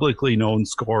is a publicly known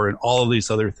score and all of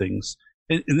these other things.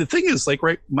 And the thing is like,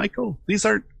 right, Michael, these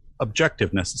aren't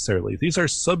objective necessarily. These are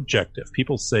subjective.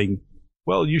 People saying,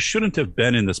 well, you shouldn't have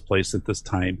been in this place at this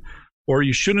time, or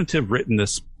you shouldn't have written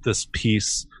this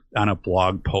piece on a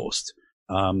blog post.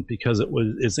 because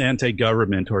it's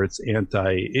anti-government or it's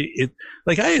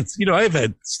I've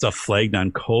had stuff flagged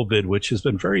on COVID, which has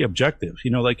been very objective.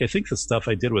 Like I think the stuff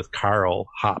I did with Carl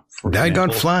Hop, that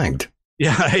got flagged.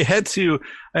 Yeah, I had to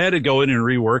go in and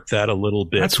rework that a little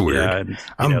bit. That's weird. Yeah,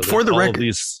 and, for the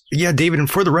record, David, and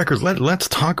for the record, let's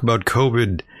talk about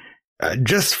COVID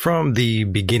just from the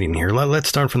beginning here. Let's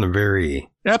start from the very...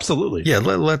 Absolutely. Yeah,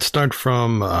 let's start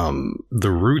from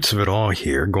the roots of it all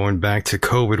here, going back to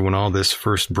COVID when all this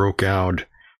first broke out.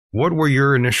 What were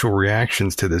your initial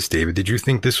reactions to this, David? Did you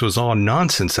think this was all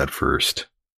nonsense at first?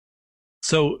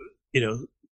 So,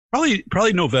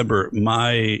 probably November,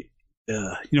 my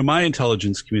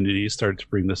intelligence community started to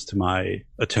bring this to my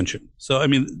attention. So, I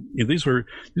mean, these were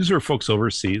folks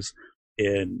overseas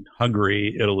in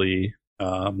Hungary, Italy,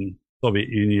 Soviet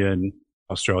Union,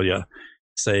 Australia,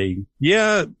 saying,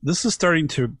 yeah, this is starting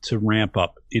to ramp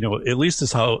up, at least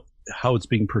is how it's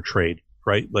being portrayed,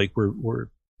 right? Like we're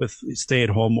with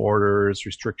stay-at-home orders,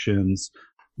 restrictions,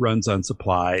 runs on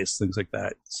supplies, things like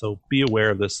that. So be aware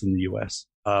of this in the U.S.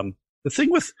 The thing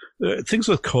with things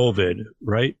with COVID,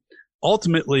 right?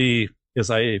 Ultimately, as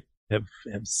I have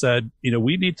said,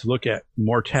 we need to look at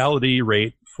mortality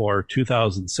rate for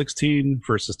 2016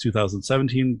 versus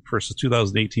 2017 versus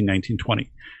 2018, 19,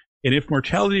 20. And if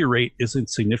mortality rate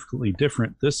isn't significantly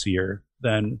different this year,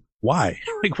 then why?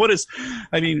 Like, what is,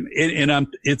 I mean,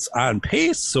 it's on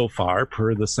pace so far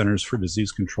per the Centers for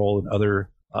Disease Control and other,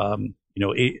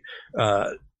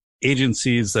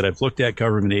 agencies that I've looked at,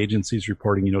 government agencies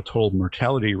reporting, total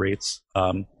mortality rates.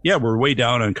 We're way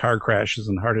down on car crashes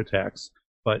and heart attacks.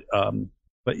 But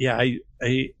yeah,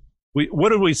 what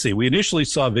did we see? We initially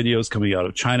saw videos coming out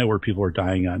of China where people were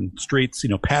dying on streets,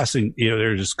 passing,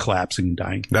 they're just collapsing and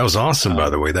dying. That was awesome, by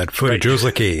the way. That footage, right. It was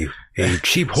like a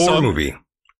cheap horror movie.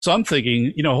 So I'm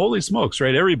thinking, holy smokes,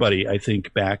 right? Everybody, I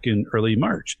think, back in early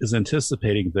March is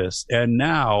anticipating this. And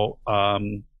now,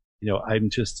 I'm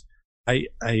just, I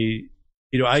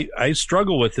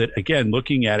struggle with it, again,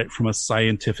 looking at it from a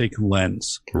scientific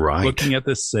lens. Right. Looking at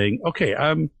this saying, okay,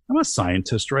 I'm a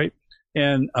scientist, right?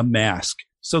 And a mask.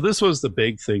 So this was the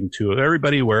big thing too.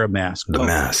 Everybody wear a mask. The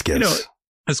mask, yes.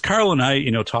 As Carl and I,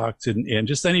 talked and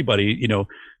just anybody,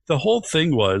 the whole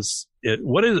thing was,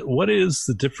 what is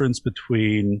the difference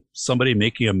between somebody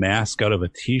making a mask out of a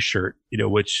T-shirt,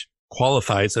 which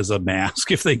qualifies as a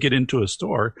mask if they get into a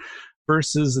store,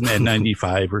 versus an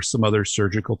N95 or some other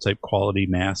surgical type quality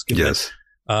mask? And yes.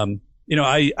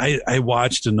 I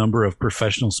watched a number of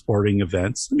professional sporting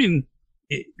events. I mean,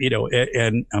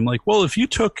 and I'm like, well, if you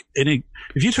took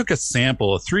a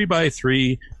sample, a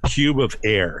 3x3 cube of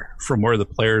air from where the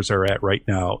players are at right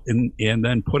now, and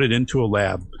then put it into a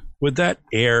lab, would that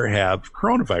air have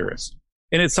coronavirus?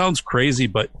 And it sounds crazy,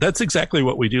 but that's exactly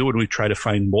what we do when we try to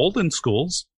find mold in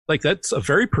schools. Like, that's a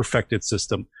very perfected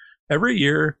system. Every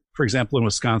year, for example, in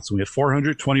Wisconsin, we have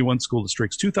 421 school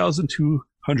districts,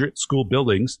 2,200 school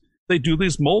buildings. They do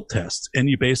these mold tests, and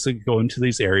you basically go into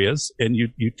these areas and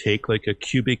you take like a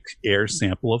cubic air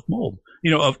sample of mold,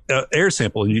 of air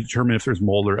sample, and you determine if there's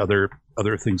mold or other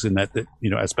things in that,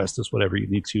 asbestos, whatever you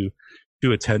need to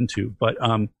attend to. But,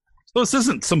 so this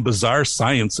isn't some bizarre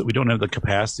science that we don't have the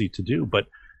capacity to do. But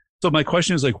so my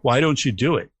question is, like, why don't you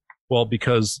do it? Well,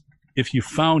 because if you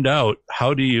found out,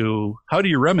 how do you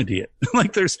remedy it?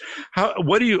 Like,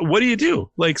 what do you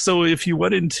do? Like, so if you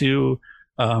went into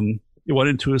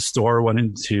a store, went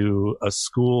into a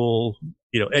school,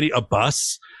 a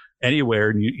bus, anywhere,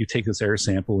 and you take this air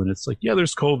sample and it's like, yeah,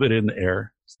 there's COVID in the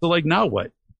air. So, like, now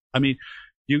what? I mean,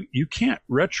 you can't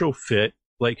retrofit.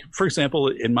 Like, for example,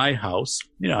 in my house,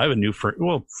 I have a new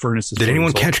furnace. Did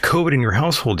anyone catch COVID in your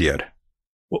household yet?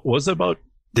 What was it about?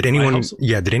 Did anyone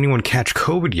catch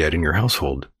COVID yet in your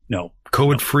household? No.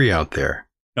 COVID free out there.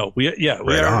 No, we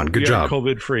are Good job.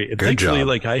 COVID free. And Good thankfully, job.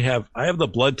 like, I have the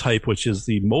blood type which is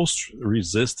the most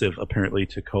resistive apparently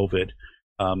to COVID.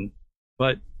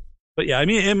 But yeah, I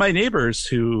mean, and my neighbors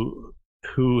who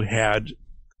had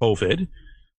COVID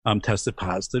tested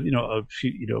positive, a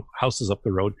few, houses up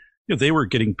the road, they were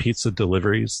getting pizza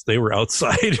deliveries. They were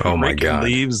outside raking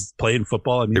leaves, playing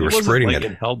football. I mean, they were spreading it.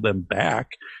 It held them back.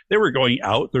 They were going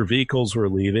out. Their vehicles were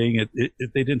leaving. They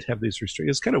didn't have these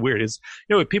restrictions. It's kind of weird. It's,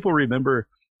 people remember,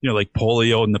 like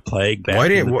polio and the plague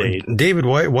back in the day. David,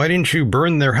 why didn't you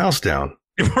burn their house down?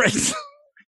 Right.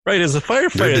 Right. As a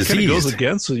firefighter, it kind of goes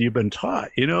against what you've been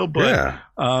taught, but, yeah.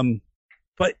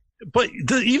 But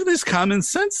even these common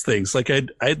sense things, like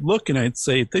I'd look and I'd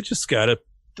say, they just got a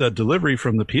delivery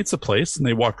from the pizza place, and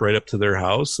they walked right up to their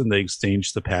house and they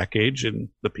exchanged the package, and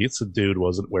the pizza dude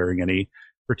wasn't wearing any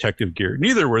protective gear.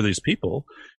 Neither were these people.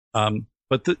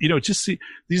 But just see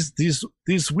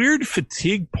these weird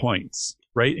fatigue points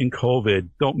right, in COVID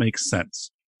don't make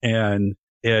sense. And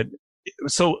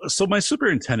so my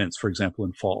superintendents, for example,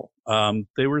 in fall,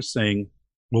 they were saying,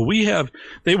 well,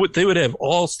 they would have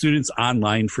all students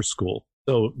online for school.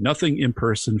 So nothing in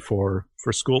person for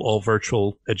school, all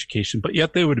virtual education, but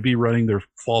yet they would be running their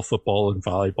fall football and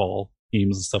volleyball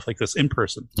teams and stuff like this in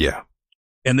person. Yeah.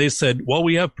 And they said, well,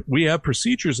 we have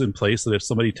procedures in place that if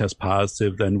somebody tests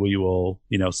positive, then we will,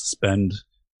 suspend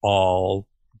all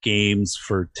games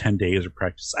for 10 days of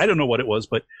practice. I don't know what it was,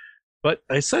 but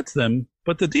I said to them,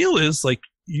 but the deal is, like,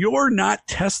 you're not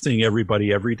testing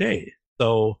everybody every day.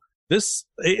 So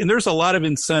and there's a lot of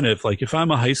incentive. Like, if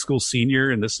I'm a high school senior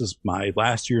and this is my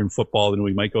last year in football, then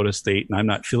we might go to state and I'm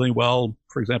not feeling well,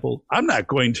 for example, I'm not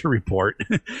going to report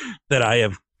that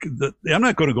I'm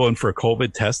not going to go in for a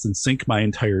COVID test and sink my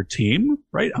entire team,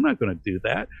 right? I'm not going to do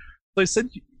that. So I said,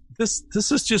 this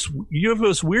is just, you have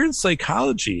this weird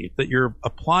psychology that you're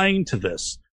applying to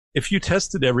this. If you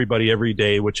tested everybody every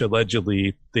day, which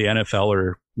allegedly the NFL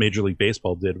or Major League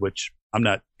Baseball did, which I'm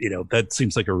not, that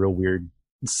seems like a real weird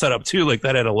setup too. Like,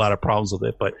 that had a lot of problems with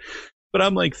it, but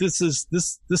I'm like, this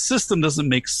system doesn't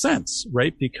make sense,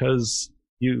 right? Because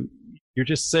you're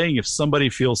just saying if somebody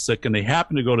feels sick and they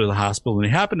happen to go to the hospital and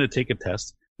they happen to take a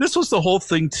test, this was the whole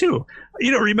thing too.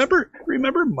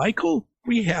 Remember Michael,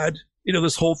 we had,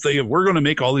 this whole thing of we're going to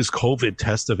make all these COVID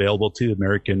tests available to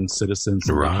American citizens.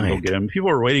 And right. Go get them. People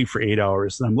were waiting for 8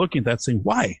 hours. And I'm looking at that saying,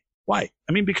 why? I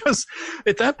mean, because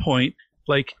at that point,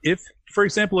 like, if, for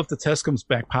example, if the test comes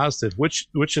back positive, which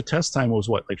the test time was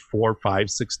what, like 4, 5,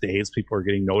 6 days, people are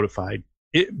getting notified.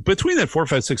 Between that 4,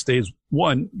 5, 6 days,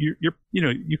 one,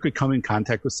 you could come in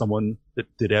contact with someone that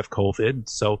did have COVID.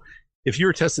 So if you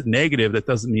were tested negative, that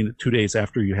doesn't mean that 2 days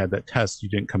after you had that test, you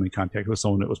didn't come in contact with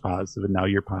someone that was positive and now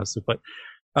you're positive.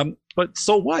 But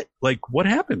so what? Like, what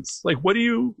happens? Like,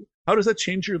 how does that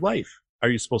change your life? Are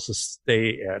you supposed to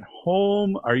stay at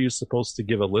home? Are you supposed to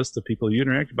give a list of people you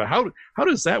interact with? But how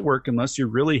does that work unless you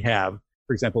really have,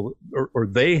 for example, or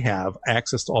they have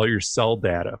access to all your cell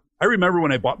data? I remember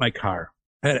when I bought my car.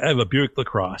 I have a Buick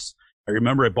LaCrosse. I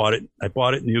remember I bought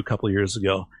it new a couple of years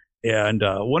ago. And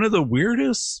one of the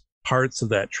weirdest parts of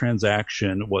that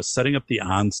transaction was setting up the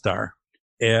OnStar.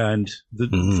 And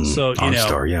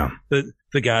OnStar, yeah.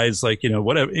 The guy's like,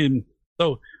 whatever. And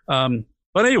so,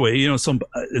 but anyway, and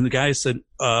the guy said,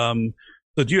 so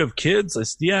do you have kids? I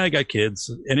said, yeah, I got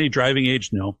kids. Any driving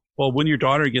age? No. Well, when your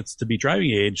daughter gets to be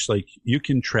driving age, like, you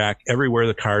can track everywhere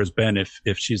the car has been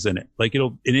if she's in it. Like,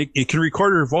 it can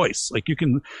record her voice. Like,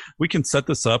 we can set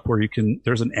this up where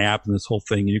there's an app and this whole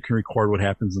thing, and you can record what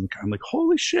happens in the car. I'm like,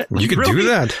 holy shit. You could really? Do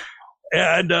that.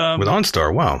 And, with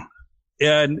OnStar. Wow.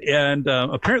 And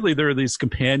apparently there are these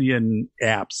companion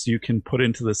apps you can put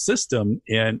into the system.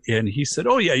 And he said,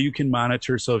 oh yeah, you can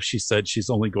monitor. So if she said she's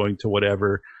only going to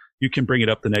whatever, you can bring it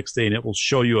up the next day and it will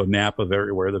show you a map of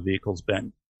everywhere the vehicle's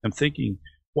been. I'm thinking,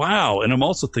 wow. And I'm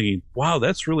also thinking, wow,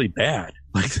 that's really bad.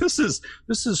 Like, this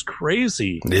is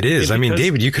crazy. It is. I mean,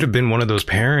 David, you could have been one of those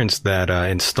parents that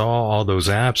install all those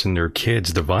apps in their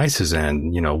kids' devices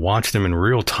and, watch them in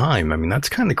real time. I mean, that's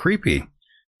kind of creepy.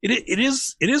 It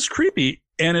is creepy.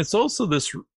 And it's also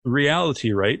this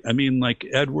reality, right? I mean, like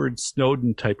Edward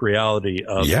Snowden type reality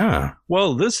of, yeah,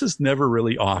 well, this is never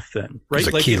really off then, right?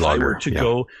 Like, if I were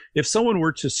to if someone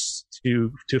were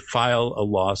to file a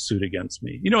lawsuit against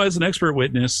me, as an expert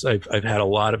witness, I've had a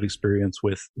lot of experience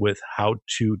with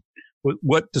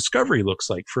what discovery looks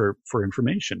like for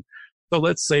information. So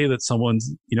let's say that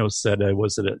someone's, said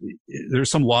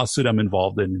there's some lawsuit I'm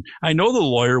involved in. I know the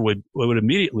lawyer would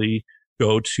immediately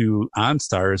go to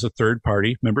OnStar as a third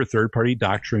party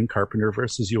doctrine, Carpenter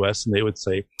versus US, and they would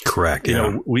say, correct,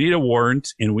 we need a warrant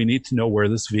and we need to know where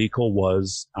this vehicle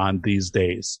was on these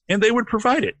days. And they would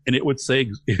provide it, and it would say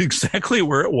exactly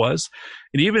where it was.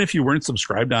 And even if you weren't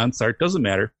subscribed to OnStar, it doesn't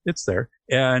matter, it's there.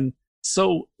 And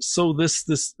so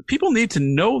this people need to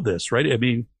know this, right? I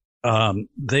mean,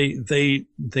 they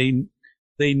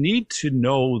need to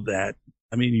know that,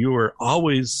 I mean, you are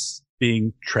always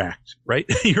being tracked, right?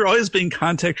 You're always being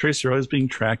contact traced. You're always being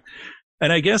tracked.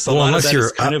 And I guess a lot of that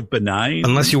is kind of benign.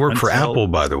 Unless you work for Apple,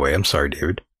 by the way. I'm sorry,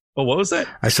 David. Oh, what was that?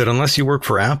 I said, unless you work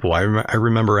for Apple. I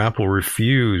remember Apple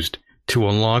refused to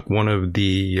unlock one of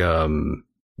the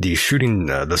shooting,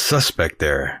 the suspect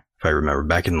there, if I remember,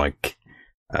 back in when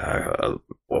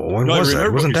was that?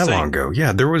 It wasn't that long ago.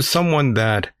 Yeah, there was someone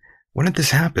when did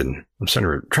this happen? I'm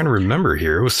trying to remember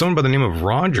here. It was someone by the name of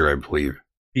Roger, I believe.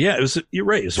 Yeah, you're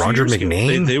right. It was Roger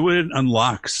McNain. They would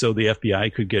unlock so the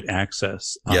FBI could get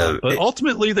access. Yeah, but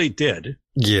ultimately they did.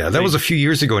 Yeah, that was a few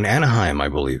years ago in Anaheim, I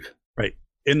believe. Right.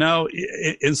 And now,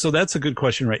 so that's a good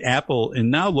question, right? Apple,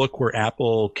 and now look where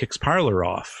Apple kicks Parler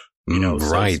off.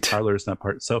 Right. So parlor is not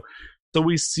part. So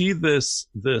we see this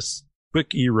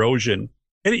quick erosion,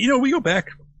 and we go back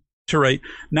to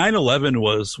 9/11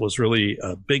 was really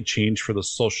a big change for the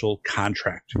social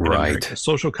contract. Right. The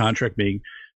social contract being,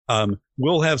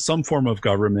 we'll have some form of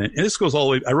government. And this goes all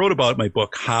the way. I wrote about it in my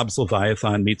book, Hobbes'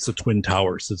 Leviathan Meets the Twin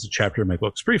Towers. It's a chapter in my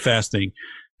book. It's pretty fascinating.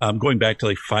 Going back to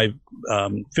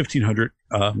 1500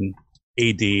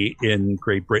 AD in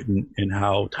Great Britain, and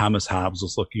how Thomas Hobbes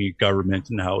was looking at government,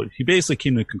 and how he basically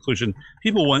came to the conclusion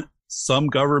people want some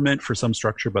government for some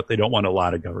structure, but they don't want a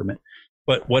lot of government.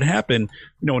 But what happened,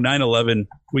 9/11,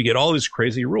 we get all these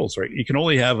crazy rules, right? You can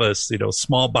only have a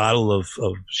small bottle of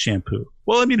shampoo.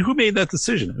 Well, I mean, who made that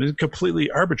decision? It was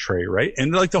completely arbitrary, right?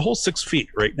 And the whole 6 feet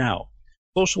right now,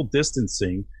 social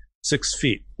distancing, 6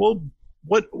 feet. Well,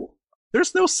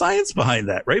 there's no science behind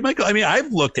that, right, Michael? I mean,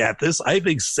 I've looked at this. I've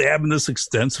examined this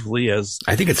extensively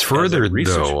I think it's further,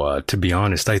 though, to be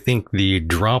honest. I think the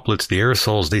droplets, the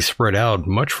aerosols, they spread out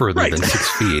much further than 6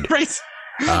 feet. Right.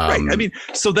 Right. I mean,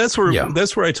 so that's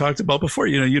where I talked about before.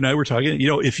 You and I were talking.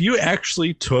 If you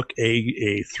actually took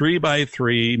a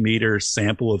 3x3 meter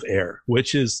sample of air,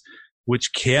 which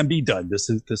can be done. This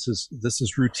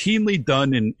is routinely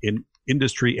done in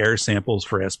industry air samples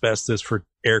for asbestos, for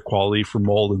air quality, for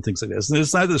mold, and things like this. And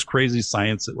it's not this crazy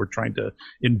science that we're trying to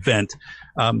invent.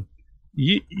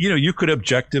 You could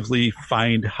objectively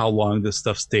find how long this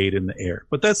stuff stayed in the air,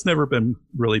 but that's never been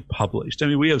really published. I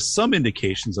mean, we have some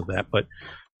indications of that, but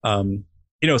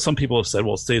some people have said,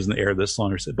 well, it stays in the air this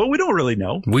long, but we don't really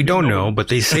know. We don't know, but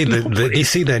they say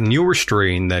that newer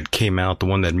strain that came out, the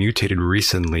one that mutated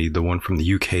recently, the one from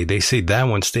the UK, they say that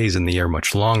one stays in the air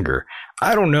much longer.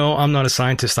 I don't know. I'm not a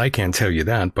scientist. I can't tell you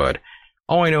that, but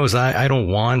all I know is I don't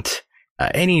want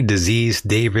any disease,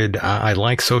 David. I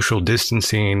like social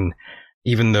distancing.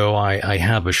 Even though I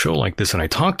have a show like this and I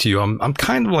talk to you, I'm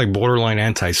kind of like borderline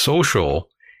antisocial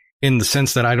in the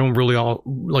sense that I don't really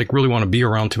want to be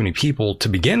around too many people to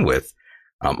begin with.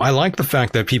 I like the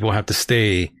fact that people have to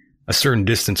stay a certain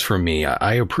distance from me.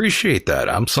 I appreciate that.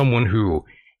 I'm someone who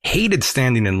hated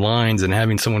standing in lines and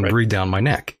having someone breathe down my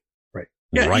neck. Right.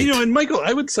 Yeah. Right. And Michael,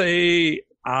 I would say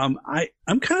I'm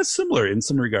kind of similar in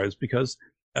some regards because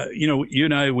you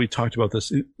and I, we talked about this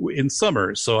in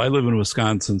summer. So I live in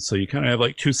Wisconsin, so you kind of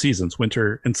have 2 seasons,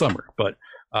 winter and summer. But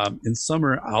in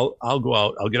summer, I'll go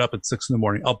out. I'll get up at 6 a.m.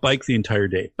 I'll bike the entire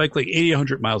day, bike 80,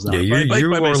 100 miles an hour.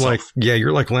 Yeah,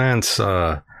 you're like Lance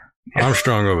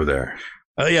Armstrong over there.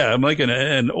 Yeah, I'm like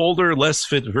an older, less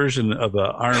fit version of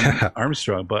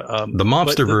Armstrong, but the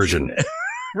mobster version.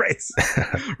 Right,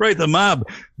 right. The mob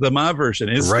version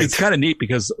is It's kind of neat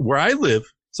because where I live.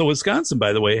 So Wisconsin,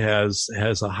 by the way, has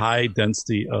a high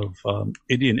density of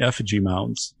Indian effigy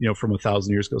mounds, from 1,000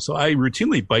 years ago. So I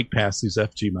routinely bike past these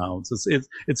effigy mounds.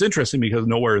 It's interesting because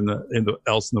nowhere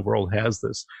else in the world has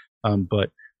this. But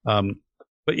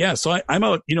yeah, so I'm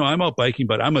out, I'm out biking,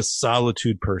 but I'm a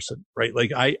solitude person, right?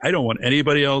 Like I don't want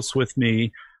anybody else with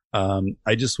me.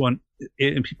 I just want,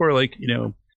 and people are like,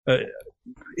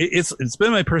 it's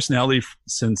been my personality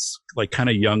since kind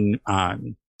of young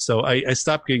on. So I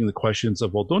stopped getting the questions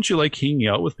of, well, don't you like hanging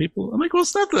out with people? I'm like, well,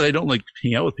 it's not that I don't like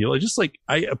hanging out with people. I just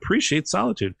I appreciate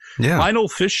solitude. Yeah. Lionel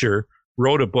Fisher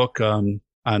wrote a book on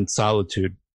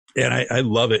solitude, and I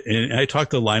love it. And I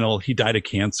talked to Lionel. He died of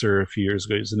cancer a few years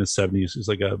ago. He was in his 70s. He's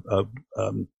like a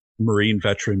Marine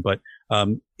veteran. But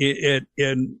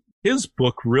in his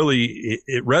book, really,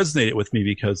 it resonated with me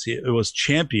because it was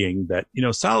championing that,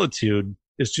 solitude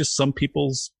is just some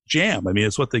people's jam. I mean,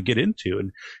 it's what they get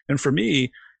into. And for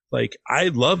me, I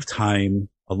love time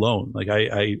alone.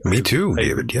 Me too,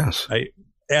 David. Yes. I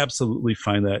absolutely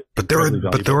find that. But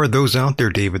there are those out there,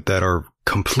 David, that are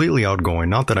completely outgoing.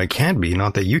 Not that I can't be,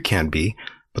 not that you can't be,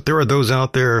 but there are those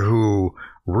out there who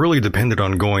really depended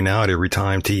on going out every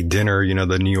time to eat dinner,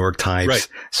 the New York types. Right.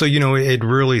 So, it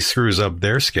really screws up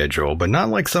their schedule, but not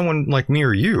like someone like me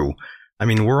or you. I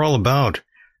mean, we're all about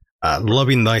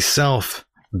loving thyself,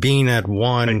 being at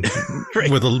one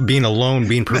with being alone,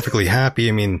 being perfectly happy.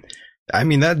 I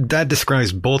mean that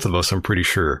describes both of us. I'm pretty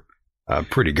sure,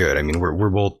 pretty good. I mean, we're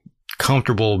both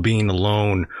comfortable being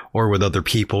alone or with other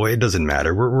people. It doesn't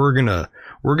matter. We're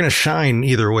gonna shine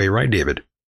either way, right, David?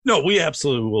 No, we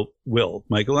absolutely will,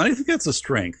 Michael. And I think that's a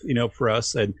strength, for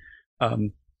us. And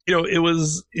it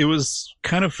was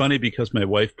kind of funny because my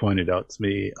wife pointed out to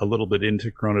me a little bit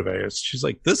into coronavirus. She's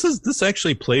like, this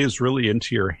actually plays really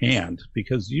into your hand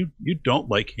because you don't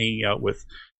like hanging out with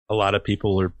a lot of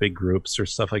people or big groups or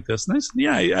stuff like this. And I said,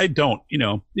 yeah, I don't,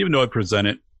 even though I present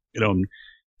it, in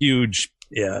huge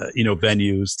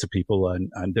venues to people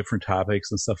on different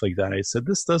topics and stuff like that. I said,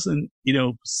 this doesn't,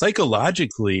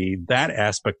 psychologically, that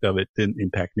aspect of it didn't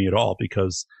impact me at all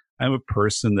because I'm a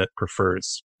person that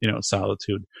prefers,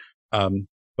 solitude.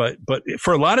 But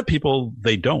for a lot of people,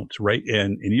 they don't, right?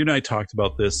 And you and I talked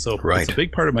about this. So right. It's a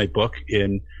big part of my book.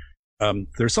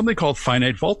 There's something called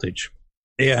finite voltage.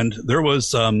 And there was,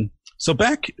 so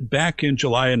back in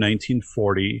July of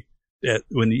 1940,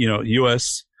 when,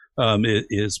 U.S.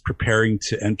 Is preparing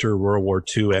to enter World War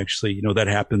II. Actually, that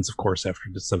happens, of course, after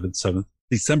December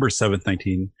 7th,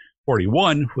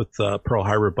 1941 with Pearl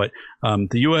Harbor. But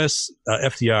the U.S.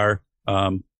 FDR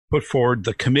put forward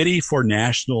the Committee for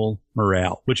National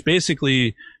Morale, which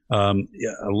basically a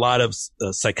lot of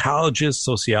psychologists,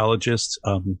 sociologists,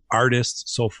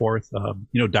 artists, so forth.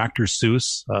 Dr.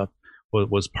 Seuss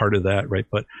was part of that, right?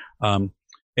 But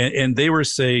and they were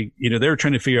saying, they were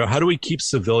trying to figure out how do we keep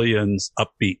civilians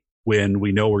upbeat when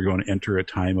we know we're going to enter a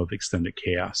time of extended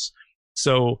chaos.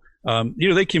 So,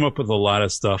 they came up with a lot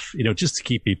of stuff, just to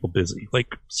keep people busy,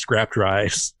 like scrap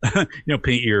drives, paint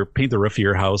the roof of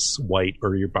your house white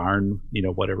or your barn,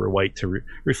 whatever, white to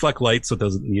reflect light so it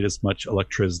doesn't need as much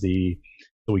electricity.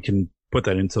 So we can put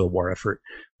that into the war effort.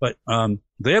 But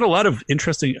they had a lot of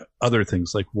interesting other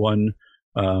things, like one,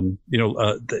 a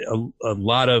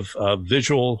lot of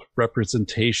visual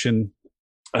representation.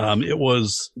 It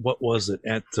was, what was it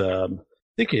at, I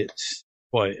think I'd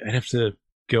have to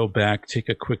go back, take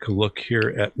a quick look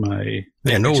here at my,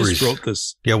 no worries. I just wrote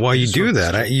this. Yeah. While you do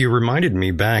that, you reminded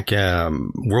me back,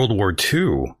 World War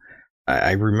II,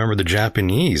 I remember the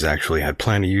Japanese actually had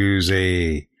planned to use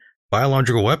a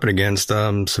biological weapon against,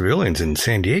 civilians in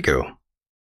San Diego.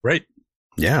 Right.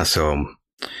 Yeah. So,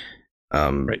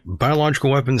 right.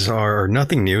 Biological weapons are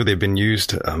nothing new. They've been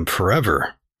used,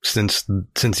 forever. Since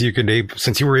you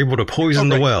were able to poison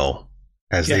the well,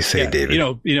 as they say, David.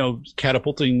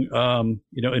 Catapulting,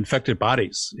 infected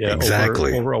bodies. Yeah,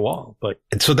 exactly. Over a wall.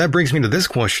 And so that brings me to this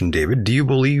question, David. Do you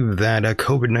believe that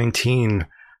COVID-19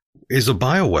 is a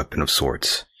bioweapon of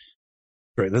sorts?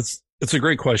 Right. That's a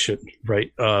great question.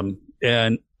 Right.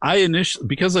 And I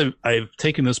because I've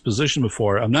taken this position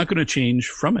before, I'm not going to change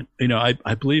from it.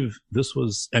 I believe this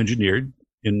was engineered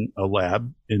in a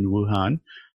lab in Wuhan.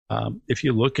 If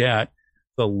you look at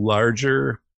the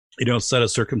larger, set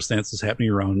of circumstances happening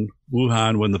around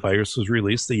Wuhan when the virus was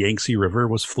released, the Yangtze River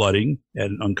was flooding at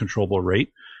an uncontrollable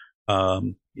rate. There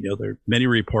are many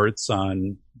reports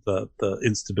on the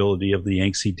instability of the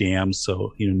Yangtze Dam.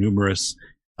 So, numerous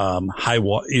high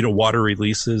water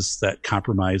releases that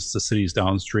compromised the cities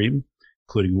downstream,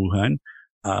 including Wuhan.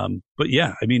 But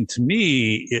yeah, to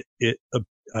me,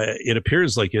 it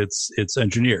appears like it's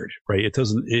engineered, right?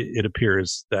 It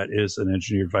appears that is an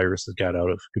engineered virus that got out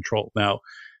of control. Now,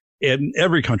 in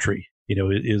every country,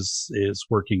 is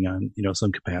working on,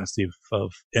 some capacity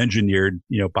of engineered,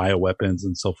 bioweapons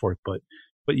and so forth. But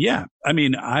yeah,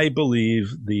 I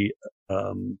believe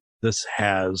this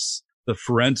has the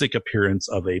forensic appearance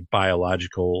of a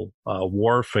biological,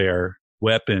 warfare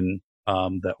weapon,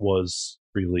 that was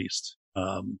released.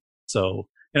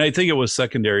 And I think it was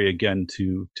secondary again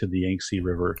to the Yangtze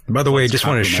River. By the way, I just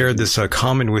want to share this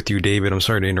comment with you, David. I'm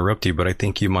sorry to interrupt you, but I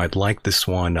think you might like this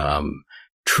one.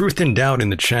 Truth and Doubt in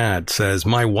the chat says,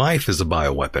 my wife is a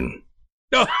bioweapon.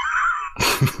 Oh.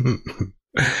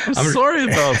 I'm sorry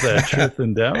about that, Truth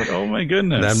and Doubt. Oh, my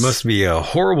goodness. That must be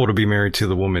horrible to be married to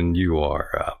the woman you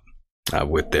are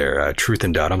with there, Truth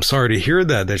and Doubt. I'm sorry to hear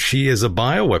that she is a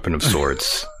bioweapon of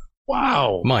sorts.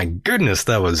 Wow. My goodness,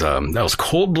 that was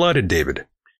cold-blooded, David.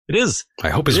 It is. I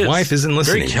hope his wife isn't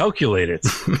listening. Very calculated.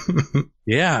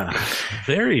 Yeah.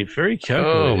 Very, very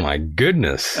calculated. Oh, my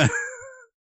goodness.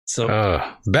 So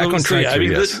back on track.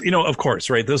 This, of course,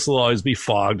 right. This will always be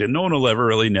fogged and no one will ever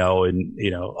really know. And,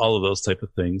 all of those type of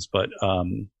things. But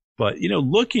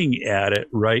looking at it,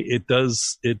 right, it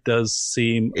does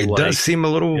seem a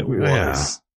little, it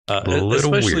was, a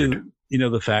little especially,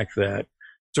 weird. The fact that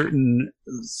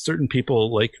certain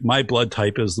people, like my blood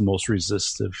type is the most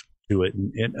resistive to it,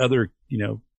 and other,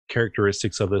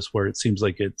 characteristics of this where it seems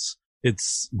like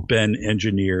it's been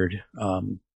engineered.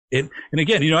 And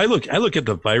again, I look at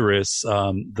the virus,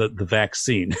 the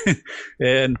vaccine,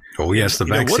 and oh yes, the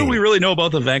vaccine. What do we really know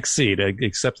about the vaccine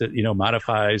except that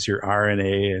modifies your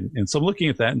RNA, and so I'm looking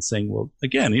at that and saying, well,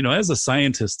 again, as a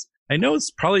scientist, I know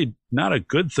it's probably not a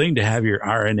good thing to have your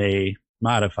RNA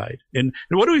modified. And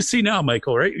what do we see now,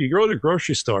 Michael? Right, you go to the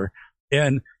grocery store,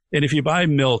 and if you buy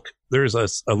milk, there's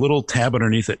a little tab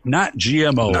underneath it, not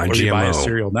GMO, or you buy a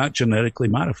cereal, not genetically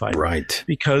modified. Right.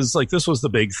 Because this was the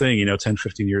big thing, 10,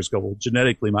 15 years ago, well,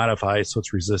 genetically modified, so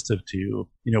it's resistant to,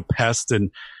 pests. And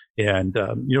and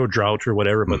drought or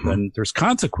whatever. But then there's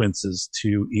consequences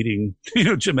to eating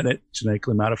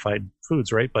genetically modified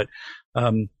foods, right? But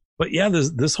yeah,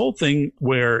 this whole thing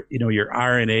where your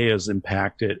RNA is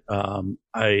impacted.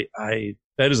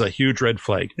 That is a huge red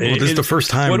flag. Well, this is the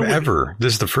first time ever.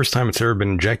 This is the first time it's ever been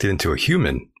injected into a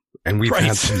human. And we've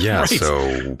had,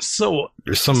 so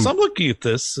there's some looking at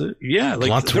this,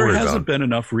 there hasn't been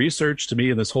enough research to me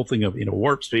in this whole thing of,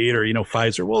 warp speed or,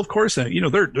 Pfizer. Well, of course,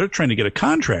 they're trying to get a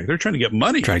contract. They're trying to get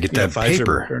money. Trying to get that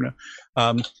Pfizer paper.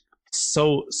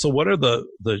 So what are the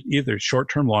either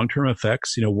short-term, long-term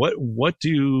effects? What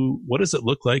does it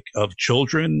look like of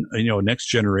children, next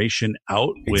generation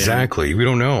out? Exactly. We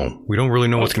don't know. We don't really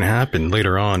know what's going to happen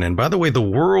later on. And by the way, the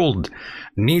world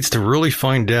needs to really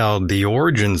find out the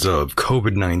origins of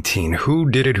COVID-19. Who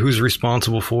did it? Who's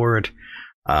responsible for it?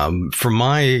 From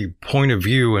my point of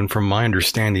view and from my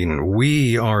understanding,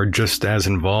 we are just as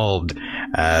involved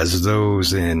as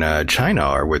those in China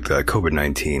are with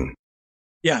COVID-19.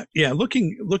 Yeah.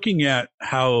 Looking at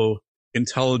how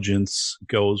intelligence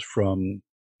goes from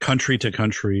country to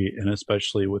country, and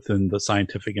especially within the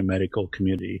scientific and medical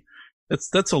community,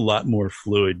 that's a lot more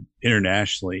fluid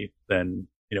internationally than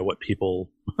what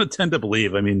people tend to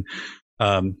believe. I mean,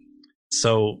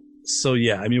 so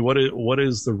yeah. I mean, what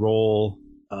is the role?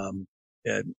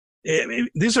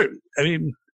 These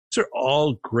are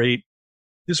all great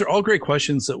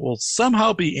questions that will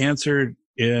somehow be answered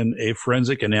in a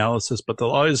forensic analysis, but they'll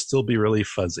always still be really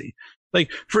fuzzy.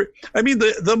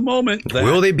 The moment that...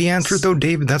 Will they be answered though,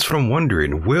 David? That's what I'm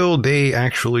wondering. Will they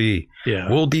actually... Yeah.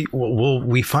 Will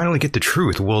we finally get the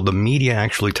truth? Will the media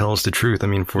actually tell us the truth? I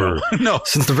mean,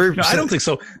 since the very... No, I don't think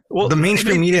so. Well, the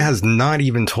mainstream media has not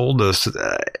even told us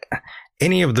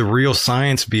any of the real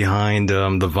science behind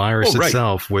the virus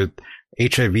itself with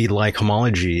HIV-like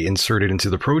homology inserted into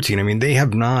the protein. I mean, they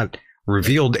have not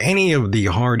revealed any of the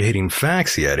hard-hitting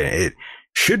facts yet. It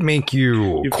should make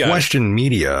you question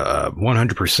media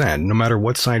 100%, no matter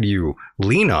what side you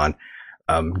lean on.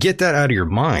 Get that out of your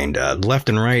mind, left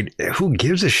and right. Who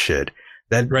gives a shit?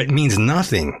 That means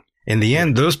nothing. In the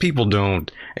end, those people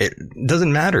it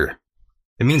doesn't matter.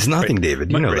 It means nothing,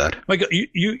 David. You know that. Michael,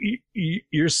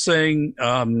 you're saying,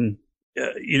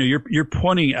 you're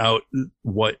pointing out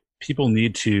what people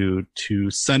need to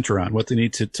center on, what they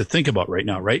need to think about right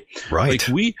now, right? Right.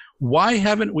 Why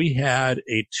haven't we had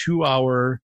a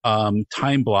 2-hour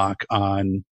time block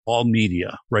on all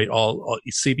media, right? All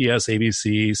CBS,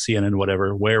 ABC, CNN,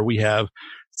 whatever, where we have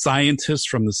scientists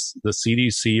from the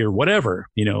CDC or whatever,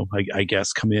 I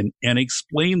guess, come in and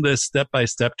explain this step by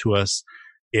step to us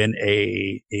in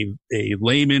a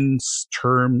layman's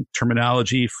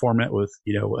terminology format with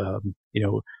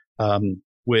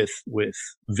with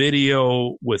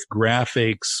video, with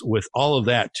graphics, with all of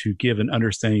that to give an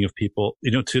understanding of people,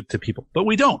 to people. But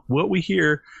we don't. What we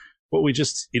hear,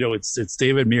 it's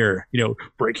David Muir,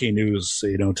 breaking news,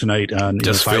 tonight on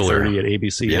 5:30 at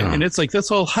ABC. Yeah. And it's like, that's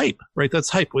all hype, right? That's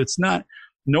hype. It's not,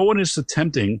 no one is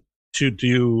attempting to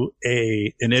do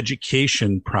an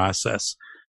education process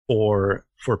for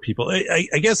people.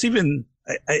 I guess even,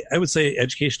 I would say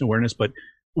education awareness, but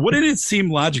wouldn't it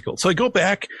seem logical? So I go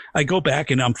back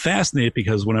and I'm fascinated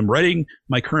because when I'm writing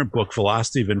my current book,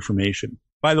 Velocity of Information,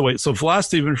 by the way, so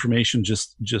Velocity of Information,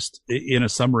 just in a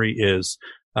summary is,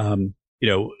 in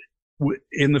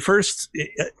the first,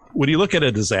 when you look at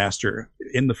a disaster,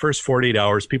 in the first 48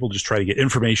 hours, people just try to get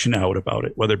information out about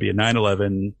it, whether it be a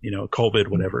 9/11, COVID,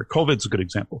 whatever. COVID's a good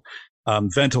example.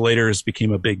 Ventilators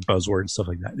became a big buzzword and stuff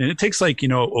like that. And it takes a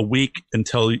week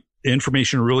until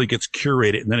information really gets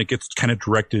curated, and then it gets kind of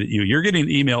directed at you. You're getting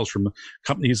emails from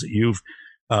companies that you've,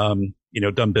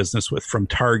 done business with, from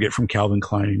Target, from Calvin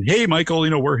Klein. Hey, Michael,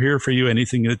 we're here for you.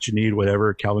 Anything that you need,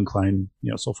 whatever, Calvin Klein,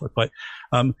 so forth. But,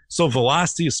 so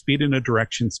velocity is speed in a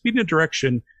direction. Speed in a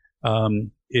direction,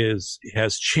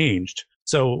 has changed.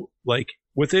 So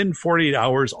within 48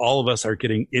 hours, all of us are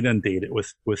getting inundated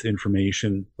with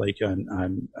information,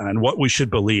 on what we should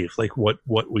believe, what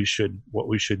we should,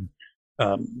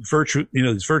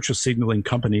 these virtue signaling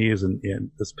companies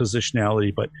and this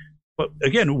positionality. But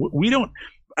again,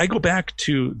 I go back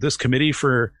to this Committee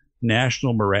for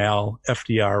National Morale,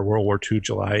 FDR, World War II,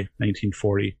 July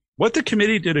 1940. What the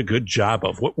committee did a good job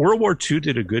of, what World War II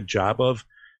did a good job of,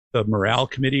 the Morale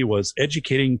Committee, was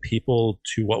educating people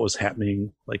to what was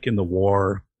happening, in the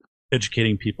war,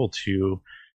 educating people to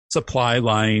supply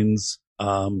lines,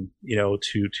 to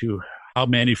how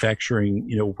manufacturing,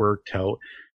 worked,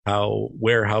 how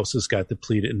warehouses got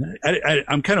depleted. And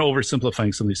I'm kind of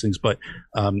oversimplifying some of these things, but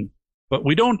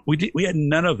we had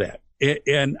none of that.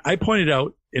 And I pointed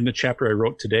out in the chapter I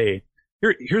wrote today,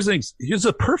 here's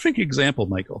a perfect example,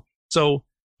 Michael. So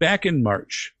back in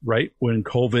March, right, when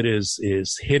COVID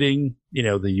is hitting,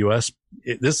 the U.S.,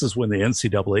 this is when the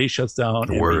NCAA shuts down,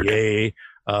 NBA,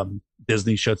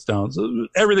 Disney shuts down. So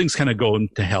everything's kind of going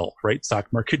to hell, right?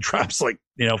 Stock market drops like,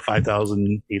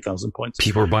 5,000, 8,000 points.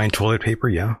 People are buying toilet paper,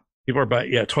 yeah. People are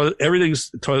buying, toilet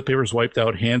paper is wiped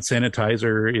out. Hand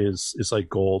sanitizer is like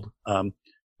gold.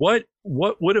 What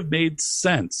would have made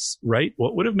sense, right?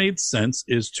 What would have made sense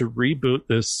is to reboot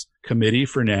this Committee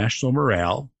for National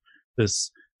Morale,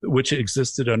 which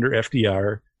existed under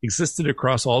FDR, existed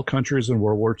across all countries in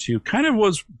World War II, kind of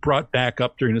was brought back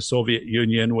up during the Soviet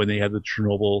Union when they had the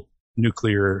Chernobyl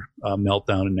nuclear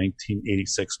meltdown in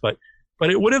 1986. But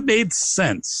it would have made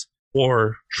sense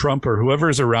for Trump or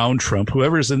whoever's around Trump,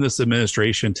 whoever's in this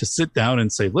administration, to sit down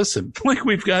and say, listen,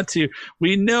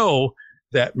 we know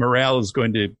that morale is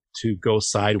going to go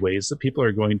sideways, that people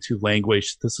are going to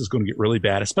languish, this is going to get really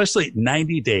bad, especially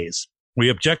 90 days. We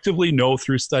objectively know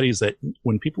through studies that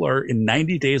when people are in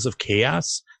 90 days of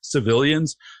chaos,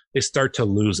 civilians, they start to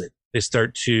lose it. They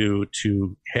start to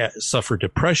suffer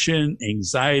depression,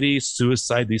 anxiety,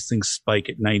 suicide. These things spike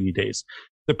at 90 days.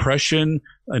 Depression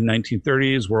in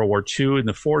 1930s, World War II in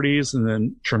the 40s, and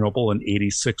then Chernobyl in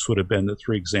 86 would have been the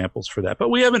three examples for that. But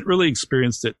we haven't really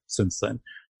experienced it since then.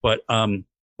 But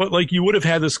like you would have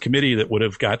had this committee that would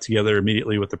have got together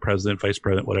immediately with the president, vice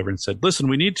president, whatever, and said, listen,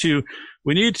 we need to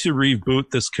reboot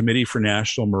this Committee for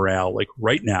National Morale, like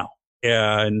right now.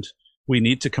 And we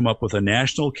need to come up with a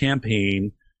national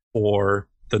campaign for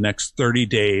the next 30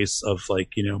 days of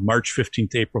March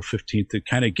 15th, April 15th to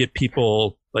kind of get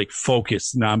people like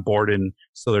focused and on board, and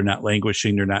so they're not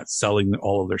languishing, they're not selling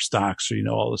all of their stocks or,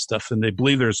 all this stuff. And they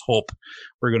believe there's hope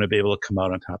we're going to be able to come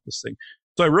out on top of this thing.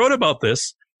 So I wrote about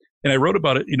this. And I wrote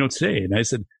about it, today, and I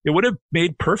said it would have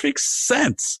made perfect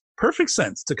sense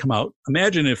to come out.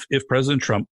 Imagine if President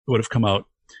Trump would have come out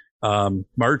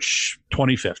March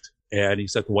 25th, and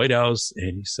he's at the White House,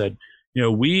 and he said,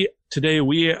 we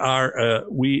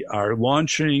are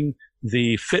launching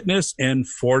the Fitness and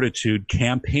Fortitude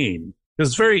campaign.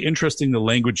 It's very interesting the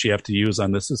language you have to use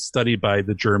on this. Is studied by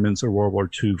the Germans or World War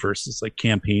II versus like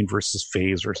campaign versus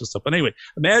phase versus stuff. But anyway,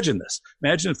 imagine this.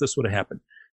 Imagine if this would have happened.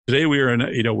 Today we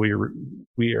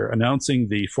are announcing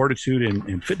the Fortitude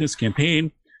and Fitness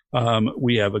campaign.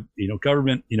 We have a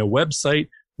government website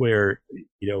where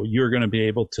you're going to be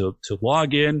able to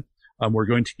log in. We're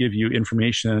going to give you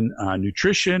information on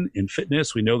nutrition and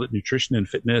fitness. We know that nutrition and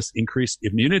fitness increase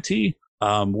immunity.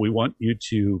 We want you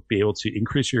to be able to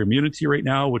increase your immunity right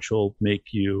now, which will make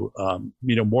you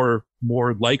more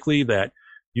likely that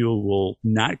you will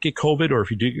not get COVID, or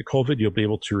if you do get COVID, you'll be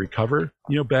able to recover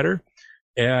better.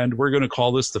 And we're going to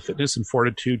call this the Fitness and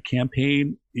Fortitude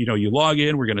campaign. You log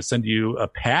in, we're going to send you a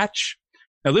patch.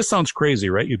 Now, this sounds crazy,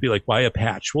 right? You'd be like, why a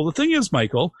patch? Well, the thing is,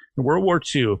 Michael, in World War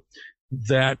II,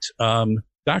 that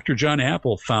Dr. John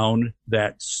Apple found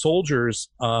that soldiers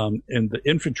in the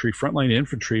infantry, frontline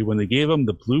infantry, when they gave them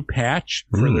the blue patch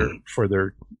for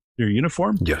their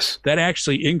uniform, yes, that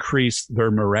actually increased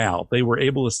their morale. They were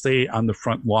able to stay on the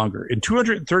front longer. In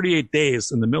 238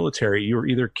 days in the military, you were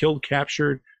either killed,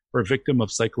 captured, or a victim of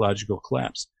psychological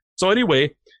collapse. So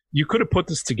anyway, you could have put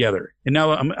this together. And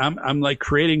now I'm like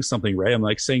creating something, right? I'm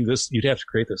like saying this, you'd have to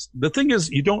create this. The thing is,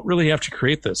 you don't really have to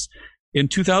create this. In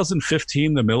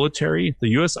 2015, the military, the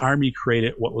U.S. Army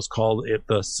created what was called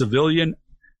the Civilian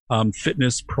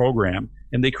Fitness Program.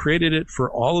 And they created it for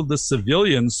all of the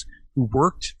civilians who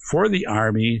worked for the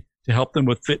Army to help them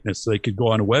with fitness. So they could go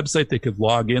on a website, they could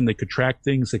log in, they could track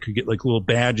things, they could get like little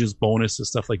badges, bonuses,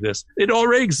 stuff like this. It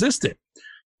already existed.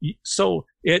 So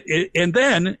and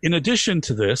then in addition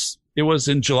to this, it was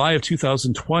in July of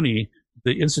 2020,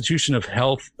 the Institution of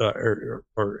Health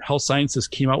or Health Sciences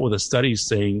came out with a study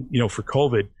saying, for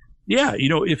COVID,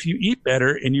 if you eat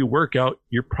better and you work out,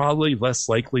 you're probably less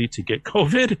likely to get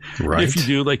COVID. Right. If you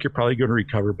do, you're probably going to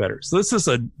recover better. So this is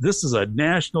a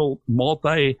national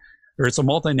it's a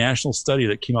multinational study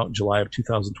that came out in July of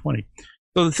 2020.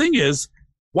 So the thing is,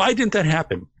 why didn't that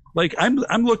happen? Like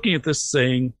I'm looking at this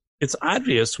saying, it's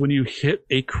obvious when you hit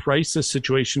a crisis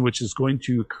situation, which is going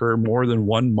to occur more than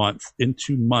 1 month in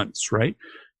 2 months, right?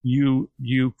 You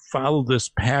follow this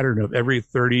pattern of every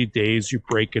 30 days, you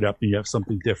break it up and you have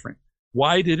something different.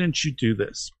 Why didn't you do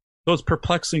this? So it's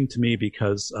perplexing to me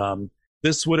because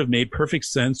this would have made perfect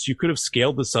sense. You could have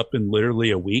scaled this up in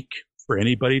literally a week for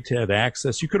anybody to have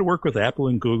access. You could have worked with Apple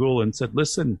and Google and said,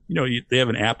 listen, they have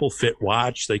an Apple Fit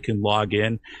watch. They can log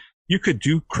in. You could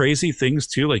do crazy things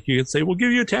too. Like you could say, we'll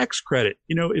give you a tax credit.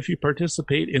 If you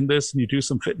participate in this and you do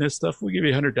some fitness stuff, we'll give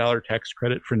you $100 tax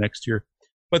credit for next year.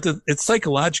 But it's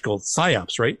psychological, it's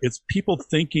psyops, right? It's people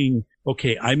thinking,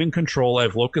 okay, I'm in control. I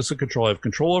have locus of control. I have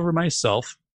control over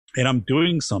myself. and I'm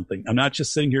doing something. I'm not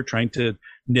just sitting here trying to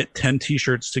knit 10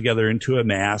 t-shirts together into a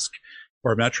mask,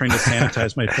 or I'm not trying to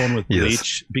sanitize my phone with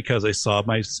bleach because I saw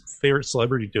my favorite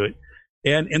celebrity do it.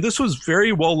 And this was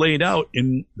very well laid out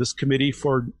in this committee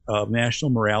for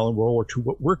national morale in World War II.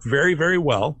 What worked very, very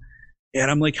well. And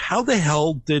I'm like, how the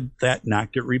hell did that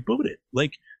not get rebooted?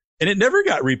 Like, and it never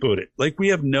got rebooted. Like,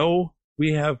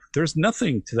 there's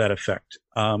nothing to that effect.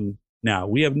 Now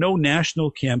we have no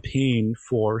national campaign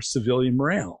for civilian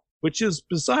morale, which is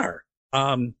bizarre.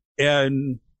 And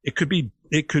it could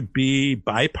be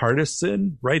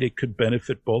bipartisan, right? It could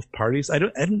benefit both parties. I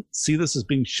don't see this as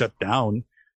being shut down.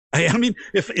 I mean,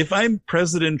 if I'm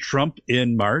President Trump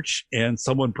in March and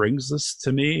someone brings this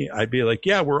to me, I'd be like,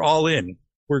 yeah, we're all in.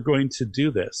 We're going to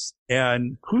do this.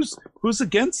 And who's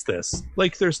against this?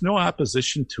 Like, there's no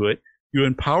opposition to it. You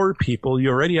empower people. You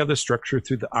already have the structure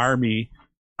through the Army.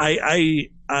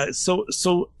 So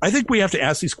I think we have to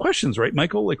ask these questions, right,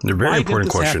 Michael? Like, they're very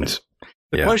important questions.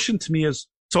 The question to me is,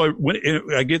 so when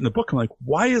I get in the book, I'm like,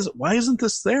 why isn't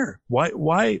this there?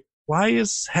 Why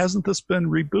hasn't this been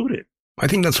rebooted? I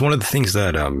think that's one of the things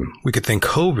that we could thank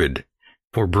COVID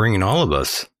for bringing all of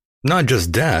us, not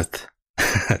just death,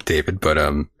 David, but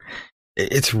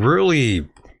it's really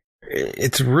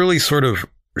sort of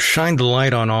shined the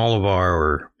light on all of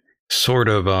our sort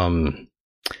of in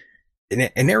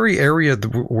every area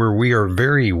where we are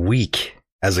very weak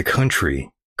as a country.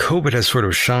 COVID has sort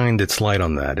of shined its light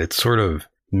on that. It's sort of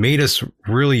made us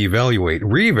really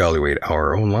reevaluate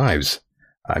our own lives.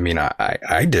 I mean,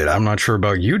 I did. I'm not sure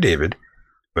about you, David,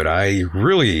 but I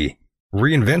really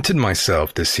reinvented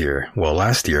myself this year. Well,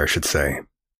 last year, I should say.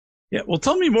 Yeah. Well,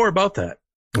 tell me more about that.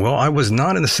 Well, I was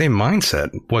not in the same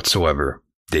mindset whatsoever,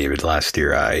 David, last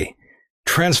year. I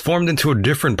transformed into a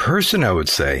different person, I would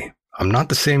say. I'm not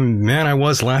the same man I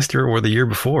was last year or the year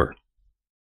before.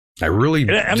 I'm going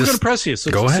to press you.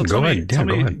 Go ahead.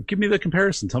 Give me the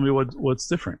comparison. Tell me what's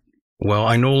different. Well,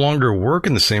 I no longer work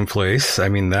in the same place. I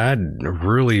mean, that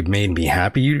really made me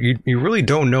happy. You really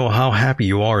don't know how happy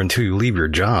you are until you leave your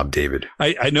job, David.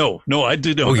 I know. No, I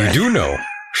do know. Oh, you do know.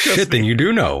 Shit, then you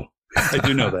do know. I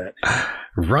do know that.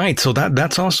 Right. So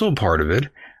that's also a part of it.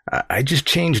 I just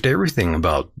changed everything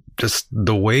about just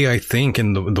the way I think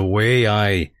and the way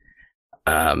I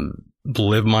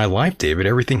live my life, David.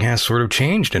 Everything has sort of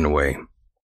changed in a way.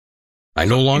 I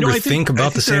no longer think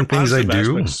about the same things I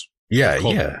do.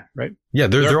 Yeah. Right. Yeah,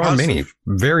 there are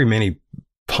very many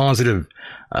positive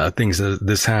things that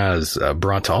this has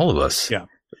brought to all of us. Yeah.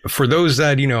 For those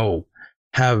that,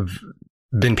 have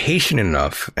been patient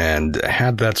enough and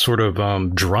had that sort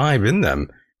of drive in them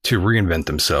to reinvent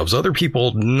themselves. Other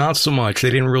people, not so much.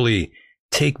 They didn't really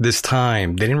take this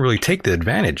time. They didn't really take the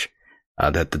advantage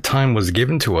that the time was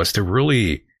given to us to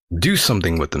really do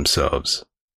something with themselves.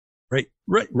 Right.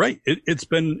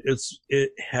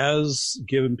 It has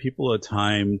given people a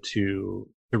time to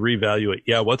reevaluate.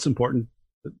 Yeah, what's important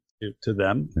to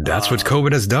them. That's what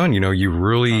COVID has done. You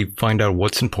really find out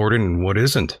what's important and what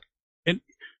isn't.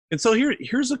 And so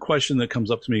here's a question that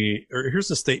comes up to me, or here's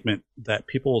a statement that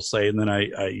people will say, and then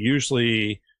I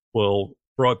usually will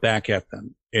throw it back at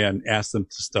them and ask them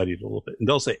to study it a little bit. And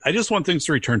they'll say, I just want things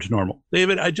to return to normal.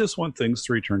 David, I just want things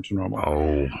to return to normal.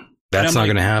 Oh, that's not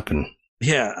going to happen.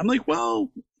 Yeah. I'm like,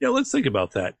 well, yeah, let's think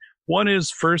about that.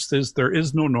 First is there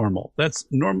is no normal. That's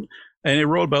normal. And I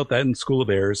wrote about that in School of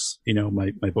Errors,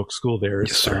 my book, School of Errors.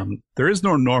 Yes, sir. There is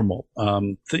no normal.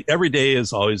 Every day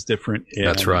is always different. And,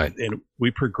 that's right. And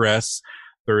we progress.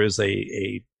 There is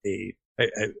I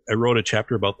wrote a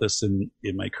chapter about this in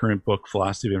my current book,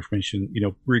 Philosophy of Information,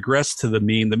 regress to the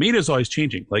mean. The mean is always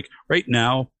changing. Like right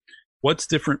now, what's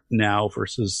different now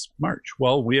versus March?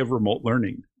 Well, we have remote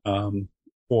learning.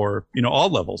 For, all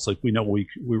levels. Like we know we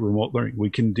remote learning.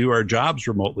 We can do our jobs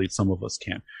remotely. Some of us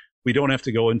can. We don't have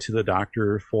to go into the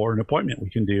doctor for an appointment. We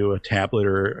can do a tablet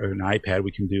or an iPad.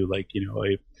 We can do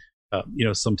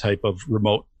some type of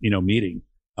remote, meeting.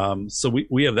 So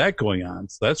we have that going on.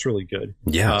 So that's really good.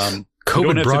 Yes. We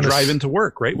don't have to drive into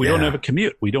work, right? We don't have a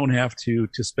commute. We don't have to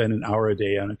spend an hour a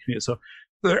day on a commute. So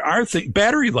there are things,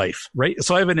 battery life, right?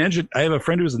 So I have a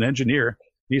friend who's an engineer.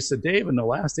 He said, Dave, in the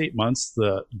last 8 months,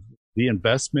 the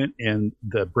investment and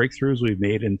the breakthroughs we've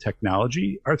made in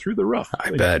technology are through the roof. I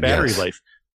bet, battery life.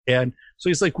 And so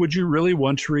he's like, would you really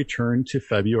want to return to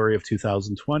February of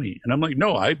 2020? And I'm like,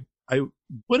 no, I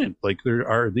wouldn't. Like, there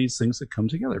are these things that come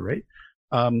together, right?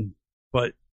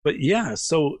 But yeah,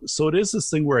 so it is this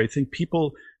thing where I think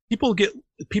people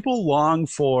long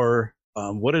for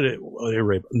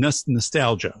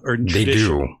nostalgia or tradition. They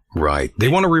do, right? They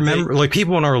want to remember, like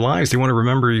people in our lives. They want to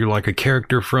remember you like a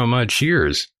character from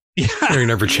Cheers. Yeah. They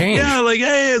never change. Yeah, like,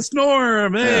 hey, it's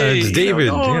Norm. Hey, it's David.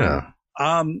 Norm.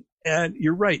 Yeah. And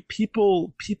you're right.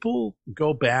 People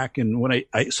go back, and when I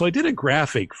did a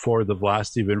graphic for the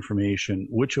velocity of information,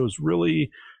 which was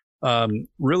really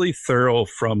thorough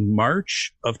from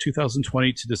March of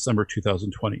 2020 to December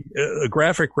 2020. A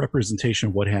graphic representation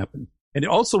of what happened. And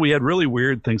also we had really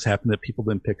weird things happen that people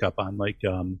didn't pick up on, like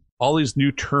all these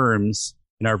new terms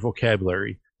in our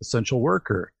vocabulary: essential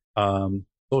worker,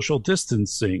 social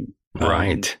distancing,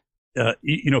 right?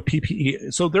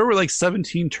 PPE. So there were like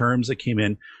 17 terms that came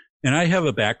in. And I have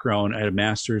a background. I had a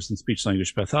master's in speech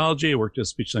language pathology. I worked as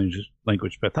a speech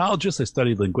language pathologist. I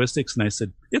studied linguistics, and I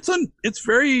said it's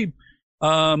very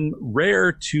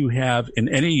rare to have in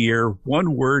any year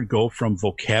one word go from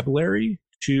vocabulary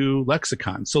to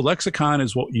lexicon. So lexicon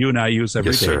is what you and I use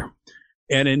every day. Sir.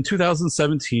 And in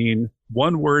 2017,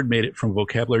 one word made it from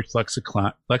vocabulary to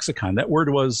lexicon. That word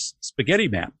was spaghetti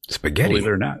map. Spaghetti. Believe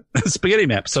it or not. Spaghetti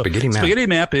map. So spaghetti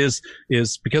map is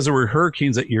because there were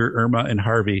hurricanes that year, Irma and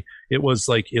Harvey. It was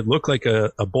like, it looked like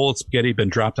a bowl of spaghetti had been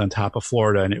dropped on top of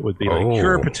Florida, and it would be like,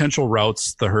 here are potential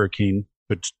routes the hurricane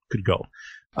could go.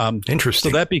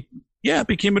 Interesting. So that it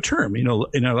became a term, in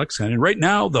our lexicon. And right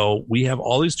now, though, we have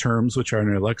all these terms which are in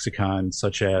our lexicon,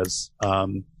 such as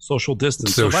social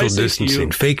distance. Social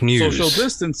distancing, fake news. Social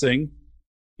distancing,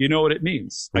 you know what it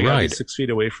means. I gotta be 6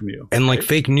 feet away from you. And like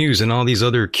fake news and all these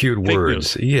other cute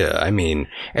words. News. Yeah, I mean,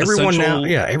 everyone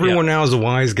now is a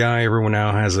wise guy. Everyone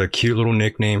now has a cute little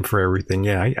nickname for everything.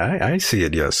 Yeah, I see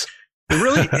it, yes.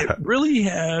 It really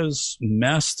has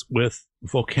messed with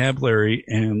vocabulary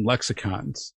and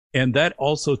lexicons. And that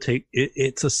also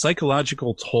it's a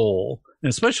psychological toll, and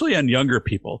especially on younger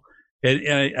people.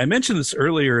 And I mentioned this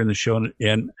earlier in the show, and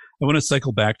I want to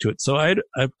cycle back to it. So I had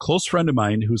a close friend of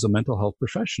mine who's a mental health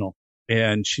professional,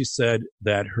 and she said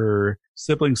that her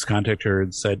siblings contacted her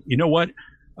and said, you know what?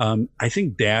 I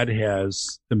think Dad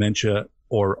has dementia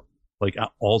or like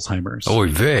Alzheimer's. Oh,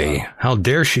 vey. How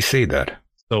dare she say that?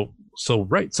 So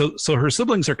right. So her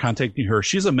siblings are contacting her.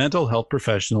 She's a mental health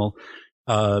professional.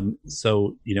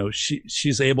 So,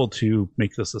 she's able to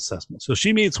make this assessment. So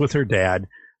she meets with her dad,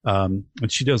 and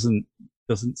she doesn't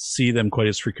see them quite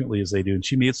as frequently as they do. And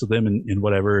she meets with them and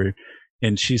whatever.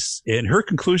 And her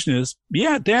conclusion is,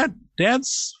 yeah,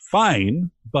 dad's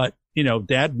fine, but,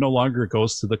 Dad no longer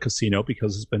goes to the casino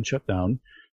because it's been shut down.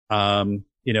 A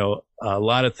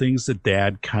lot of things that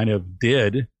Dad kind of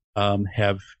did,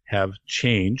 have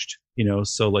changed,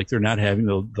 so like they're not having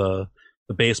the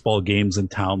baseball games in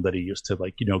town that he used to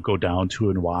go down to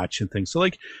and watch and things. So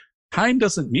like time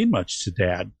doesn't mean much to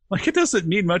Dad. Like it doesn't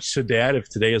mean much to Dad if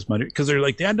today is Monday, because they're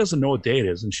like, Dad doesn't know what day it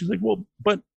is. And she's like, well,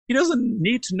 but he doesn't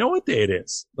need to know what day it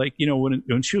is. Like,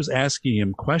 when she was asking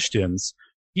him questions,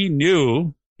 he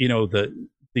knew,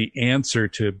 the answer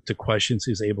to questions.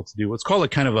 He's able to do what's called a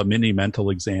kind of a mini mental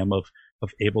exam of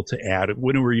able to add,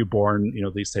 when were you born,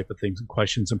 these type of things and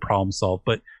questions and problem solve.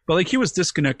 But like he was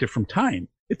disconnected from time.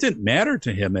 It didn't matter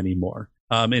to him anymore.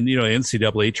 And,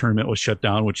 NCAA tournament was shut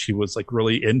down, which he was like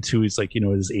really into. He's like, in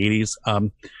his 80s.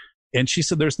 And she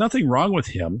said, there's nothing wrong with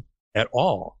him at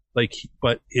all. Like,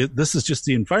 but this is just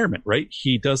the environment, right?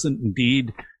 He doesn't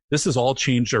need, this is all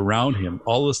changed around him.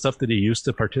 All the stuff that he used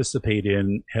to participate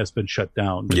in has been shut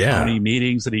down. The county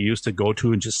meetings that he used to go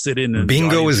to and just sit in. And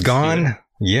bingo is gone.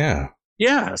 Yeah.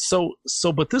 Yeah. So,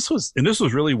 but this was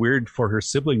really weird for her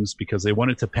siblings because they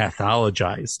wanted to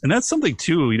pathologize. And that's something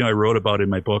too, I wrote about in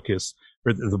my book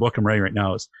or the book I'm writing right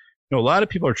now is, a lot of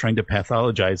people are trying to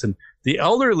pathologize, and the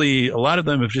elderly, a lot of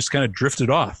them have just kind of drifted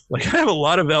off. Like I have a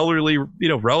lot of elderly,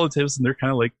 relatives, and they're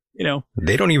kind of like,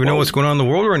 they don't even know what's going on in the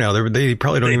world right now. They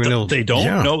probably don't even know. They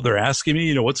don't know. They're asking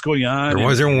me, what's going on. Or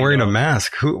why is everyone wearing a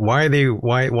mask? Why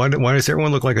does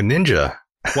everyone look like a ninja?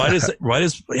 why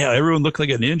does everyone look like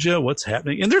a ninja? What's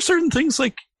happening? And there's certain things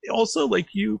like also like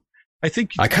I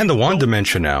kind of want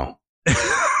dementia now.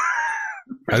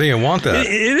 I think I want that.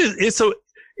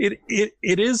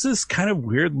 It is this kind of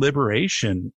weird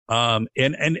liberation. And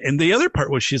the other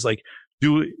part was she's like,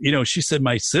 she said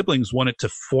my siblings wanted to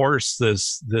force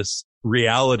this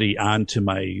reality onto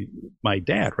my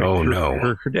dad, right? Oh,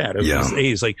 her dad.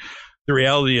 He's like, the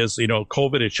reality is,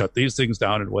 COVID had shut these things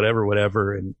down and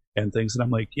whatever and things. And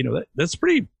I'm like, that's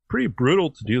pretty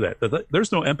brutal to do that.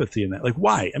 There's no empathy in that. Like,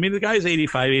 why? I mean, the guy's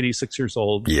 85, 86 years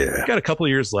old. Yeah. He's got a couple of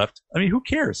years left. I mean, who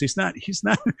cares? He's not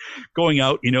going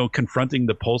out, confronting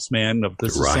the postman of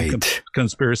this is some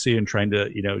conspiracy and trying to,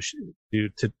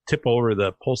 to tip over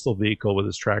the postal vehicle with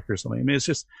his tractor or something. I mean, it's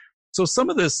just, so some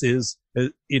of this is,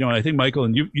 I think Michael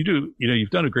and you do, you've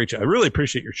done a great job. I really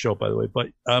appreciate your show, by the way, but,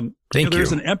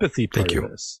 there's an empathy part of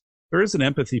this. There is an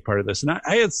empathy part of this. And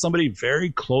I had somebody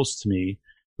very close to me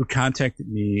who contacted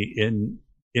me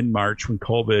in March when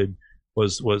COVID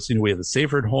was we had the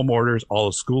safer at home orders. All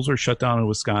the schools were shut down in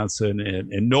Wisconsin,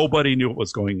 and nobody knew what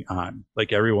was going on.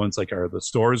 Like, everyone's like, are the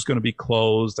stores going to be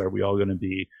closed? Are we all going to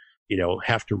be,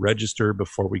 have to register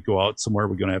before we go out somewhere?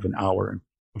 We're going to have an hour. And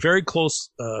a very close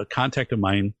contact of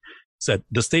mine said,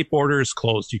 the state border is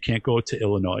closed. You can't go to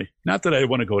Illinois. Not that I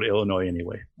want to go to Illinois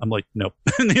anyway. I'm like, nope.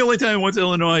 And the only time I went to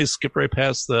Illinois, I skipped right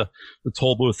past the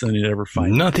toll booth, and you never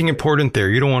find nothing important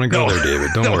there. You don't want to go there, David.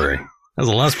 Don't worry. That's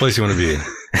the last place you want to be.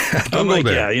 I'm like,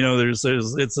 there. Yeah, there's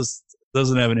it's just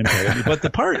doesn't have an impact on me. But the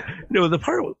part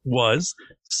was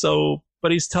so.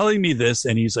 But he's telling me this,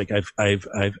 and he's like,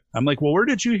 I'm like, well, where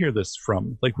did you hear this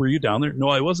from? Like, were you down there? No,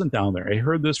 I wasn't down there. I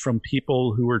heard this from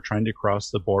people who were trying to cross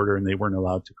the border, and they weren't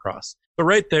allowed to cross. So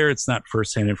right there, it's not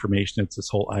firsthand information. It's this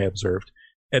whole I observed.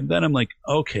 And then I'm like,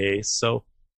 okay, so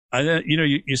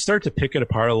you start to pick it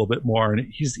apart a little bit more,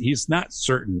 and he's not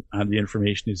certain on the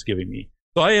information he's giving me.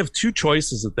 So I have two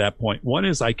choices at that point. One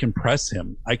is I can press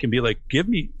him. I can be like,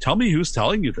 tell me who's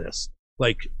telling you this.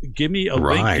 Like, give me a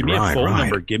link, give me a phone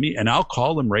number, and I'll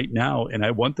call them right now. And I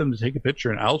want them to take a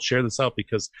picture, and I'll share this out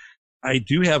because I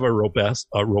do have a robust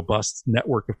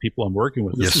network of people I'm working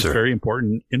with. This is very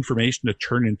important information to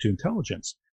turn into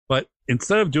intelligence. But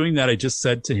instead of doing that, I just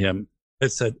said to him,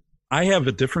 I have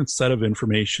a different set of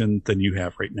information than you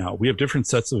have right now. We have different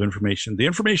sets of information. The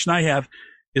information I have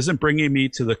isn't bringing me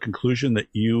to the conclusion that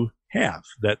you have,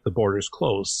 that the border's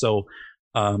closed. So,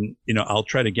 I'll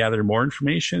try to gather more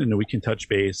information, and we can touch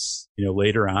base,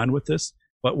 later on with this.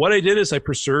 But what I did is I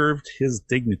preserved his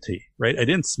dignity, right? I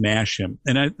didn't smash him.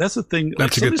 And that's the thing.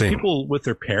 That's a good thing. People with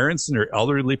their parents and their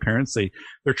elderly parents,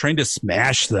 they're trying to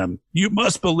smash them. You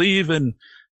must believe in,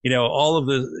 all of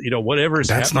the, whatever's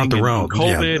that's happening. That's not the wrong.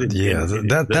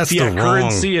 COVID. That's the the wrong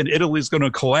currency in Italy's going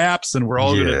to collapse, and we're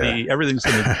all going to be, everything's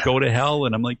going to go to hell.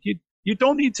 And I'm like, you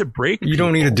don't need to break. You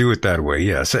don't need to do it that way.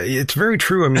 Yes, it's very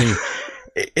true. I mean,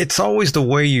 it's always the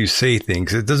way you say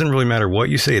things. It doesn't really matter what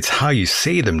you say. It's how you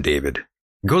say them, David.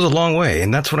 It goes a long way.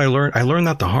 And that's what I learned. I learned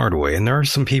that the hard way. And there are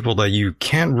some people that you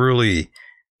can't really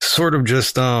sort of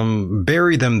just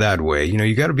bury them that way.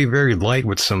 You got to be very light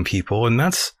with some people. And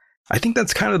I think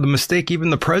that's kind of the mistake even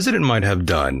the president might have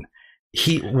done.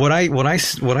 What I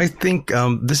think,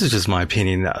 this is just my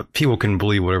opinion. People can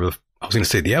believe whatever, I was going to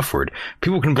say the F word.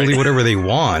 People can believe whatever they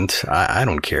want. I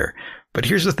don't care. But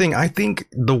here's the thing. I think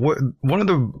one of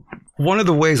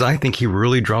the ways I think he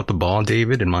really dropped the ball,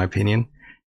 David, in my opinion,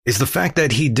 is the fact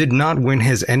that he did not win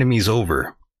his enemies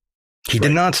over. He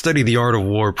did not study the art of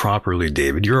war properly,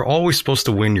 David. You're always supposed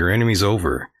to win your enemies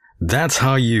over. That's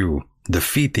how you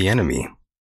defeat the enemy.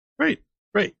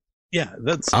 Right. Yeah,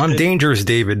 I'm dangerous,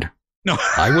 David. No,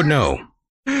 I would know.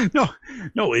 No,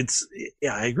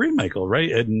 I agree, Michael.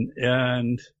 Right,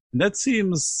 and that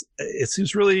seems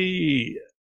really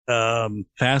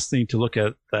fascinating to look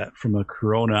at that from a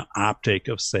Corona optic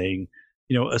of saying,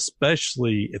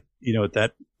 especially if,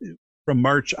 that from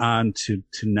March on to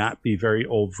not be very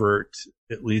overt,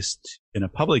 at least in a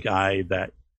public eye,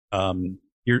 that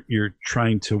you're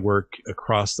trying to work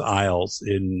across the aisles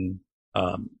in,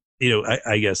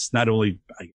 I guess not only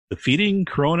defeating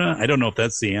Corona. I don't know if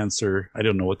that's the answer. I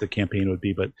don't know what the campaign would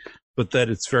be, but that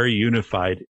it's very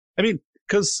unified. I mean,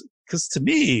 because to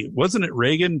me, wasn't it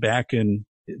Reagan back in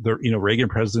the Reagan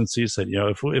presidency said,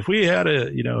 if we had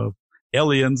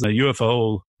aliens and a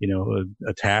UFO,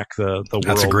 attack the world.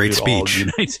 That's a great speech.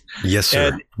 Yes,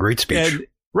 sir. Great speech.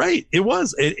 Right. It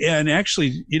was. And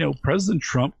actually, President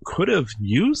Trump could have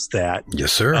used that.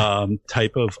 Yes, sir.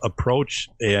 Type of approach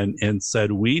and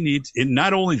said, we need, and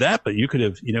not only that, but you could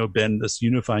have, been this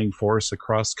unifying force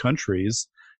across countries.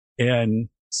 And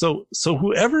so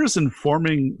whoever is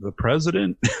informing the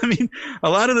president, I mean, a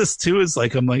lot of this too is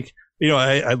like, I'm like,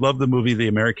 I love the movie The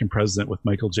American President with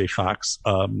Michael J. Fox.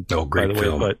 Great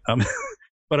film.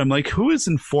 But I'm like, who is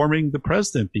informing the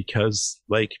president? Because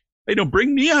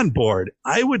bring me on board.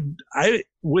 I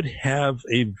would have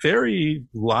a very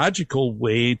logical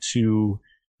way to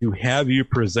have you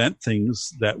present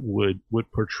things that would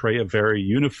portray a very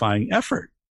unifying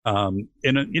effort. And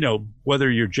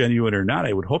whether you're genuine or not,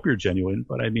 I would hope you're genuine.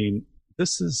 But I mean,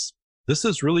 this is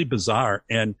really bizarre.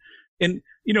 And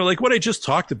like what I just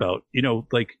talked about,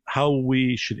 like how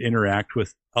we should interact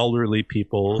with elderly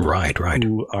people, right,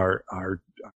 who are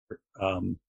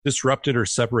disrupted or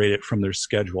separated from their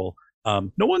schedule.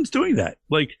 No one's doing that.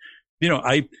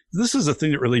 This is a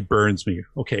thing that really burns me.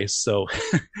 Okay. So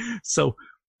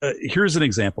here's an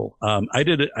example.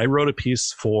 I wrote a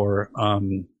piece for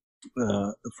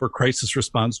Crisis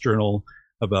Response Journal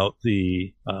about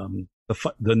the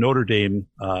Notre Dame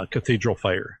cathedral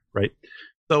fire, right?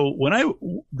 So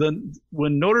when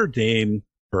Notre Dame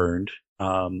burned,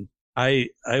 I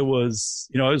was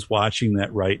watching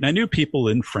that, right, and I knew people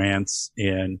in France,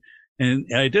 and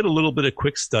I did a little bit of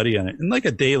quick study on it, and like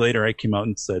a day later, I came out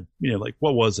and said, like,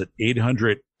 what was it?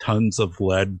 800 tons of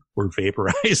lead were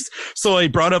vaporized. So I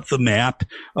brought up the map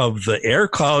of the air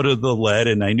cloud of the lead,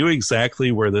 and I knew exactly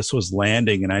where this was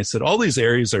landing, and I said, all these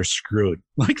areas are screwed.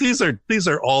 Like these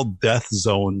are all death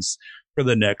zones for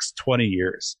the next 20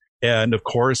 years. And of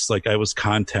course, like I was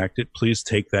contacted, please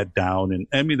take that down. And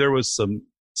I mean, there was some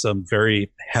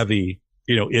very heavy,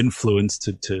 influence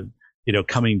to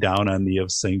coming down on me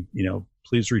of saying,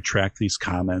 please retract these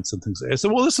comments and things. I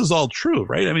said, well, this is all true,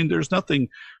 right? I mean, there's nothing,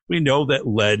 we know that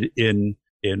lead in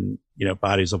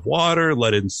bodies of water,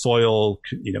 lead in soil,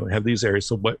 have these areas.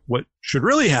 So what should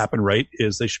really happen, right,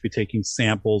 is they should be taking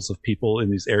samples of people in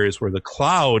these areas where the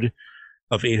cloud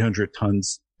of 800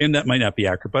 tons, and that might not be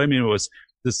accurate, but I mean, it was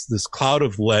this cloud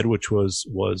of lead, which was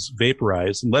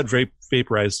vaporized, and lead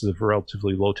vaporized at a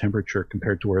relatively low temperature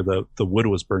compared to where the wood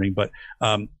was burning. But,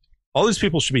 all these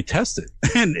people should be tested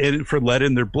and for lead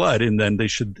in their blood. And then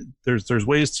there's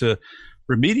ways to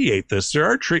remediate this. There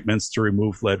are treatments to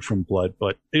remove lead from blood,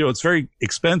 but it's very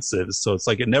expensive. So it's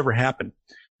like it never happened.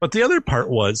 But the other part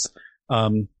was,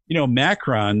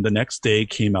 Macron the next day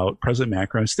came out, President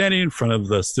Macron standing in front of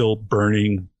the still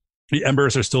burning, the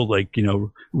embers are still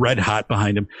red hot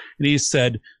behind him. And he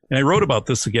said, and I wrote about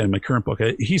this again in my current book,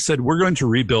 he said, we're going to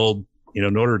rebuild,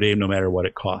 Notre Dame no matter what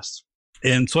it costs.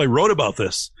 And so I wrote about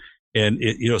this. And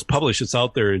it's published. It's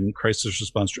out there in Crisis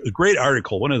Response. A great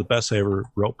article, one of the best I ever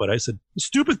wrote. But I said,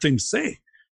 stupid thing to say,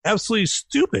 absolutely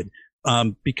stupid,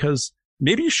 because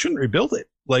maybe you shouldn't rebuild it.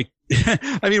 Like,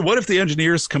 I mean, what if the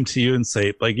engineers come to you and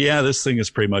say, like, yeah, this thing is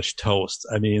pretty much toast.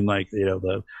 I mean, like,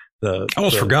 I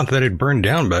almost forgot that it burned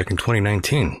down back in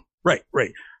 2019. Right.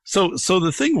 So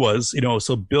the thing was,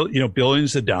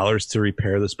 billions of dollars to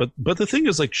repair this, but the thing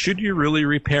is, like, should you really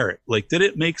repair it? Like, did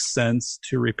it make sense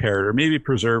to repair it, or maybe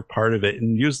preserve part of it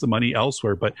and use the money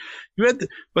elsewhere? But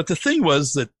but the thing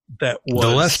was that was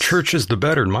the less churches, the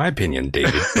better, in my opinion,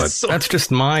 David. But so, that's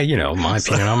just my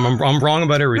opinion. I'm wrong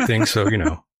about everything, so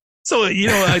So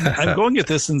I'm going at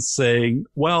this and saying,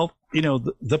 well,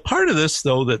 the part of this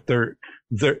though that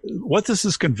what this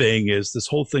is conveying is this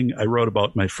whole thing I wrote about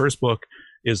in my first book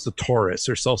is the torus,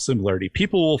 or self-similarity.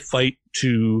 People will fight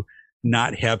to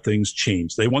not have things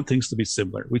change. They want things to be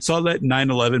similar. We saw that in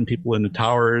 9/11, people in the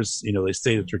towers, they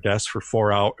stayed at their desks for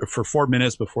 4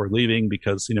 minutes before leaving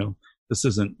because, this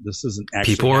isn't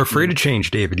actually people are afraid to change,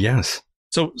 David. Yes.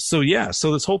 So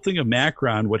this whole thing of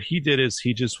Macron, what he did is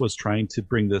he just was trying to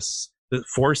bring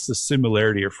force the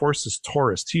similarity, or force this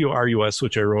torus, TORUS,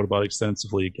 which I wrote about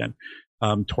extensively again.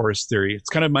 Torus theory. It's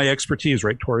kind of my expertise,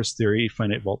 right? Torus theory,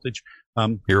 finite voltage.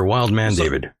 You're a wild man,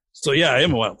 David. So yeah, I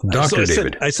am a wild man. Dr.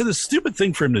 David. I said a stupid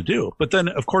thing for him to do. But then,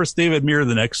 of course, David Muir,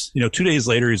 the next, 2 days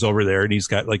later, he's over there and he's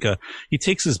got he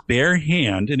takes his bare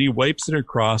hand and he wipes it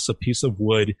across a piece of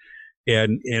wood,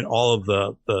 and all of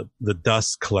the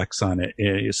dust collects on it,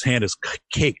 and his hand is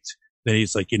caked. Then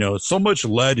he's like, so much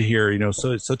lead here,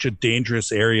 so it's such a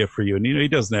dangerous area for you. And, he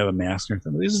doesn't have a mask or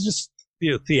anything. This is just,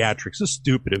 theatrics. This is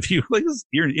stupid of you. Like,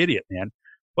 you're an idiot, man.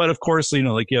 But of course, you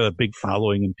have a big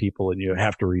following and people, and you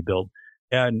have to rebuild.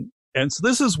 And so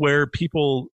this is where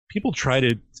people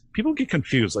get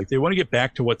confused. Like, they want to get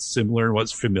back to what's similar and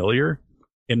what's familiar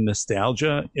in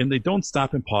nostalgia. And they don't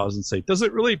stop and pause and say, does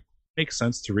it really make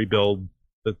sense to rebuild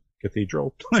the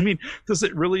cathedral? I mean, does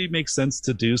it really make sense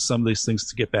to do some of these things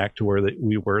to get back to where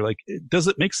we were? Like, does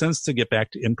it make sense to get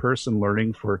back to in-person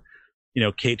learning for,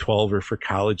 K-12 or for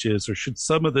colleges, or should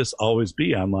some of this always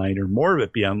be online, or more of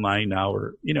it be online now?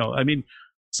 Or,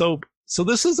 so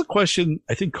this is a question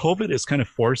I think COVID has kind of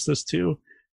forced us to.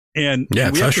 And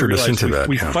it's ushered us into that.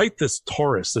 We fight this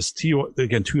torus, this TORUS,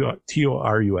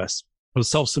 the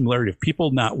self-similarity of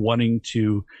people not wanting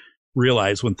to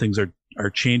realize when things are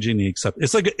changing and accept.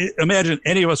 It's like, imagine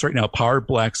any of us right now, power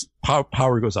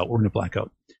goes out. We're in a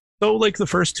blackout. So like the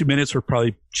first 2 minutes, we're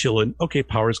probably chilling. Okay,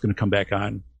 power is going to come back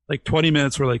on. Like 20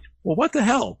 minutes, we're like, well, what the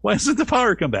hell? Why doesn't the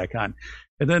power come back on?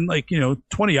 And then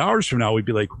 20 hours from now, we'd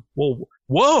be like, well,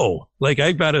 whoa, like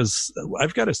I've got to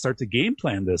start to game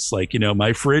plan this. Like,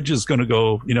 my fridge is going to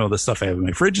go, the stuff I have in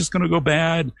my fridge is going to go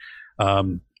bad.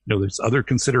 There's other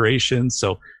considerations.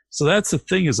 So that's the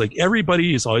thing, is like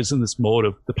everybody is always in this mode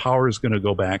of the power is going to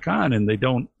go back on, and they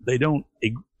don't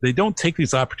take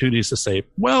these opportunities to say,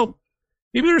 well,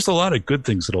 maybe there's a lot of good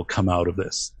things that'll come out of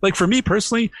this. Like for me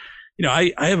personally,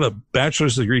 I have a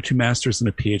bachelor's degree, 2 masters, and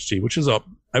a PhD, which is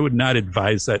I would not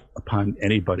advise that upon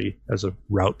anybody as a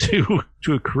route to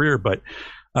a career. But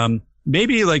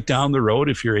maybe like down the road,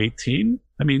 if you're 18,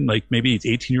 I mean, like maybe it's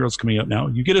 18-year-olds coming out now.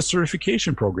 You get a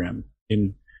certification program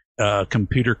in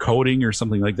computer coding or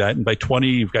something like that. And by 20,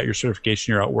 you've got your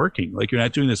certification, you're out working. Like you're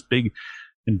not doing this big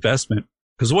investment.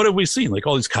 Because what have we seen? Like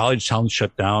all these college towns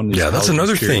shut down. Yeah, that's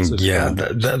another thing. Yeah,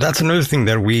 that's another thing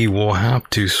that we will have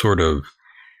to sort of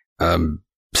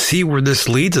see where this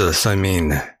leads us. I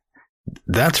mean,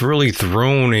 that's really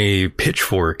thrown a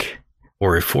pitchfork,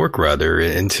 or a fork rather,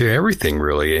 into everything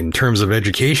really, in terms of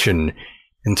education,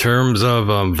 in terms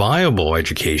of viable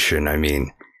education. I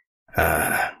mean,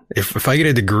 if I get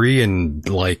a degree in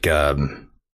like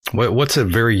what's a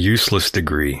very useless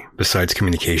degree besides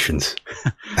communications?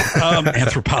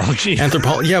 Anthropology.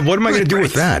 Anthropology. Yeah, what am I going to do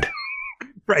with that?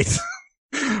 Right.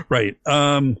 Right.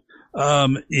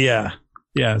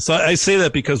 Yeah. So I say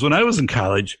that because when I was in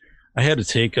college, I had to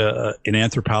take an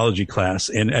anthropology class,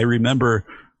 and I remember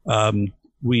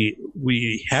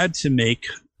we had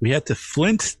to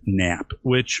flint knap,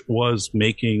 which was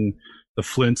making the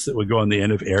flints that would go on the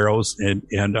end of arrows,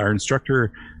 and our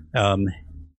instructor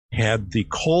had the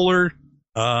Kohler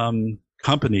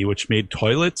company, which made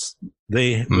toilets.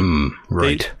 They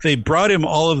brought him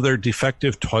all of their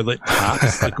defective toilet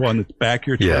tops that go on the back of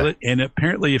your toilet, and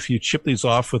apparently if you chip these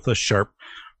off with a sharp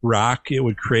rock, it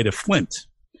would create a flint.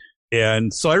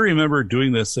 And so I remember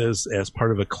doing this as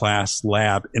part of a class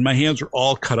lab, and my hands were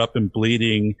all cut up and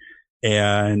bleeding.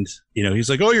 And, he's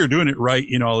like, "Oh, you're doing it right."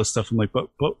 All this stuff. I'm like, but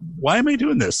why am I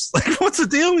doing this? Like, what's the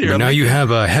deal here? Now you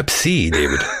have a Hep C,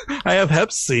 David. I have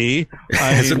Hep C.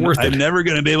 Is it worth it? I'm never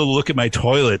going to be able to look at my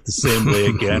toilet the same way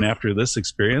again after this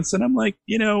experience. And I'm like,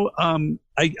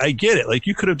 I get it. Like,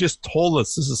 you could have just told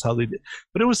us this is how they did.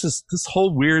 But it was this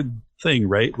whole weird thing,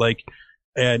 right? Like,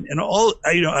 and all,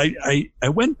 I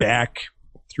went back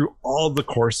through all the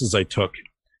courses I took.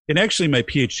 And actually, my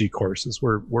PhD courses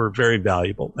were very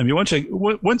valuable. I mean,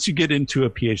 once you get into a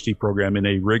PhD program in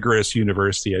a rigorous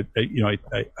university,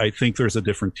 I think there's a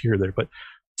different tier there. But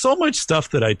so much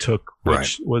stuff that I took,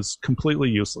 which was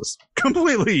completely useless,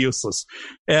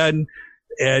 and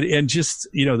just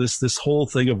this whole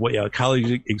thing of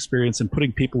college experience and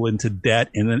putting people into debt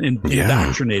and then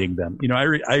indoctrinating them.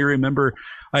 I remember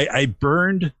I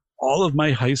burned all of my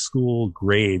high school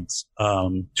grades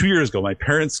 2 years ago. My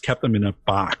parents kept them in a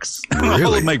box. Really?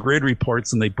 All of my grade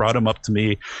reports, and they brought them up to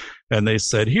me, and they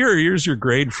said, here's your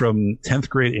grade from 10th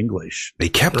grade English. They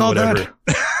kept all that?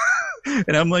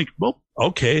 And I'm like, well,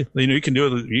 okay. You can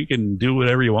do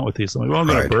whatever you want with these. I'm like, well, I'm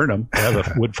going to burn them. I have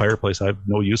a wood fireplace. I have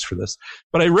no use for this.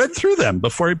 But I read through them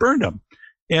before I burned them.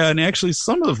 And actually,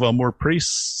 some of them were pretty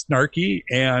snarky,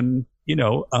 and,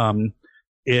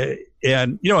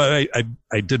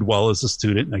 I did well as a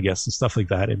student, I guess, and stuff like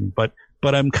that.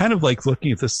 But I'm kind of like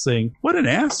looking at this saying, what an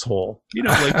asshole.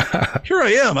 Like, here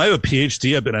I am. I have a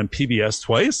PhD. I've been on PBS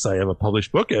twice. I have a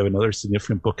published book. I have another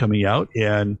significant book coming out.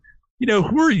 And,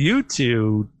 who are you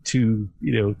to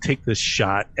take this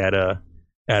shot at a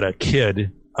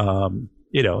kid, a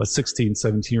 16,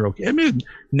 17-year-old kid? I mean,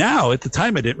 now at the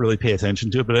time I didn't really pay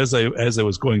attention to it, but as I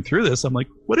was going through this, I'm like,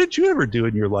 what did you ever do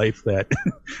in your life that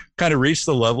kind of reached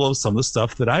the level of some of the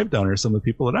stuff that I've done or some of the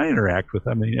people that I interact with?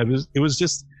 I mean, it was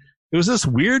this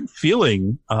weird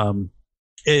feeling.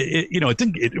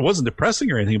 It wasn't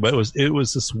depressing or anything, but it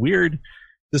was this weird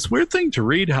thing to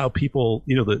read how people,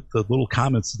 the little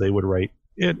comments they would write,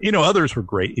 and, others were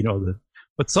great,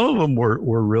 but some of them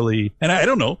were really, and I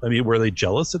don't know. I mean, were they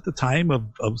jealous at the time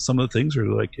of some of the things, or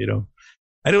like,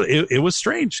 it was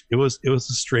strange. It was a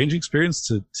strange experience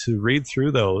to read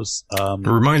through those. It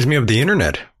reminds me of the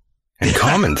internet and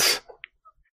comments,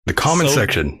 the comment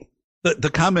section. The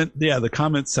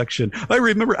comment section. I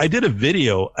remember I did a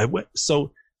video.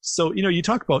 You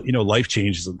talk about, life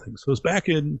changes and things. So it was back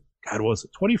in, God, was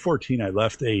it 2014? I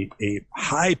left a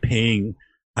high paying,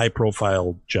 high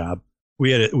profile job.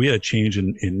 We had a change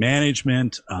in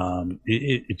management.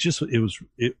 It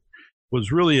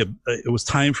was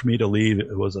time for me to leave.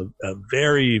 It was a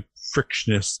very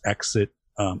frictionless exit.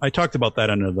 I talked about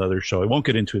that on another show. I won't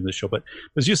get into it in this show, but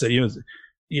as you said,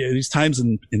 these times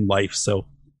in life. So,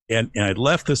 and I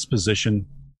left this position,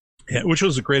 which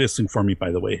was the greatest thing for me,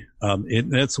 by the way.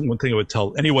 And that's one thing I would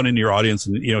tell anyone in your audience,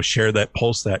 and, share that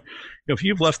post that, if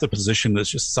you've left a position that's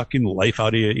just sucking the life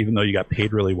out of you, even though you got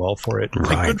paid really well for it,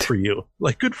 like,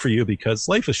 good for you, because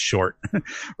life is short,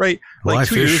 right? Like life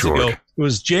 2 years short. ago, it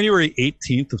was January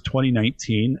 18th of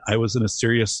 2019. I was in a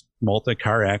serious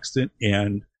multi-car accident,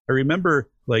 and I remember,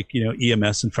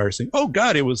 EMS and fire saying, "Oh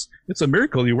God, it's a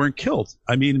miracle you weren't killed."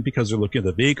 I mean, because they're looking at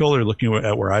the vehicle, they're looking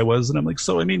at where I was, and I'm like,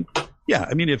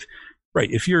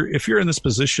 if you're in this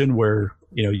position where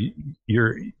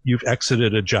you've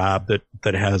exited a job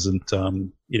that hasn't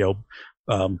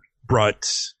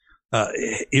brought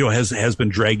has been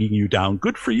dragging you down.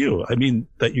 Good for you. I mean,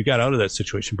 that you got out of that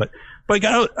situation. But I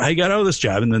got out of this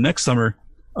job, and the next summer,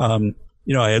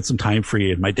 I had some time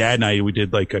free, and my dad and I, we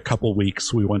did like a couple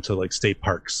weeks. We went to like state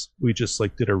parks. We just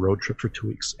like did a road trip for 2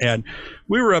 weeks, and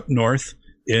we were up north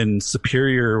in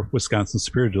Superior, Wisconsin,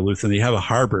 Superior, Duluth, and they have a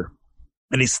harbor,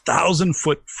 and these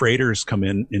 1,000-foot freighters come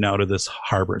in and out of this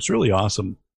harbor. It's really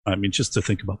awesome. I mean, just to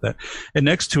think about that. And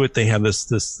next to it, they have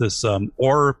this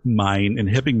ore mine in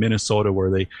Hibbing, Minnesota, where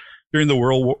they, during the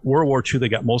World War II, they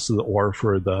got most of the ore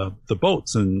for the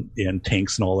boats and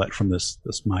tanks and all that from this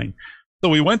mine. So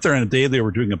we went there on a day they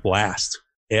were doing a blast,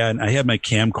 and I had my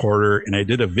camcorder and I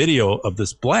did a video of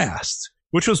this blast,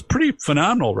 which was pretty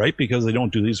phenomenal, right? Because they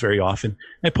don't do these very often.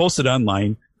 I posted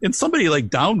online, and somebody like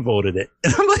downvoted it.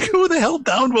 And I'm like, who the hell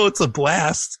downvotes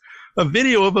a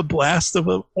video of a blast of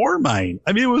an ore mine?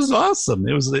 I mean, it was awesome.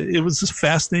 It was this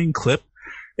fascinating clip.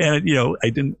 And,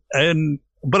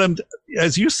 but I'm,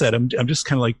 as you said, I'm just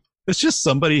kind of like, it's just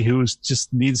somebody who's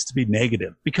just needs to be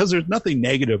negative, because there's nothing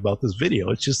negative about this video.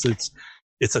 It's just,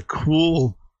 it's a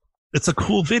cool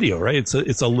video, right?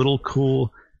 It's a little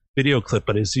cool video clip.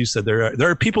 But as you said, there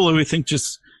are people who I think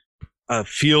just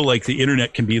feel like the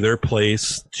internet can be their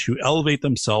place to elevate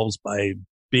themselves by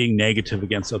being negative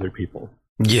against other people.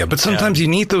 Yeah, but sometimes you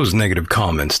need those negative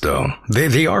comments, though.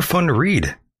 They are fun to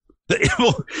read. They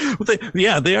are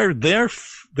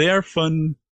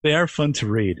fun. They are fun to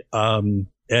read. And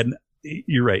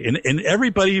you're right. And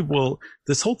everybody will,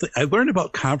 this whole thing, I learned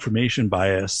about confirmation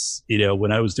bias,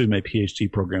 when I was doing my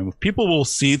PhD program. People will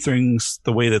see things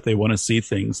the way that they want to see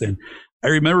things. And I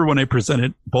remember when I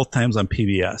presented both times on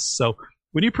PBS. So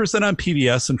when you present on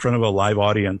PBS in front of a live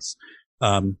audience,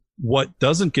 what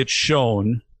doesn't get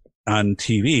shown on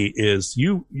TV is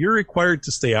you're required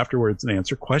to stay afterwards and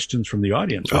answer questions from the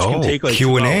audience, which can take like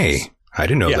Q&A. I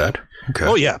didn't know that. Okay.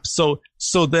 Oh yeah. So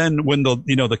then when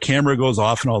the camera goes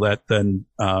off and all that, then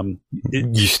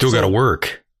you still got to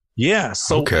work. Yeah.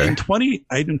 So in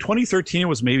 2013 it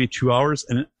was maybe 2 hours,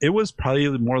 and it was probably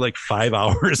more like 5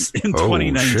 hours in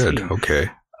 2019. Shit. Okay.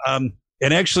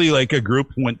 And actually, like, a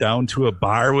group went down to a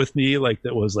bar with me, like,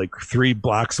 that was like 3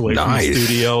 blocks away from the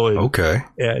studio. And,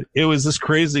 and it was this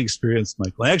crazy experience,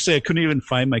 Michael. Actually, I couldn't even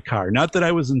find my car. Not that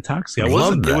I was intoxicated. I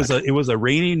wasn't. It was a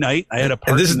rainy night. I had a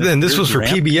park. And this was for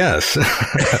ramp. PBS.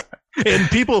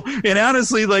 and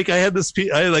honestly, like, I had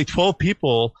like 12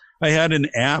 people. I had an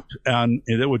app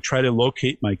that would try to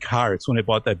locate my car. It's when I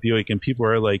bought that Buick, and people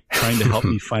are like trying to help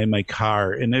me find my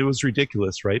car. And it was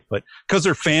ridiculous, right? But because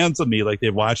they're fans of me, like,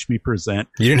 they watched me present.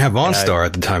 You didn't have OnStar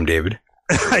at the time, David.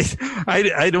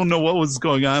 I don't know what was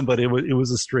going on, but it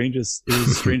was the strangest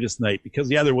night, because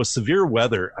there was severe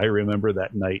weather. I remember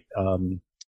that night.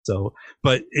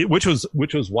 Which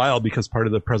was wild, because part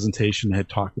of the presentation had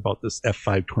talked about this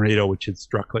F5 tornado, which had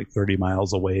struck like 30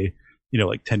 miles away,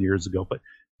 like 10 years ago.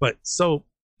 So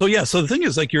the thing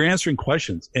is, like, you're answering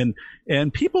questions, and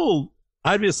people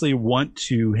obviously want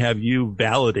to have you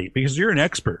validate, because you're an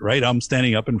expert, right? I'm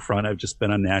standing up in front. I've just been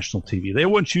on national TV. They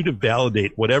want you to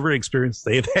validate whatever experience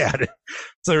they've had.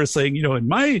 So they're saying, in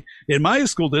my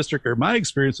school district, or my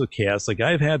experience with CAS, like,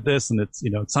 I've had this, and it's,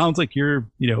 it sounds like you're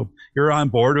on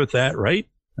board with that, right?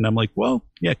 And I'm like, well,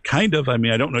 yeah, kind of. I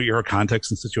mean, I don't know your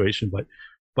context and situation,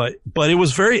 but it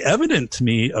was very evident to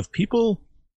me of people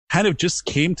kind of just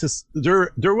came to,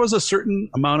 there was a certain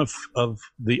amount of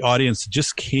the audience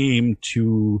just came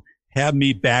to have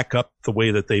me back up the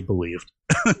way that they believed.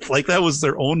 Like, that was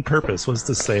their own purpose, was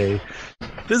to say,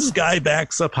 this guy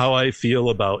backs up how I feel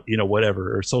about,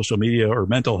 whatever, or social media or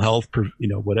mental health,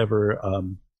 whatever.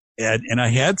 And I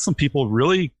had some people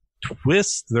really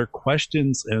twist their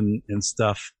questions and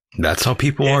stuff. That's how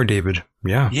people are, David.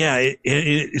 Yeah. Yeah.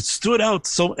 It stood out.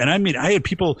 So, and I mean, I had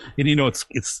people, and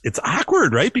it's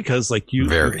awkward, right? Because, like, you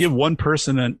give one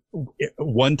person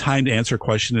one time to answer a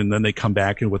question, and then they come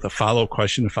back and with a follow-up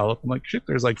question and follow up. I'm like, shit,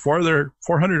 there's like 400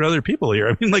 other people here.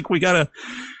 I mean, like, we gotta,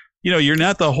 you're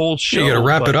not the whole show. You gotta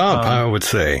wrap it up, I would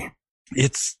say.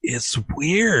 It's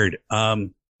weird.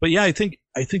 But yeah, I think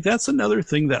that's another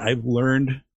thing that I've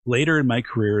learned later in my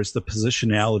career, is the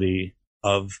positionality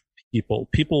of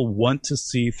people want to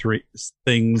see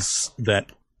things that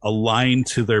align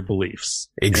to their beliefs.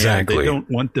 Exactly. And they don't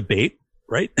want debate,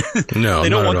 right? No, they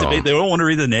don't want debate. All. They don't want to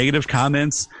read the negative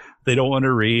comments. They don't want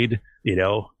to read, they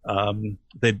don't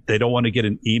want to get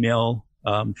an email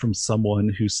from someone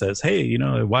who says, hey,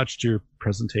 I watched your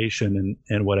presentation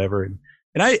and whatever. And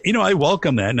I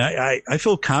welcome that. And I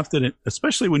feel confident,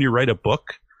 especially when you write a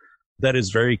book that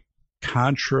is very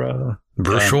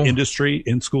controversial industry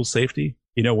in school safety.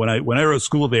 When I wrote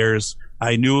School of Errors,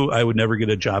 I knew I would never get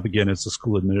a job again as a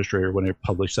school administrator when I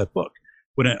published that book.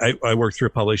 when I worked through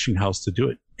a publishing house to do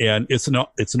it. And it's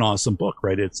an awesome book,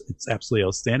 right? It's absolutely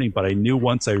outstanding. But I knew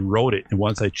once I wrote it and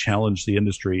once I challenged the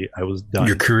industry, I was done.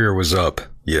 Your career was up.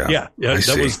 Yeah.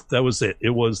 That was it. It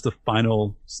was the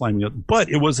final slamming up. But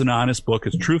it was an honest book.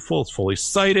 It's truthful. It's fully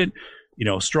cited.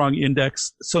 Strong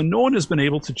index. So no one has been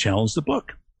able to challenge the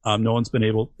book. No one's been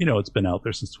able. It's been out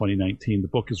there since 2019. The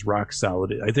book is rock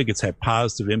solid. I think it's had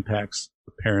positive impacts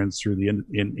for parents through the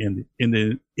in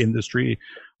the industry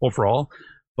overall.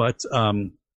 But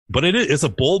it's a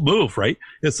bold move, right?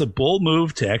 It's a bold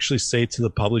move to actually say to the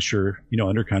publisher,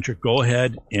 under contract, go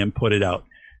ahead and put it out,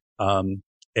 and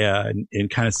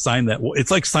kind of sign that.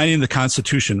 It's like signing the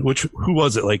Constitution. Who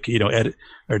was it? Like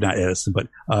or not Edison, but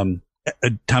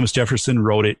Thomas Jefferson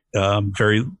wrote it.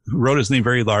 Wrote his name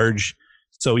very large,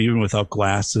 so even without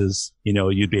glasses,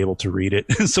 you'd be able to read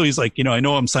it. So he's like, I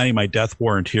know I'm signing my death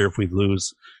warrant here if we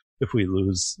lose.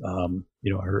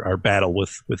 Our battle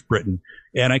with Britain.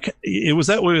 And it was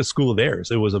that way with School of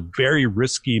Theirs. It was a very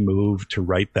risky move to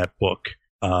write that book.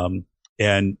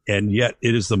 And yet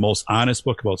it is the most honest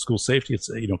book about school safety. It's,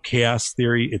 chaos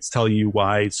theory. It's telling you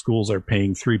why schools are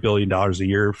paying $3 billion a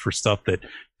year for stuff that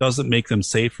doesn't make them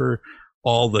safer.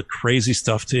 All the crazy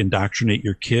stuff to indoctrinate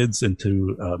your kids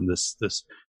into, this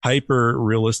hyper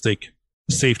realistic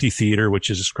safety theater, which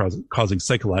is just causing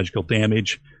psychological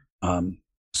damage.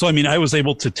 So, I was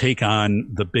able to take on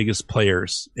the biggest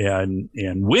players and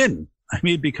win.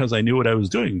 Because I knew what I was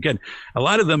doing. Again, a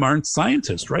lot of them aren't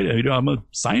scientists, right? I'm a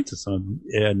scientist,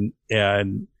 and I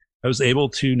was able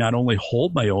to not only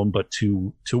hold my own, but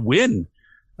to win.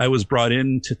 I was brought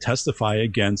in to testify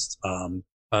against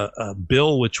a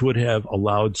bill which would have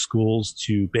allowed schools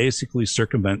to basically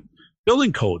circumvent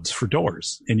building codes for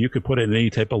doors, and you could put it in any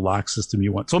type of lock system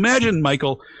you want. So imagine,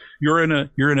 Michael, you're in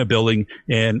a building,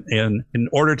 and in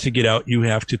order to get out, you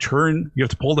have to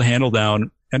pull the handle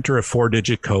down, enter a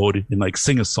 4-digit code, and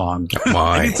sing a song.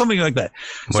 Something like that.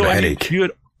 What a headache.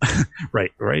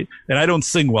 Right. And I don't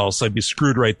sing well, so I'd be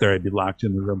screwed right there. I'd be locked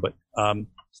in the room. But so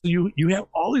you have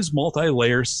all these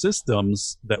multi-layer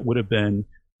systems that would have been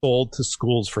sold to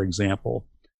schools, for example.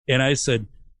 And I said,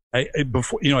 I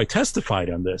testified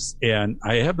on this, and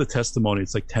I have the testimony.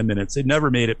 It's like 10 minutes. It never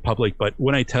made it public, but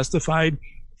when I testified,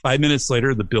 5 minutes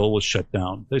later, the bill was shut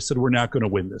down. They said, we're not going to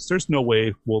win this. There's no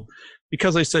way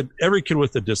because I said, every kid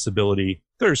with a disability,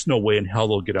 there's no way in hell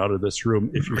they'll get out of this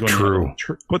room if you're going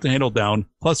to put the handle down.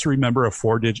 Plus, remember a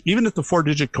 4-digit, even if the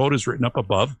 4-digit code is written up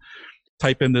above,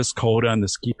 type in this code on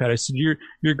this keypad. I said,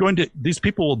 you're going to, these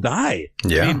people will die.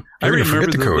 Yeah. I remember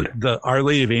the Our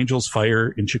Lady of Angels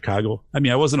fire in Chicago.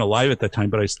 I wasn't alive at that time,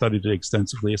 but I studied it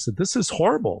extensively. I said, this is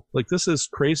horrible. This is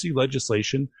crazy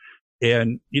legislation.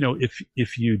 And,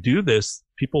 if you do this,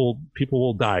 people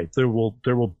will die.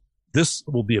 This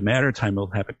will be a matter of time. It'll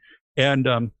happen.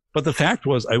 And, but the fact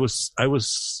was, I was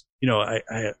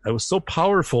so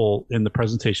powerful in the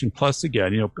presentation. Plus,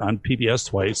 again, on PBS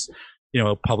twice,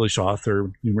 published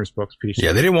author, numerous books.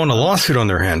 Yeah, they didn't want a lawsuit on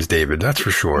their hands, David. That's for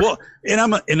sure. Well, and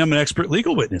I'm an expert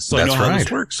legal witness, so that's I know how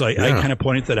this works. So I kind of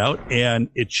pointed that out, and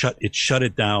it shut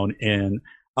it down. And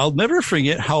I'll never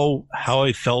forget how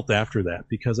I felt after that,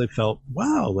 because I felt,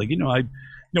 wow,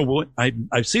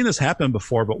 I've seen this happen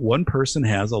before, but one person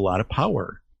has a lot of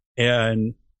power,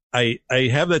 and I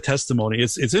have that testimony.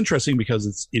 It's interesting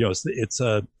because it's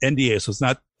a NDA,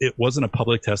 so it wasn't a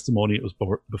public testimony. It was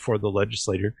before the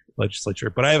legislature,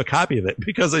 but I have a copy of it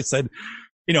because I said,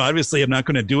 obviously I'm not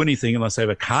going to do anything unless I have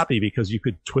a copy, because you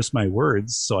could twist my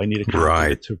words. So I need a copy.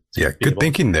 Right. Good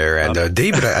thinking there. And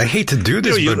David, I hate to do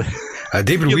this, but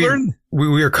David,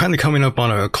 we are kind of coming up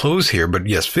on a close here, but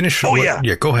yes, finish.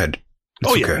 Yeah, go ahead.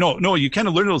 It's okay. No, you kind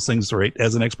of learn those things, right,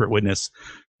 as an expert witness,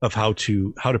 of how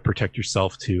to protect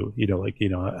yourself too.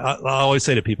 I always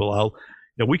say to people,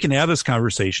 we can have this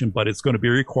conversation, but it's going to be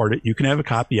recorded. You can have a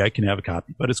copy, I can have a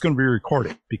copy, but it's going to be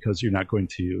recorded, because you're not going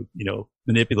to,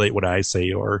 manipulate what I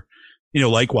say, or,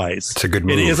 likewise. It's a good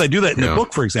move. And as I do that in the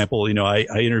book, for example, I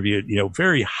interviewed,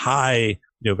 very high,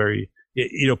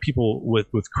 people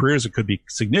with careers that could be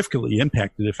significantly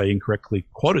impacted if I incorrectly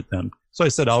quoted them. So I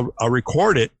said, I'll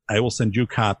record it. I will send you a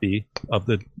copy of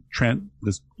I'll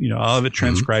have it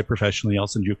transcribed professionally. I'll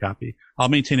send you a copy. I'll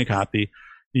maintain a copy.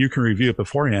 You can review it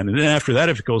beforehand. And then after that,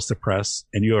 if it goes to press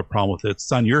and you have a problem with it, it's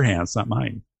on your hands, not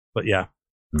mine. But yeah.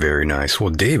 Very nice. Well,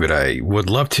 David, I would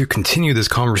love to continue this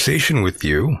conversation with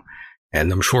you,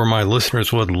 and I'm sure my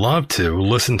listeners would love to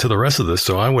listen to the rest of this.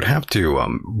 So I would have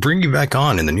to bring you back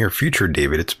on in the near future,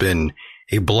 David. It's been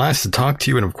a blast to talk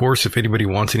to you. And of course, if anybody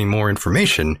wants any more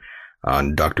information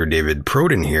on Dr. David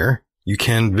Perrodin here, you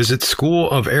can visit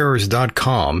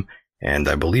schooloferrors.com, and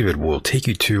I believe it will take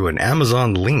you to an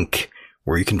Amazon link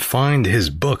where you can find his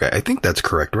book. I think that's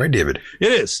correct, right, David?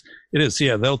 It is.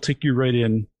 Yeah, they'll take you right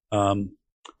in. And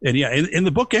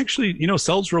the book actually,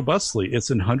 sells robustly.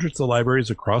 It's in hundreds of libraries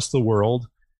across the world.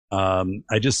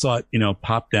 I just saw it,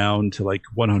 pop down to like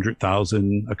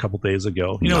 100,000 a couple days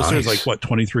ago. Nice. So there's like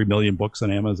 23 million books on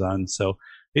Amazon. So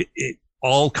it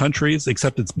all countries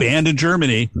except it's banned in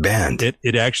Germany. Banned.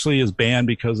 It actually is banned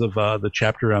because of the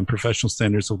chapter on professional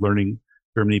standards of learning.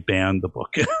 Germany banned the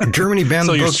book. Germany banned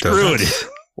so the book. You're screwed.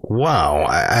 Wow,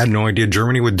 I had no idea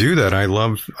Germany would do that. I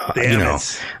love,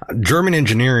 German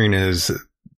engineering is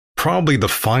probably the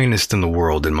finest in the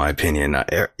world, in my opinion.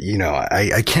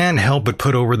 I can't help but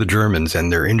put over the Germans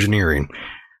and their engineering.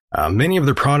 Many of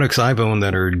the products I've owned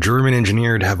that are German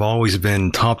engineered have always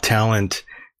been top talent.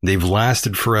 They've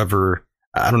lasted forever.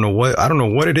 I don't know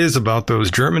what it is about those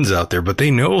Germans out there, but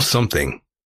they know something.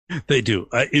 They do.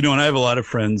 And I have a lot of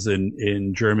friends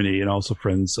in Germany and also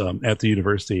friends at the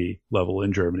university level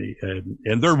in Germany.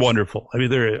 And they're wonderful. I mean,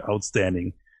 they're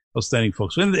outstanding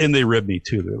folks. And they rib me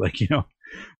too. They're like,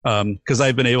 because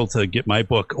I've been able to get my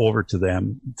book over to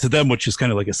them, which is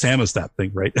kind of like a Samostat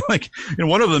thing, right? And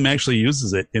one of them actually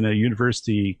uses it in a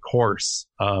university course.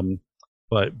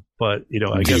 But I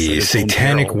guess the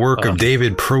satanic work of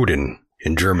David Perrodin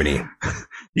in Germany.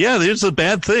 Yeah, there's a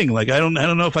bad thing. Like I don't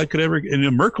know if I could ever.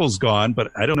 And Merkel's gone,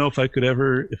 but I don't know if I could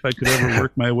ever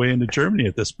work my way into Germany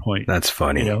at this point. That's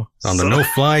funny. On the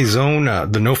no-fly zone,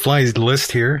 the no-fly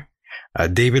list here,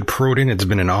 David Perrodin. It's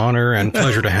been an honor and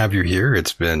pleasure to have you here.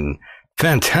 It's been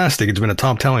fantastic. It's been a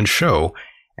top talent show.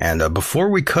 And before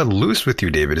we cut loose with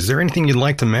you, David, is there anything you'd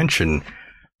like to mention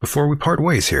before we part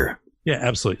ways here? Yeah,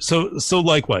 absolutely. So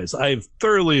likewise, I've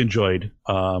thoroughly enjoyed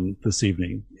this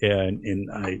evening, and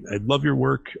I love your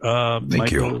work,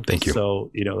 Michael. Thank you.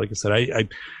 So like I said,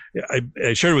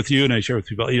 I shared with you, and I shared with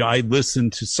people. I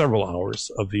listened to several hours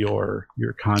of your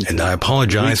content, and I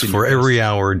apologize for every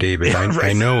hour, David. Yeah, right.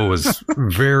 I know it was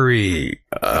very.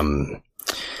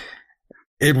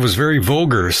 It was very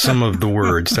vulgar, some of the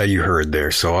words that you heard there.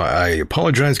 So I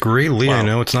apologize greatly. Wow. I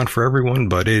know it's not for everyone,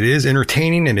 but it is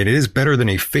entertaining and it is better than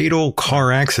a fatal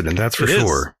car accident. That's for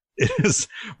sure. It is.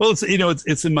 Well,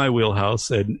 it's in my wheelhouse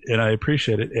and I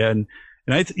appreciate it. And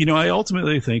I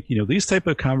ultimately think, these type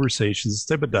of conversations, this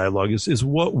type of dialogue is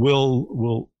what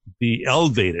will be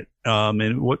elevated.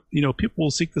 And what, people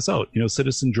will seek this out,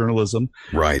 citizen journalism.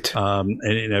 Right.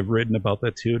 And I've written about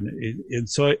that too. And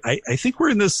so I think we're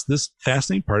in this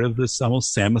fascinating part of this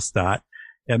almost Samostat,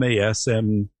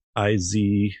 MASMIZDAD,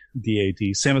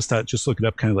 Samostat. Just look it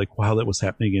up, kind of like how that was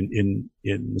happening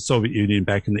in the Soviet Union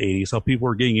back in the 80s, how people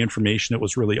were getting information that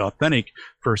was really authentic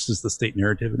versus the state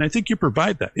narrative. And I think you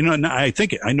provide that, and I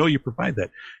know you provide that.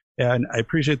 And I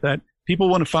appreciate that. People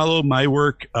want to follow my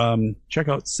work. Check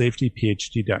out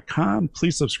safetyphd.com.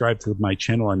 Please subscribe to my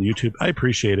channel on YouTube. I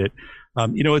appreciate it.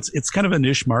 It's kind of a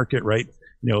niche market, right?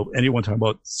 Anyone talking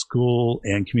about school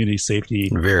and community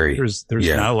safety. There's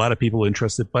not a lot of people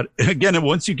interested. But again,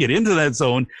 once you get into that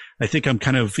zone, I think I'm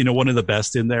kind of, one of the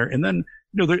best in there. And then,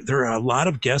 there are a lot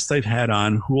of guests I've had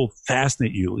on who will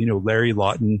fascinate you. Larry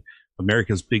Lawton,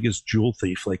 America's biggest jewel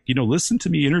thief. Listen to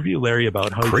me interview Larry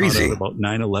about how he found out about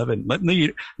 9/11.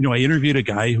 I interviewed a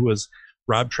guy who was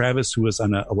Rob Travis, who was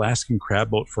on an Alaskan crab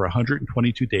boat for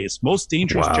 122 days, most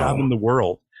dangerous job in the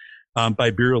world, by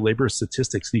Bureau of Labor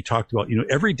Statistics. And he talked about,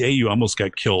 every day you almost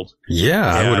got killed.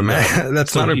 Yeah, I would imagine.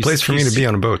 That's not a place for me to be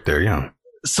on a boat there. Yeah.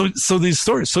 So these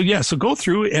stories. So go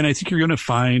through, and I think you're going to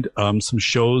find some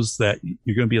shows that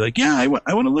you're going to be like, yeah, I want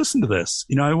to listen to this.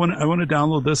 I want to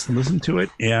download this and listen to it.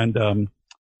 And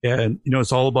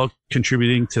it's all about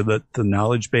contributing to the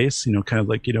knowledge base. Kind of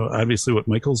like obviously what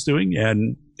Michael's doing.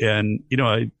 And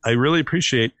I really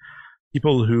appreciate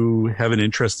people who have an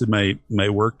interest in my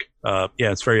work.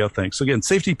 It's very authentic. So again,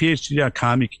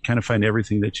 safetyphd.com. You can kind of find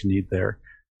everything that you need there.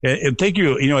 And thank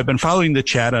you. I've been following the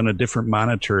chat on a different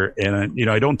monitor, and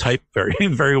I don't type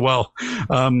very well,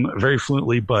 very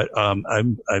fluently, but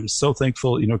I'm so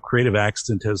thankful. Creative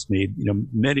Accident has made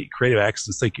many Creative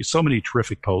Accidents. Thank you. So many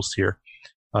terrific posts here.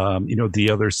 The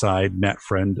Other Side, Matt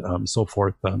Friend, so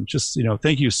forth.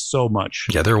 Thank you so much.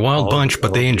 Yeah, they're a wild bunch,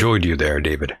 but they enjoyed you there,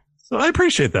 David. So I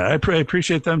appreciate that. I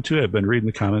appreciate them too. I've been reading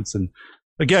the comments, and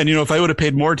again, if I would have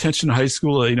paid more attention in high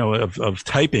school, of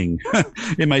typing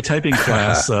in my typing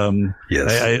class,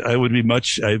 yes.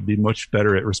 I'd be much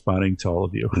better at responding to all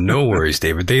of you. No worries,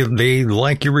 David. They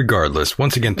like you regardless.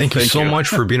 Once again, thank you so much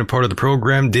for being a part of the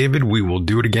program, David. We will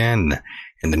do it again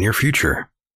in the near future.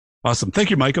 Awesome.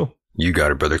 Thank you, Michael. You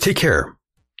got it, brother. Take care.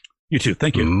 You too.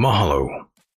 Thank you. Mahalo.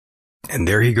 And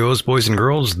there he goes, boys and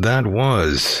girls. That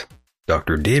was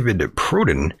Dr. David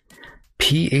Perrodin,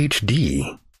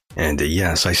 PhD. And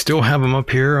yes, I still have him up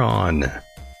here on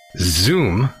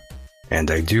Zoom. And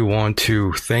I do want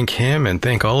to thank him and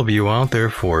thank all of you out there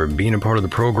for being a part of the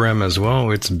program as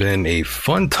well. It's been a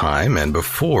fun time. And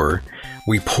before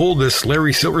we pull this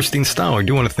Larry Silverstein style, I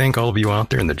do want to thank all of you out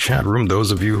there in the chat room,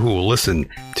 those of you who will listen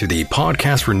to the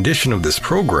podcast rendition of this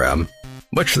program.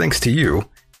 Much thanks to you.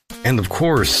 And of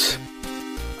course,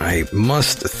 I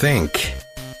must thank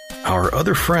our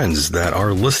other friends that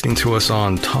are listening to us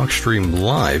on TalkStream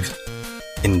Live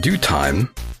in due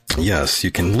time. Yes,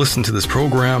 you can listen to this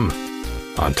program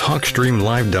on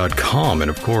TalkStreamLive.com. And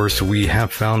of course, we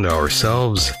have found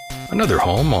ourselves another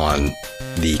home on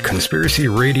the Conspiracy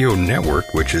Radio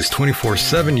Network, which is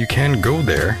 24/7. You can go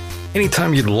there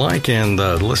anytime you'd like and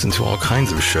listen to all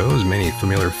kinds of shows, many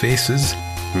familiar faces,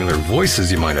 familiar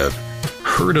voices you might have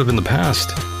heard of in the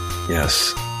past.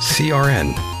 Yes,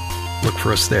 CRN. Look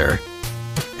for us there.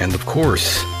 And of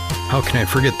course, how can I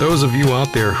forget those of you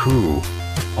out there who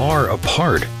are a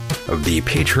part of the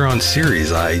Patreon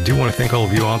series? I do want to thank all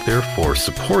of you out there for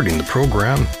supporting the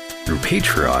program through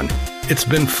Patreon. It's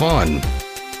been fun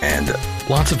and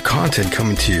lots of content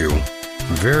coming to you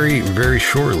very, very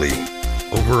shortly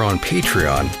over on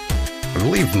Patreon. I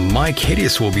believe Mike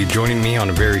Hideous will be joining me on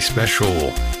a very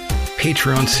special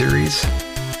Patreon series.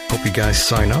 Hope you guys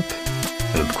sign up.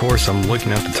 And of course, I'm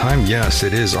looking at the time. Yes,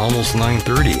 it is almost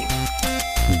 9:30.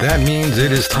 That means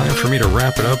it is time for me to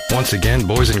wrap it up. Once again,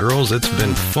 boys and girls, it's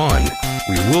been fun.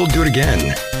 We will do it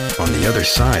again on the other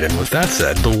side. And with that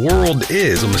said, the world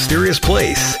is a mysterious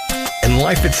place, and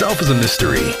life itself is a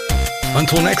mystery.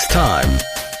 Until next time,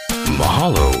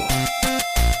 mahalo.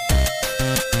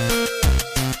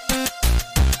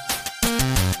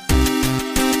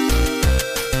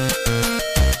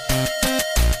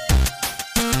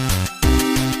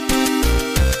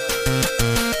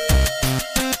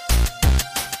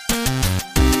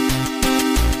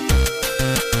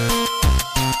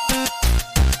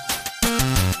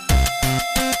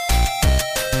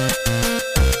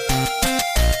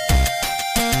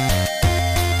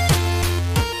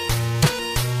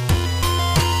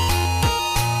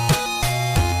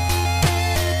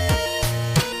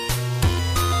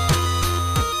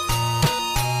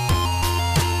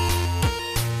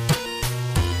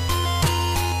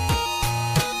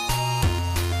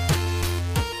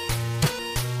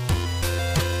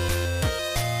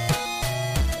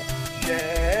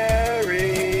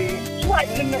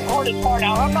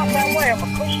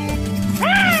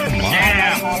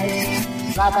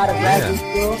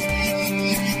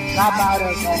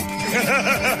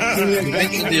 You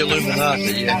mentioned the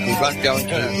Illuminati, and we won't go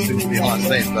into who's behind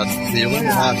them, but the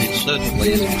Illuminati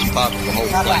certainly is part of the whole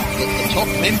thing. The top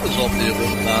members of the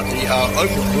Illuminati are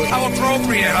open to it. How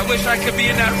appropriate. I wish I could be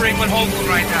in that ring with Hogan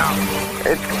right now.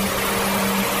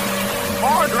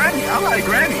 Granny. I like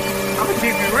Granny. I'm gonna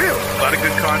keep it real. A lot of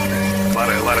good content.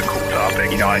 A lot of cool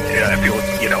topic. I feel,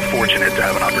 fortunate to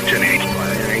have an opportunity.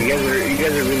 You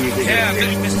guys are really good. Yeah,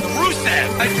 Mr. Rusev.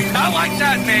 I like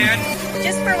that, man.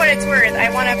 Just for what it's worth, I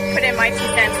want to put in my 2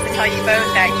 cents to tell you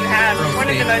both that you have one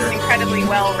of the most incredibly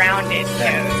well-rounded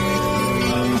shows.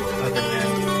 Other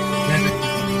men.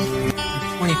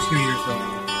 I'm 22 years old.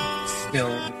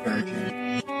 Still a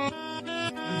virgin.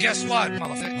 Guess what,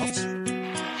 motherfucker?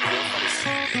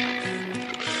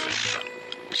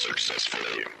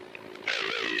 Successfully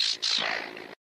erased.